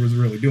nobody was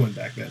really doing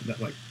back then.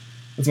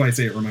 That's why I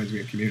say it reminds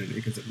me of Community,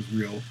 because it was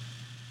real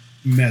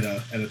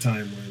meta at a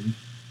time when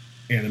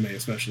anime,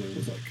 especially,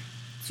 was like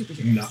super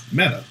serious. Not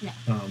meta. Yeah.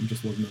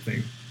 Just wasn't a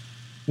thing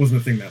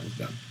that was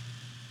done.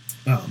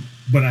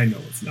 But I know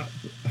it's not.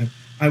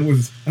 I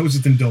was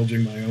just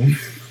indulging my own.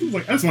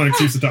 Like I just want an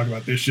excuse to talk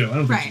about this show. I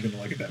don't think she's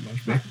gonna like it that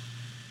much,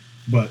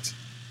 but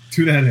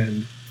to that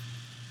end,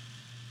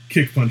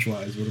 kick punch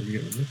wise, what are we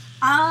giving this?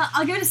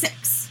 I'll give it a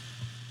 6.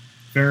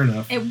 Fair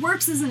enough. It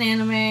works as an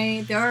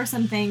anime. There are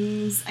some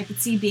things I could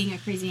see being a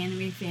crazy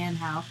anime fan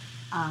how,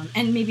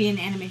 and maybe an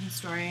anime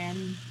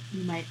historian,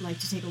 you might like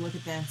to take a look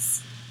at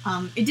this.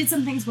 It did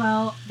some things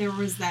well. There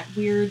was that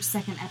weird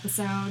second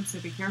episode, so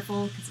be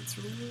careful because it's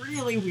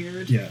really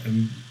weird. Yeah,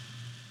 and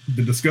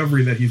the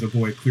discovery that he's a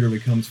boy clearly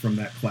comes from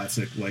that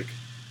classic, like,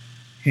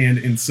 hand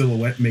in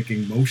silhouette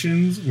making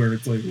motions where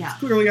it's like, it's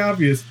clearly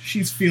obvious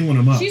she's feeling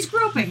him up. She's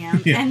groping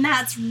him, and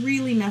that's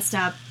really messed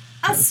up,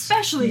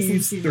 especially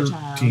since he's a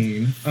child.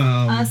 13.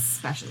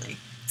 Especially.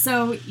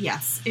 So,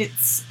 yes,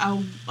 it's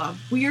a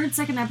weird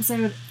second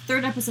episode.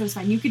 Third episode is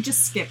fine. You could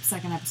just skip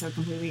second episode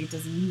completely. It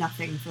does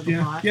nothing for the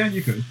plot. Yeah,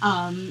 you could.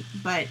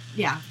 But,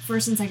 yeah,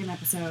 first and second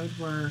episode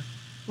were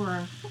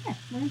okay,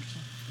 were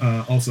interesting.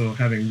 Also,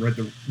 having read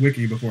the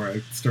wiki before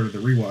I started the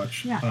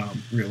rewatch,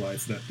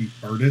 realized that the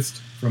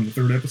artist from the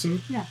third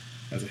episode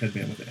has a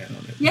headband with an N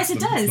on it. Yes, it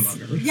does.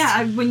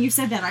 Yeah, when you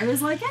said that, I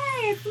was like,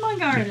 hey, it's the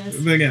manga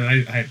artist. But again,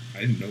 I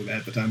didn't know that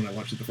at the time when I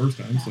watched it the first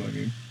time, so I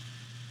mean,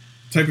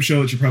 type of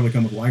show that should probably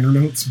come with liner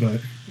notes,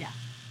 but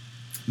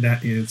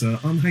that is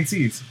on the high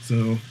seas.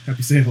 So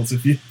happy sales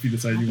if you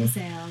decide you want.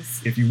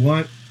 If you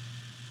want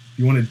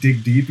to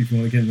dig deep, if you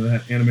want to get into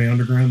that anime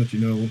underground that you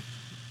know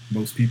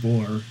most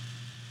people are.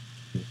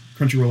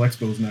 Crunchyroll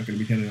Expo is not going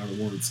to be handing out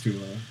awards to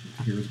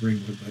Heroes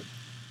Greenwood, but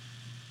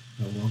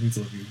I will always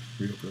love you,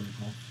 Ryoko and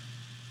Hall.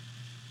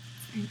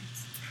 Very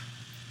nice.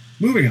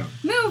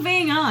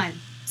 Moving on.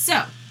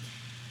 So,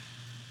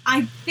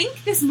 I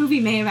think this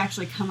movie may have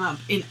actually come up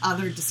in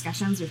other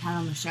discussions we've had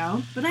on the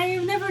show, but I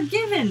have never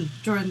given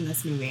Jordan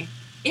this movie.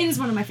 It is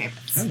one of my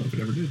favorites. I don't know if it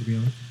ever did, to be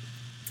honest.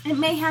 It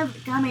may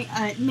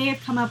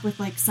have come up with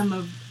like some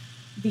of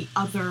the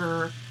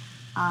other.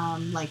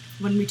 Like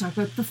when we talk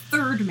about The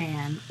Third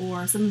Man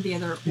or some of the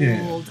other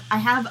old... I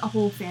have a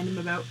whole fandom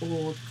about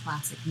old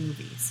classic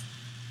movies.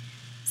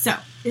 So,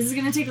 this is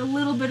going to take a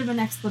little bit of an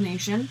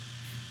explanation,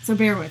 so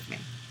bear with me.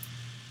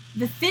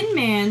 The Thin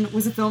Man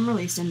was a film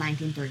released in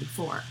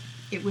 1934.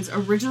 It was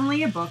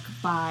originally a book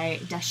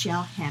by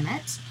Dashiell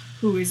Hammett,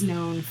 who is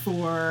known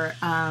for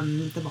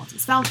The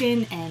Maltese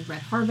Falcon and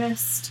Red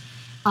Harvest,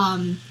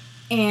 and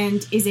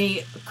is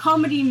a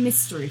comedy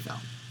mystery film.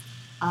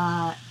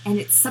 And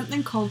it's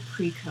something called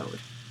Pre-Code.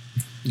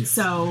 Yes,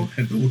 so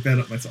I had to look that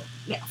up myself.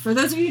 Yeah, for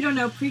those of you who don't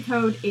know,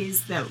 Pre-Code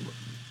is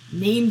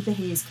named the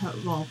Hays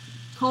Code, well,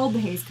 called the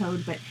Hays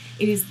Code, but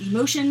it is the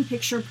motion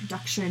picture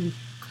production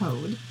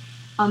code.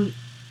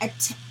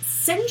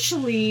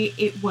 Essentially,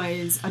 it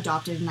was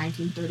adopted in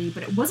 1930,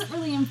 but it wasn't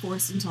really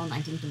enforced until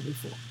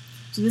 1934.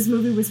 So this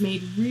movie was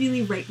made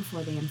really right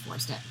before they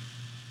enforced it.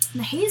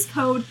 The Hays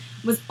Code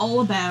was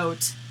all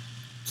about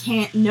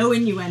no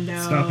innuendo.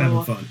 Stop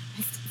having fun.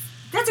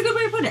 That's a good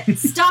way to put it.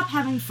 Stop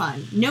having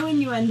fun. No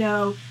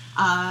innuendo,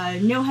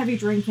 no heavy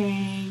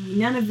drinking,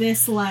 none of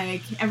this,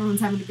 like, everyone's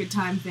having a good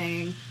time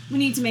thing. We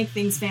need to make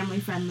things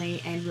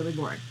family-friendly and really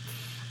boring.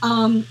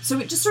 So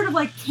it just sort of,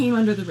 like, came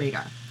under the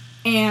radar.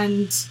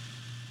 And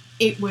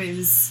it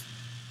was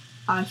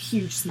a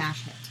huge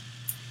smash hit.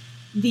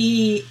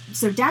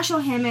 So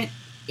Dashiell Hammett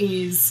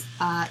is,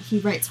 he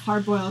writes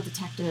hard-boiled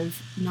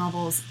detective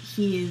novels.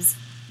 He has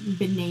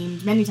been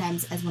named many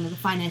times as one of the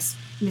finest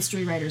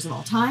mystery writers of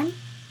all time.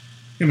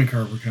 Him and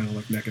Carver kind of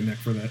like neck and neck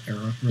for that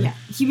era, right? Yeah,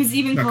 he was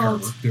even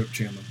called. Carver,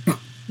 Chandler.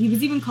 He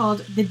was even called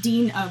the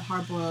dean of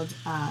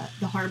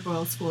the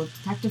hard-boiled school of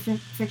detective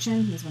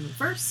fiction. He was one of the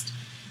first,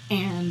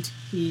 and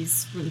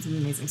he's written some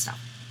amazing stuff.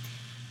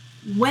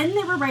 When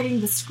they were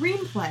writing the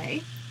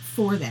screenplay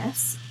for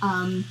this,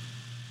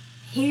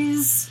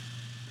 his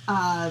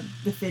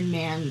The Thin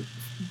Man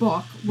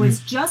book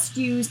was just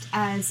used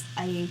as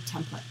a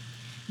template.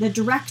 The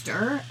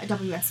director,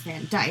 W.S.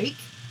 Van Dyke,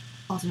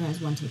 also known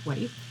as One Take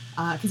Woody,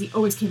 because he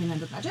always came in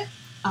under budget,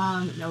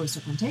 and always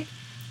took one take.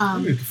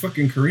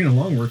 Fucking Karina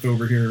Longworth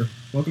over here.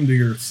 Welcome to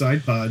your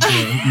side pod.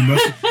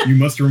 You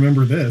must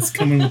remember this.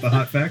 Coming with the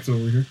hot facts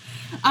over here.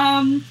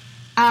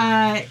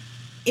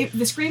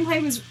 The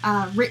screenplay was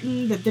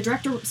written. The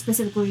director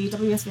specifically,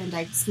 W.S. Van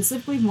Dyke,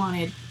 specifically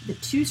wanted the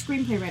two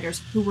screenplay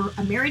writers who were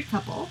a married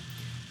couple,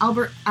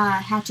 Albert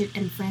Hatchett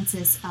and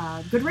Frances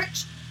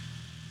Goodrich,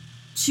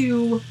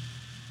 to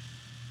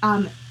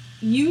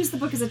use the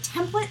book as a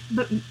template,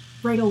 but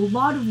write a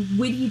lot of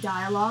witty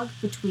dialogue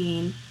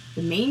between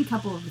the main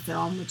couple of the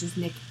film, which is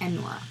Nick and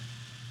Nora.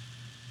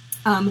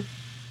 Not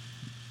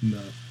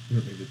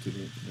related to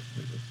the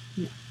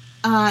No.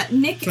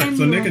 Nick and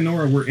so Nora, Nick and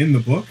Nora were in the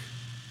book?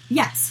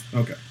 Yes.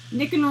 Okay.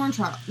 Nick and Nora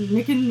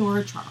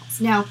Charles.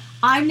 Now,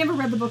 I've never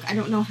read the book. I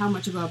don't know how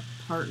much of a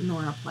part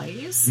Nora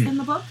plays in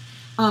the book.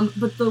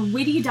 But the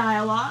witty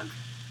dialogue,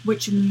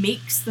 which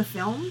makes the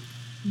film,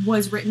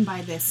 was written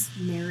by this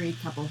married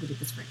couple who did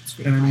the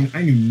screenplay. And I mean,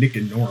 I knew Nick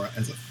and Nora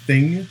as a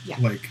thing,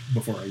 like,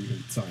 before I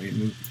even saw any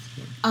movies.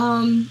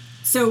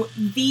 So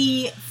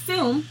the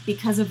film,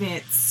 because of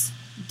its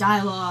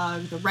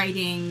dialogue, the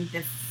writing,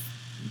 the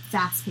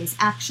fast-paced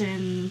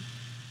action,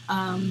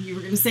 you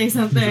were going to say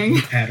something.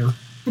 The patter.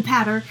 The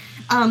patter.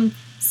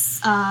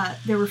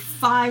 There were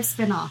 5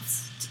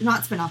 spin-offs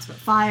not spin-offs, but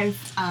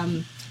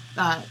 5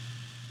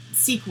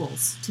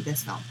 sequels to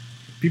this film.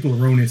 People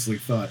erroneously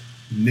thought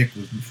Nick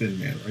was the Thin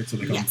Man, right? So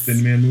they called Yes. them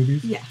Thin Man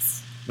movies?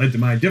 Yes. Led to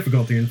my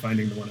difficulty in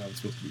finding the one I was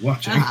supposed to be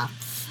watching.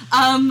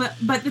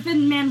 But the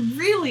Thin Man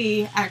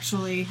really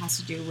actually has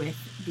to do with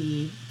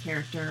the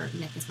character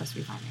Nick is supposed to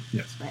be finding.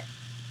 Yes. But,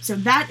 so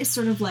that is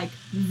sort of like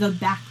the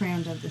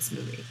background of this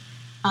movie.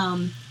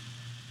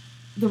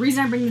 The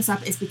reason I bring this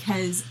up is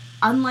because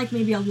unlike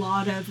maybe a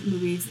lot of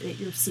movies that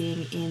you're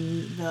seeing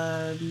in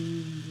the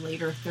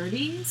later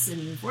 30s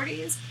and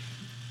 40s,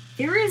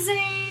 there is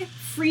a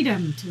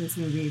freedom to this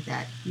movie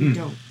that you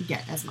don't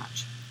get as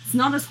much. It's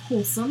not as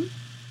wholesome,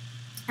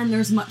 and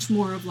there's much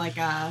more of like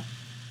a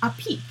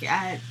peek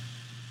at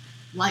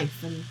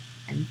life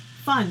and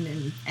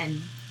fun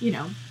and you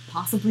know,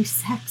 possibly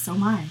sex. Oh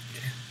my.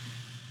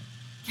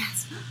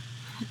 Yes.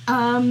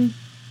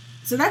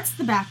 So that's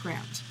the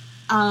background.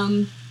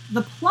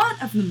 The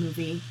plot of the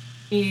movie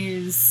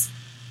is,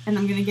 and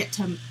I'm going to get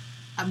to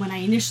when I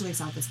initially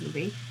saw this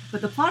movie,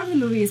 but the plot of the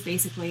movie is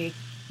basically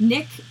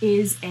Nick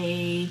is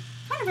a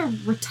kind of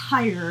a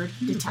retired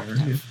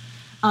detective.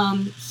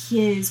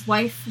 His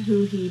wife,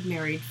 who he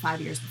married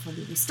 5 years before the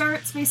movie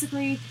starts,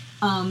 basically,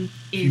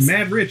 is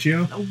mad rich,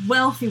 yo. a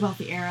wealthy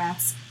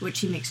heiress, which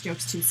he makes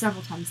jokes to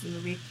several times in the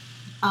movie.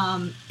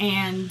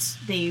 And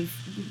they've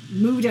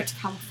moved out to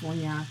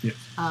California Yes.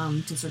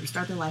 to sort of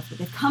start their life, but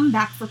they've come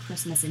back for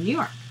Christmas in New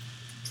York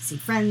to see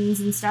friends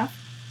and stuff.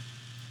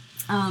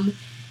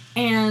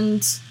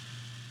 And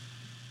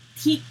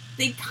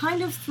they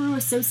kind of, through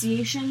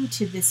association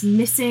to this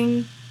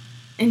missing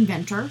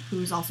inventor, who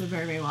is also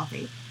very, very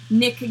wealthy,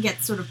 Nick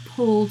gets sort of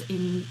pulled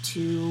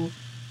into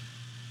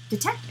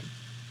detecting.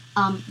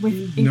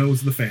 He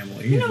knows the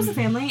family. He knows the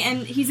family,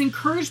 and he's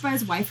encouraged by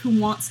his wife, who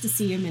wants to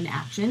see him in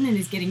action and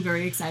is getting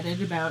very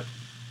excited about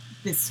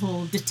this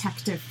whole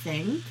detective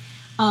thing,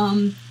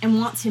 and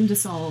wants him to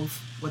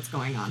solve what's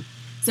going on.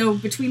 So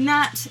between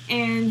that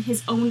and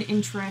his own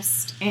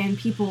interest and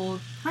people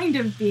kind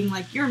of being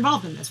like, "You're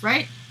involved in this,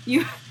 right?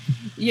 You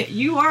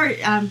are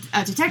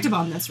a detective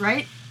on this,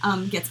 right?"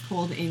 Gets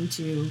pulled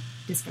into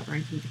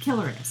discovering who the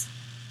killer is.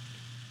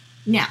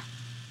 Now,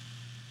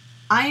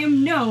 I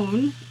am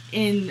known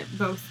in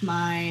both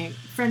my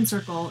friend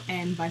circle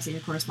and by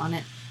senior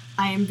correspondent,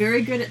 I am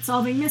very good at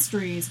solving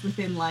mysteries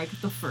within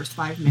like the first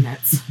 5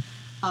 minutes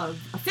of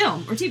a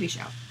film or TV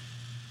show.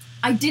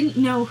 I didn't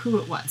know who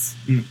it was.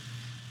 You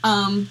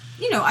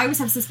know, I always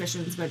have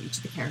suspicions about each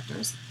of the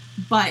characters,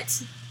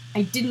 but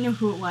I didn't know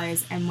who it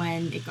was, and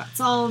when it got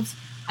solved,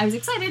 I was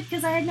excited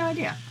because I had no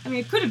idea. I mean,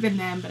 it could have been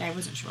them, but I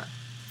wasn't sure.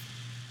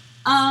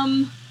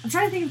 I'm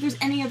trying to think if there's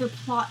any other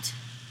plot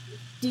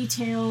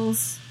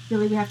details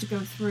really we have to go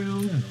through.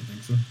 I don't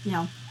think so. You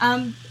know,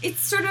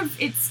 it's sort of,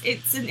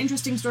 it's an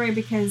interesting story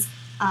because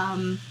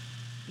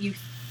you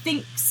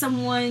think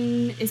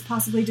someone is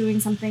possibly doing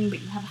something,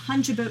 but you have a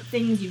hunch about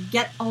things, you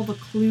get all the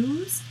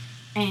clues,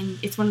 and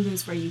it's one of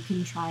those where you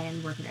can try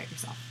and work it out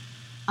yourself.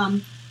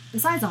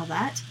 Besides all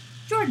that,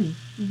 Jordan,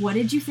 what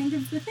did you think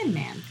of The Thin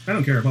Man? I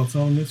don't care about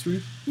solving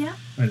mysteries. Yeah?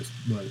 I just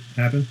let it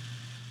happen.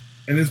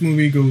 And this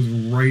movie goes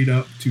right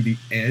up to the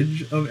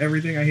edge of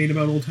everything I hate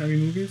about old-timey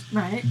movies.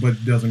 Right.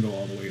 But doesn't go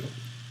all the way over.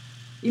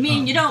 You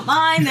mean you don't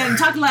mind them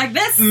talking like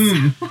this?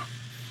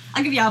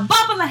 I'll give you a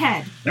bop on the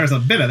head. There's a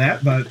bit of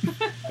that,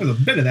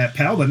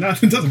 pal, but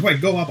it doesn't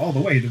quite go up all the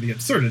way to the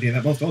absurdity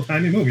that most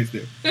old-timey movies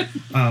do.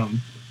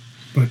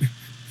 But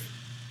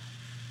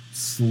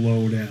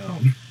slow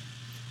down.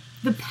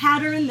 The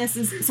pattern this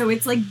is, so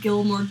it's like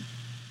Gilmore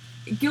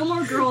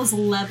Girls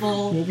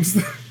level What was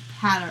the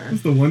pattern.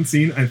 the one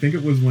scene? I think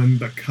it was when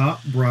the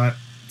cop brought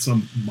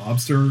some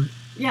mobster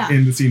Yeah.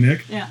 in to see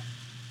Nick. Yeah.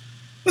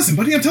 Listen,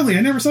 buddy, I'm telling you,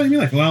 I never saw you in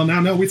your life. Well, now,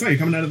 no, we saw you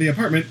coming out of the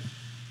apartment.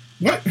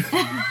 What?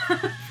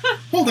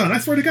 Hold on, I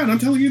swear to God, I'm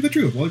telling you the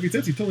truth. Well, if he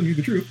says he's telling you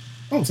the truth,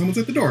 oh, someone's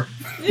at the door.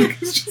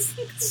 It's just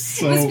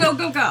so It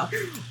was go.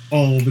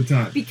 all the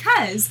time.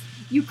 Because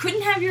you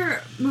couldn't have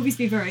your movies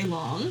be very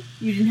long.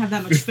 You didn't have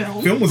that much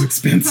film. Film was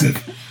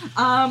expensive.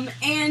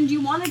 And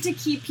you wanted to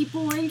keep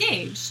people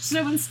engaged.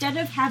 So instead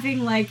of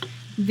having, like,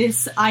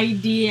 this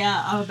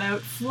idea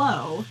about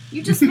flow,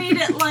 you just made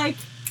it like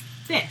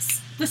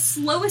this. The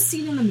slowest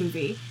scene in the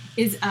movie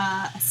is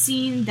a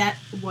scene that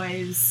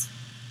was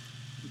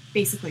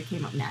basically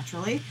came up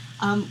naturally,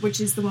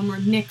 which is the one where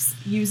Nick's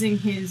using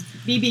his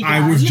BB gun.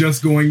 I was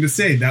just going to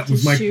say that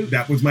was shoot.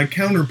 my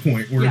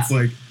counterpoint, where it's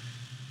like,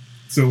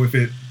 so if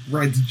it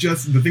rides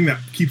just the thing that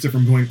keeps it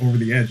from going over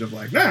the edge of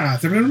like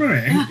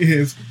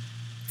is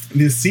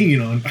this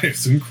scene on, I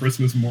assume,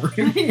 Christmas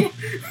morning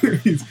where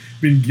he's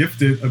been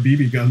gifted a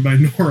BB gun by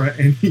Nora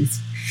and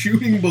he's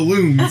shooting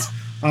balloons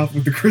off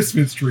with the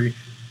Christmas tree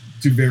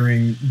to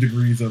varying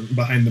degrees of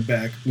behind the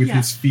back with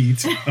his feet.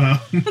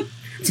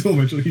 So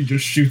eventually he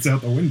just shoots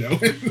out the window.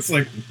 It's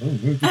like,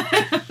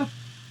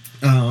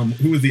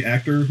 Who is the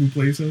actor who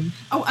plays him?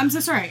 Oh, I'm so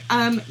sorry.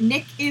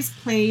 Nick is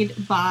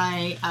played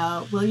by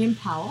William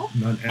Powell.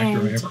 Not an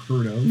actor I ever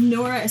heard of.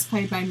 Nora is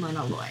played by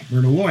Myrna Loy.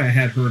 Myrna Loy I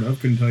had heard of.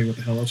 Couldn't tell you what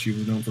the hell else she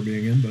was known for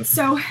being in. But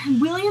So,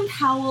 William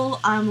Powell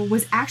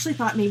was actually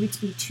thought maybe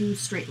to be too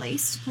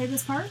straight-laced to play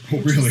this part. Oh,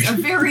 really? A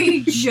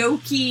very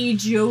jokey,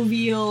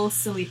 jovial,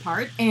 silly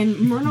part. And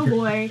Myrna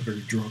Loy...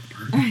 Very drunk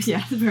part.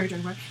 Yeah, the very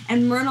drunk part.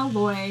 And Myrna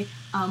Loy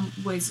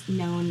was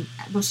known...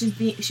 Well, she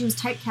was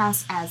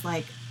typecast as,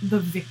 like, the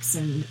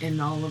vixen in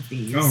all of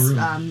these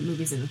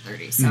movies in the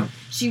 30s. So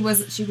she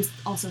was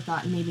also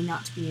thought maybe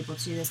not to be able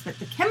to do this, but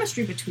the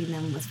chemistry between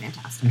them was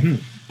fantastic.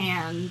 Mm-hmm.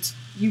 And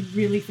you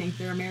really think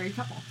they're a married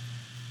couple.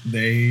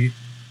 They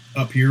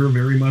appear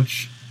very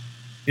much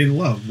in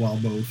love while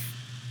both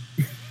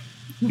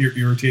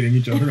irritating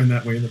each other in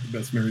that way that the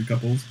best married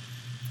couples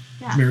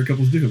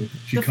do.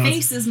 The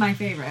face is my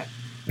favorite.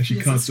 As she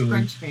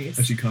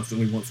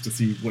constantly wants to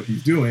see what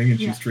he's doing, and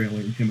she's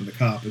trailing him and the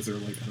cop as they're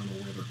like, I don't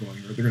know where they're going,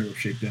 or they're going to go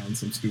shake down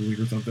some stoolie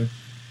or something.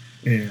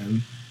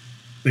 And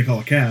they call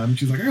a cab, and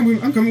she's like,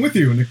 I'm coming with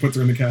you. And Nick puts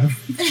her in the cab,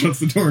 shuts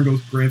the door, and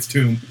goes, Grant's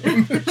tomb.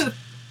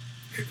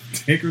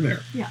 Take her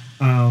there. Yeah.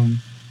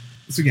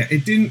 So yeah,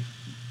 it didn't.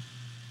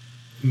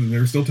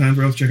 There were still times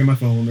where I was checking my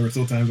phone. There were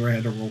still times where I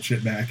had to roll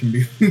shit back and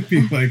be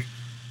like,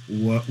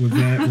 what was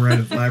that? We're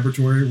at a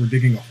laboratory. We're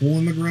digging a hole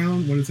in the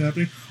ground. What is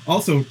happening?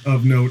 Also,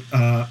 of note,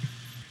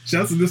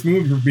 shouts to this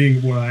movie for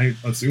being what I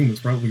assume is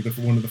probably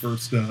one of the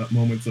first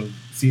moments of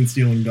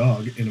scene-stealing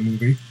dog in a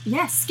movie.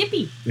 Yes,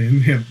 Skippy.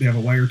 And they have a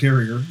wire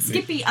terrier.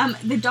 Skippy.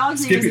 The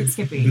dog's name isn't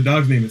Skippy. The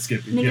dog's name is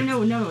Skippy.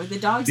 No. The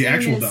dog's name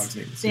actual dog's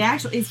name is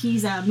Skippy.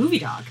 He's a movie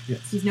dog.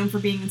 Yes. He's known for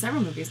being in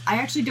several movies. I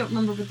actually don't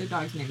remember what their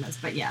dog's name is,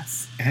 but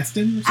yes.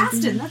 Aston or something?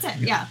 Aston, that's it.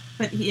 Yeah.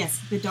 But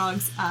yes, the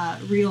dog's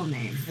real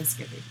name is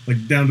Skippy.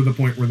 Like, down to the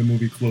point where the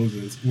movie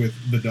closes with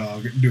the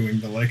dog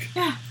doing the, like,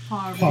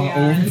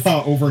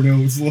 paw over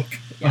nose look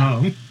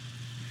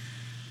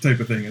type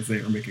of thing as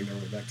they are making their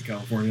way back to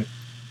California.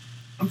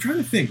 I'm trying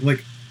to think,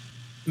 like,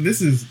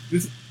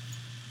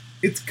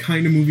 it's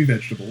kind of movie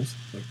vegetables,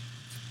 like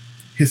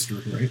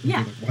history, right? Yeah.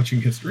 Like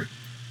watching history.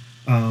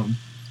 And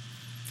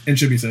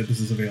should be said,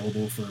 this is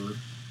available for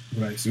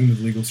what I assume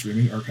is legal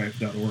streaming.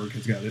 Archive.org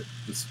has got it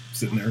just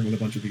sitting there with a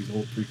bunch of these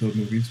old pre-code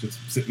movies just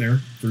sitting there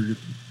for your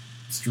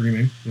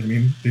streaming. I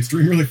mean, they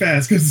stream really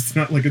fast because it's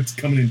not like it's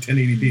coming in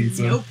 1080p.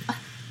 So, nope.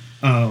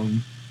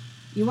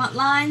 You want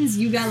lines,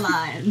 you got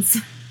lines.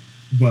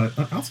 But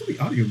also the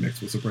audio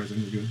mix was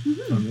surprisingly good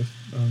on this.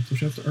 So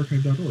shouts to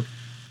archive.org.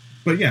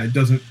 But yeah, it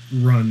doesn't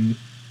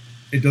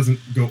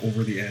go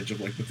over the edge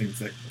of like the things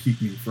that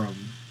keep me from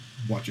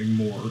watching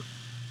more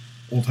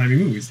old-timey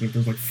movies. And if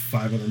there's like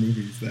 5 other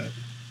movies that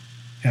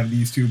have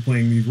these two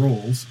playing these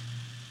roles,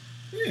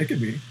 yeah, it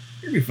could be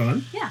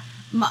fun. Yeah.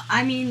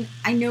 I mean,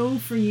 I know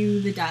for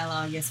you the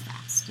dialogue is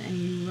fast, and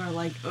you are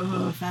like,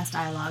 oh, fast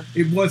dialogue.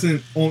 It was,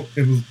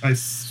 I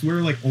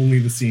swear, like, only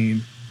the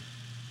scene.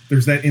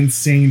 There's that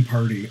insane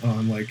party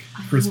on, like,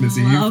 Christmas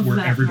Eve where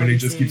everybody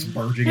just keeps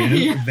barging in.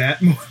 Yeah.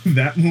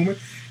 That moment,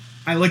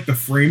 I like the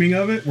framing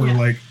of it where,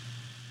 like,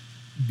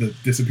 the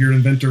disappeared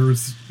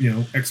inventor's,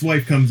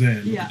 ex-wife comes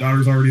in, the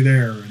daughter's already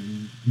there,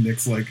 and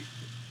Nick's like,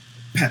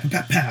 patter,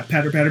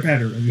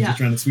 and he's just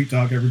trying to sweet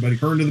talk everybody,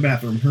 her into the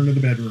bathroom, her into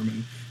the bedroom,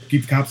 and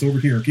keep the cops over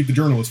here, and keep the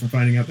journalists from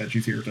finding out that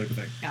she's here, type of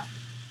thing. Yeah.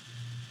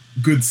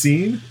 Good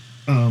scene.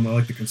 I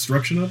like the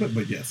construction of it,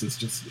 but yes, it's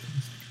just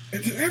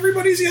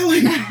everybody's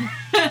yelling.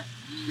 And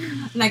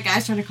that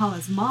guy's trying to call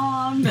his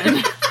mom,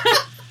 and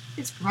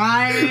he's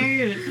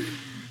crying. And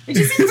it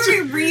just seems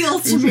very real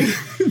to me.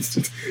 It's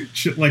just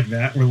shit like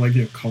that, where like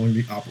calling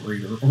the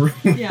operator or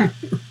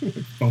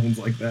phones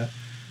like that.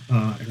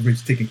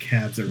 Everybody's taking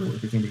cabs everywhere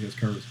because nobody has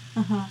cars.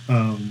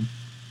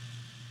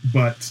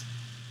 But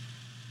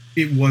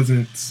it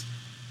wasn't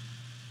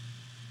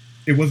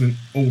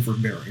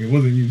overbearing. It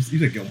wasn't. You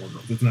said Gilmore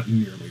Girls. It's not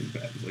nearly as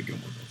bad as like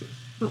Gilmore Girls is.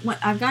 But what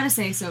I've got to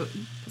say, so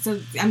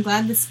I'm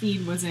glad the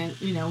speed wasn't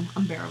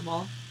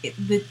unbearable.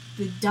 The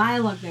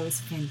dialogue though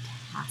was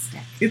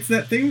fantastic. It's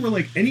that thing where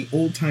like any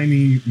old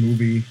timey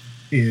movie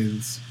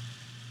is,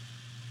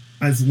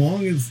 as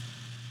long as,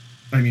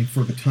 I mean,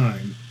 for the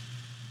time,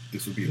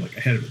 this would be like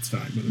ahead of its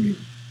time. But I mean,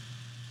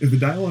 if the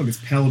dialogue is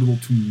palatable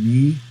to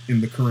me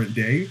in the current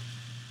day,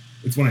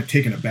 it's when I'm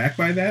taken aback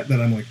by that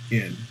I'm like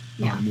in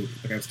on a movie.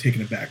 Like I was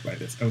taken aback by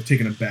this. I was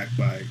taken aback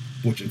by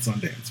Butch and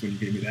Sundance when you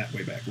gave me that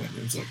way back when.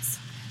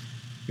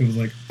 It was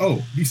like,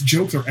 oh, these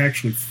jokes are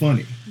actually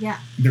funny. Yeah.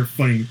 They're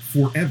funny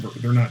forever.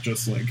 They're not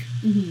just like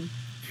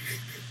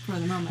for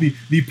the moment.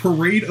 The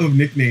parade of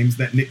nicknames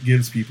that Nick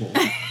gives people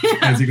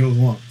as he goes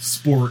along.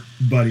 Sport,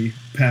 buddy,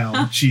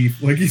 pal,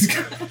 chief. Like he's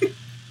got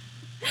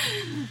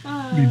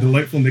the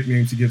delightful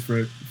nicknames he gives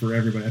for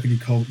everybody. I think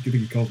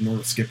he calls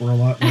Nora Skipper a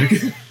lot. Like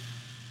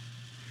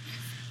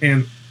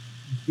and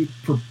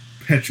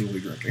perpetually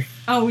drinking.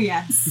 Oh,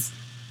 yes.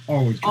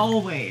 Always drinking.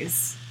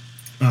 Always.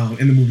 And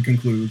the movie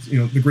concludes,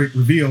 the great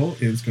reveal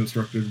is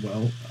constructed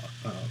well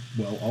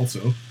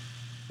also,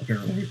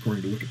 apparently,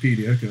 according to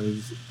Wikipedia,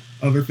 because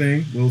other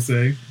thing, will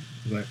say,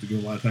 because I have to do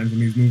a lot of times in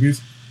these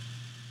movies,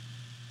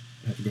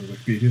 I have to go to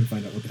Wikipedia to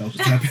find out what the hell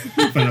just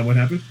happened. Find out what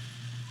happened.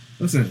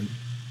 Listen,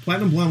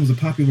 Platinum Blonde was a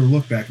popular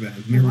look back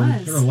then. There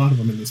were a lot of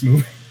them in this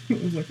movie.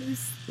 It was like,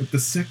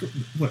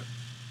 what?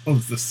 Oh,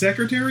 it's the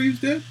secretary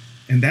who's dead?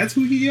 And that's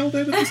who he yelled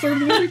at the start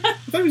of the movie? I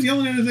thought he was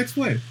yelling at his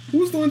ex-wife. Who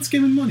was the one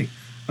skimming money?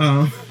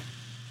 I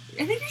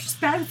think you're just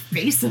bad with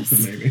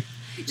faces. Maybe.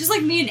 Just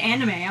like me in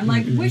anime. I'm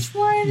like, which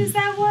one is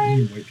that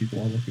one? White people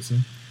all look the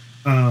same.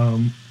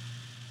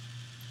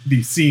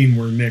 The scene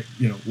where Nick,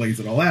 lays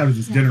it all out is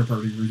this dinner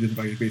party where he's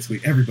invited basically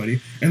everybody,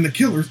 and the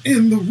killer's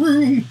in the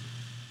room!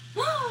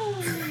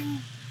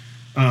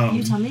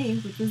 You tell me,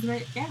 which was the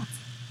right gas?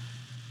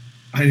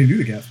 I didn't do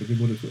the gas, but did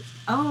what it was.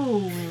 Oh,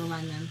 never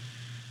mind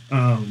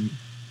then.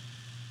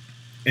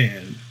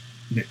 And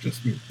Nick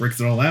just breaks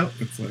it all out.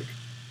 It's like,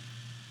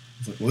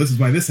 well, this is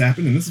why this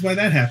happened, and this is why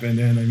that happened,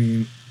 and I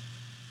mean,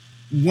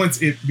 once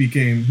it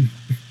became...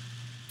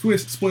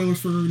 Twist,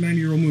 spoilers for a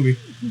 90-year-old movie.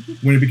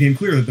 When it became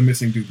clear that the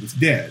missing dude was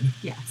dead,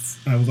 yes,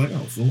 I was like,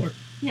 oh, it's the Lord.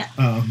 Yeah.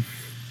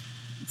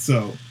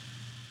 So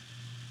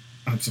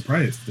I'm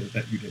surprised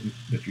that you didn't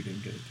get it, to be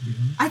honest.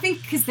 I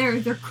think because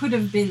there could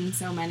have been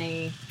so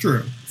many.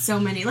 True. So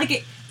many. Like,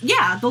 it.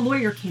 Yeah, the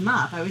lawyer came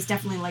up. I was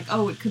definitely like,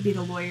 oh, it could be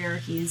the lawyer.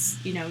 He's,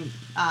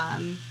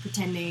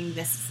 pretending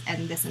this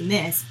and this and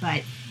this.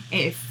 But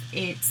if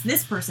it's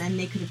this person,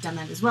 they could have done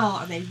that as well.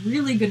 Are they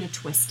really going to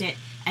twist it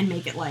and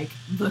make it like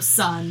the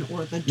sun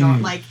or the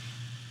dark? Like,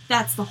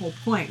 that's the whole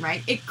point,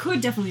 right? It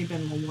could definitely have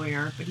been the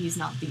lawyer, but he's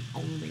not the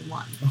only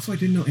one. Also, I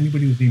didn't know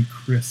anybody was named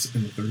Chris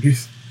in the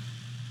 30s.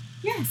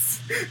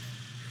 Yes.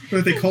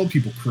 But they called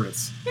people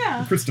Chris.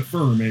 Yeah.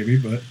 Christopher, maybe,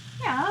 but...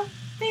 Yeah.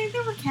 They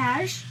were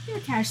cash. They were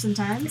cash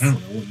sometimes. I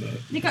don't know when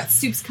They got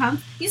Soup's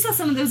Comp. You saw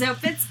some of those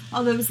outfits?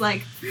 All those,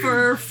 like,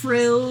 fur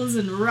frills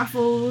and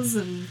ruffles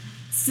and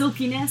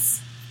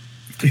silkiness.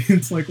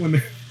 It's like when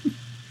they're...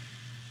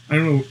 I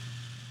don't know...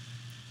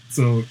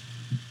 So,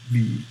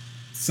 the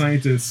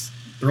scientists...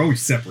 They're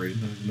always separated.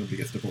 Nobody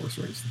gets divorced,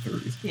 right? It's the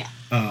 30s. Yeah.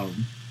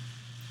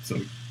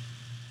 So,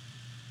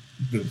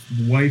 the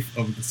wife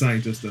of the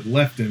scientist had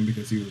left him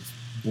because he was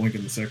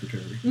blanking the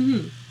secretary.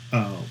 Mm-hmm.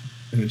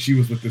 And then she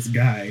was with this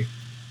guy,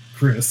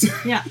 Chris.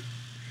 Yeah.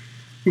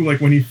 Who, like,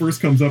 when he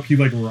first comes up, he,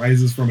 like,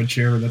 rises from a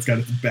chair that's got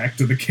its back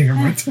to the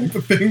camera type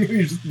of thing. And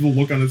you just the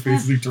look on his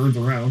face as he turns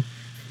around.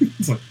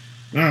 It's like,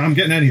 I'm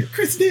getting out of here.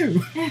 Chris,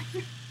 do!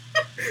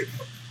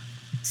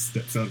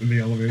 Steps out in the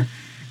elevator.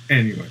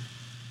 Anyway.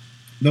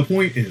 The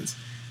point is,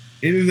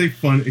 it is a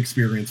fun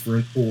experience for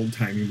an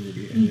old-timey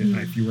movie. And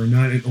if you are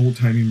not an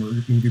old-timey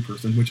movie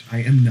person, which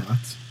I am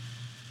not,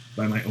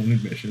 by my own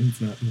admission, it's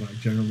not what I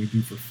generally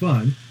do for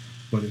fun,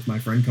 but if my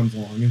friend comes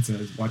along and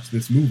says, watch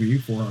this movie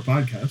for our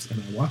podcast,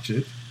 and I watch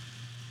it,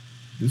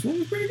 this one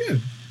was pretty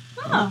good.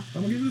 Oh.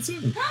 I'm going to give it a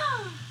 7.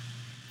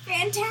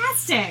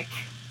 Fantastic!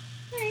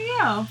 There you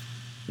go.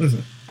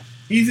 Listen,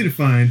 easy to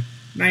find,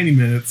 90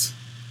 minutes.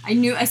 I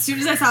knew, as soon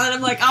as I saw that,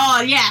 I'm like,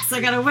 oh, yes,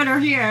 I got a winner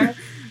here.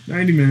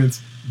 90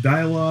 minutes,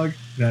 dialogue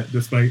that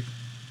despite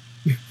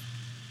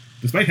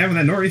having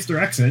that nor'easter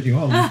accent, you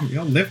all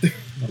live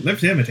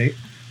to imitate,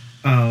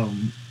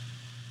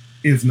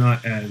 is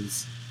not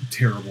as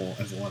terrible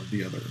as a lot of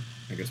the other,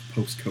 I guess,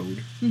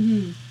 post-code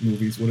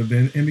movies would have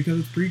been. And because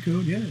it's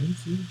pre-code,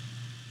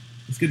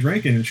 let's get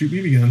drinking and shoot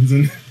BB guns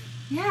and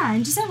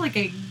and just have like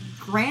a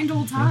grand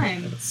old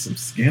time. Some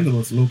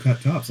scandalous low-cut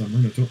tops on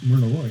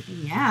Myrna Loy.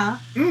 Yeah.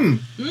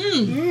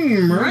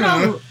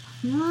 Myrna.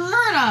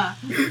 Myrna.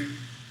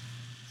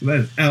 So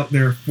that is out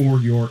there for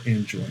your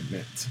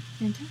enjoyment.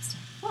 Fantastic.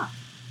 Well,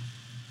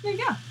 there you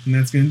go. And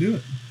that's going to do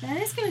it. That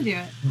is going to do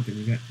it. Okay,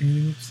 we got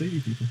anything else to say to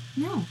you people?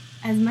 No,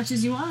 as much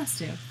as you want us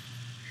to.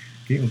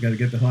 Caitlin's got to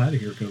get the hell out of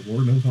here because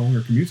Lord knows how long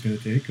her commute's going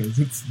to take because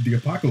it's the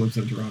apocalypse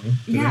in Toronto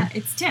today. Yeah,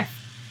 it's TIFF.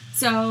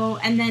 So,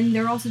 and then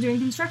they're also doing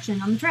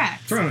construction on the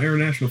tracks. Toronto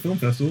International Film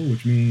Festival,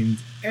 which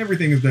means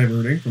everything is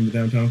diverting from the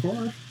downtown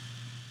core.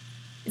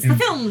 It's the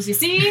films, you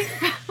see?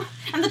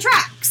 And the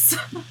tracks.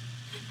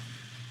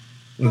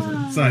 Listen,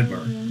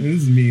 sidebar. And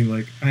this is me,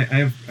 like, I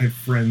have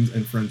friends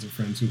and friends of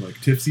friends who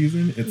like TIFF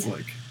season. It's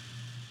like,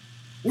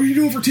 what are you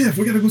doing for TIFF?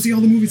 We gotta go see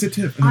all the movies at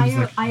TIFF.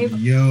 And I've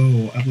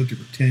lived here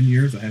for 10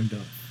 years. I haven't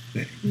done a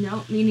thing.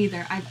 No, me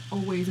neither. I've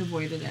always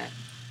avoided it.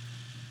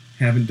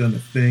 Haven't done a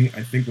thing.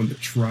 I think when the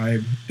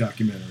Tribe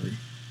documentary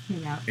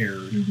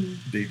aired,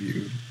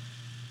 debuted,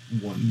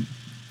 one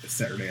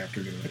Saturday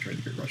afternoon, I tried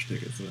to get rush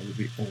tickets, and that was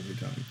the only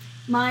time.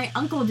 My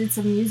uncle did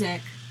some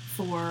music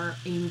for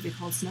a movie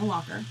called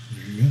Snowwalker.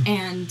 There you go.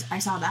 And I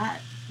saw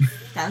that.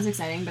 That was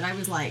exciting, but I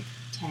was like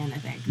 10, I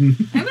think.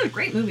 It was a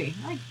great movie.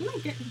 You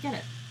might get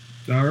it.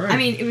 All right. I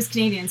mean, it was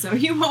Canadian, so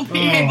you won't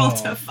be able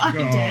to find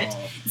it.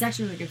 It's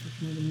actually really good for a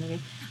Canadian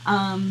movie.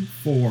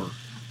 4.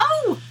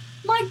 Oh,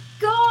 my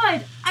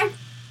God! I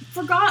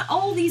forgot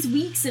all these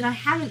weeks, and I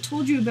haven't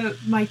told you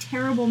about my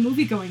terrible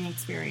movie-going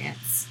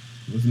experience.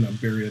 Wasn't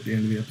that buried at the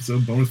end of the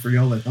episode? Bonus for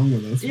y'all that hung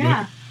with us.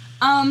 Yeah.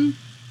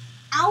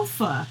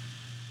 Alpha.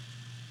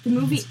 The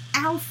movie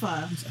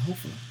Alpha. What's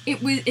Alpha?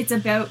 It's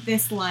about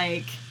this,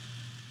 like,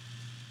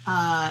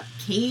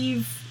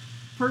 cave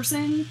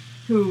person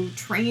who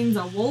trains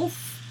a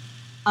wolf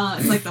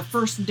It's like the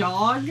first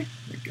dog. Oh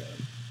my god.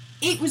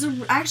 It was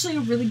actually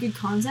a really good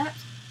concept.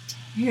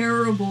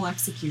 Terrible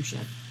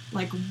execution.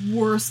 Like,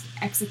 worst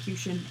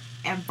execution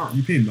ever.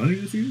 You paid money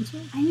to see this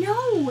one? I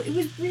know! It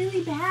was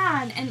really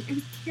bad, and it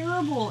was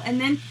terrible.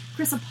 And then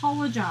Chris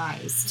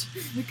apologized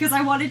because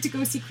I wanted to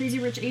go see Crazy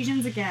Rich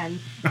Asians again.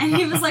 And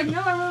he was like,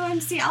 no, I really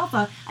wanted to see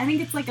Alpha. I think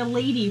it's like a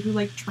lady who,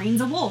 like,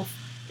 trains a wolf.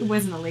 It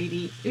wasn't a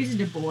lady. It was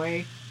just a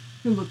boy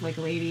who looked like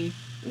a lady.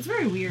 It was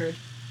very weird.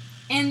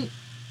 And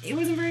it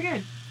wasn't very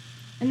good.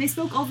 And they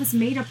spoke all this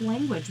made-up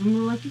language when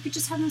we were like, you could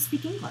just have them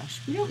speak English.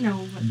 We don't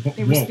know what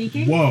they were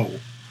speaking. Whoa.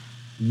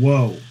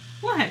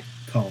 What?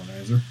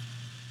 Colonizer.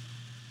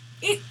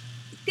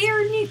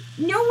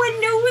 No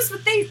one knows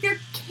what they're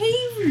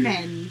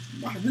cavemen.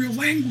 Not a real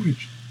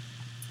language.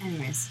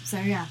 Anyways, so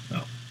yeah.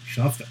 Oh,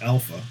 shut off the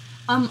Alpha.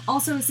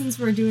 Also, since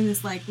we're doing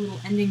this, like,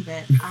 little ending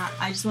bit,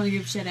 I just want to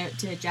give a shout out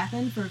to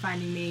Jathan for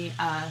finding me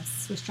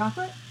Swiss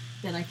chocolate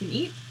that I can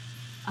eat.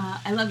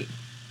 I love you.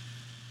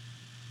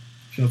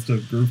 Shouts to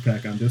Groove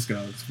Pack on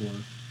Discogs for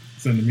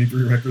sending me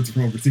 3 records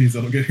from overseas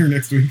that'll get here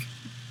next week.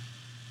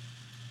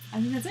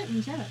 I think that's it.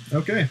 We shout out.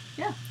 Okay.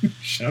 Yeah.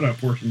 Shout out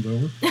portion's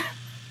over.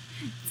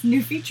 It's a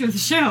new feature of the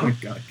show. Oh my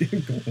god,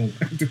 go home.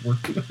 I have to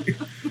work tonight.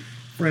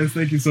 Friends,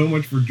 thank you so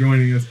much for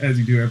joining us as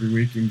you do every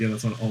week. You can get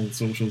us on all the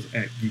socials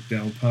at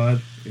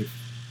GeekdownPod. If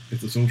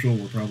it's a social,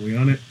 we're probably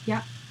on it.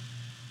 Yeah.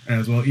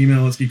 As well,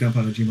 email us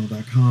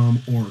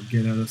geekdownpod@gmail.com or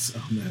get at us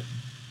on that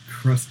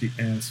crusty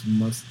ass,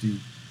 musty,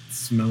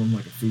 smelling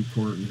like a food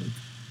court in an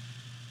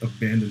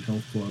abandoned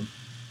health club.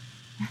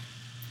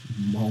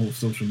 Mall of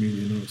social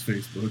media known as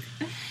Facebook.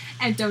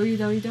 At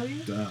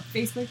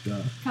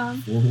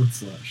www.facebook.com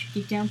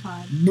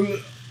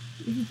 /geekdownpod.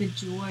 This is the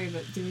joy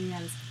of doing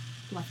that is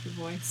left your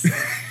voice.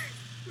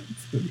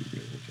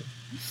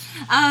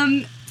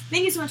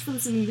 Thank you so much for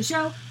listening to the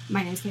show.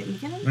 My name is Caitlin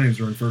McKinnon. My name is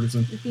Rory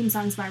Ferguson. The theme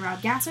song is by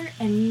Rob Gasser,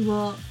 and we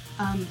will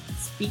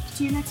speak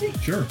to you next week.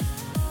 Sure.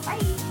 Bye.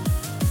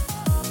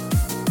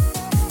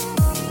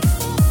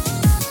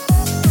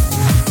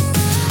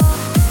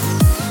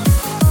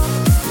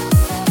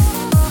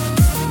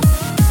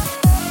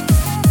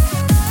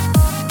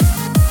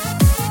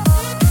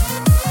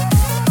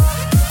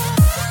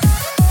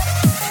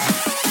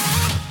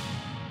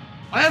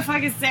 Where the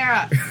fuck is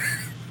Sarah?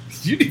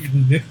 You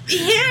didn't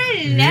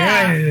even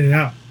know.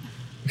 Yeah.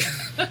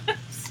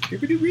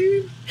 Skippity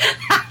weed.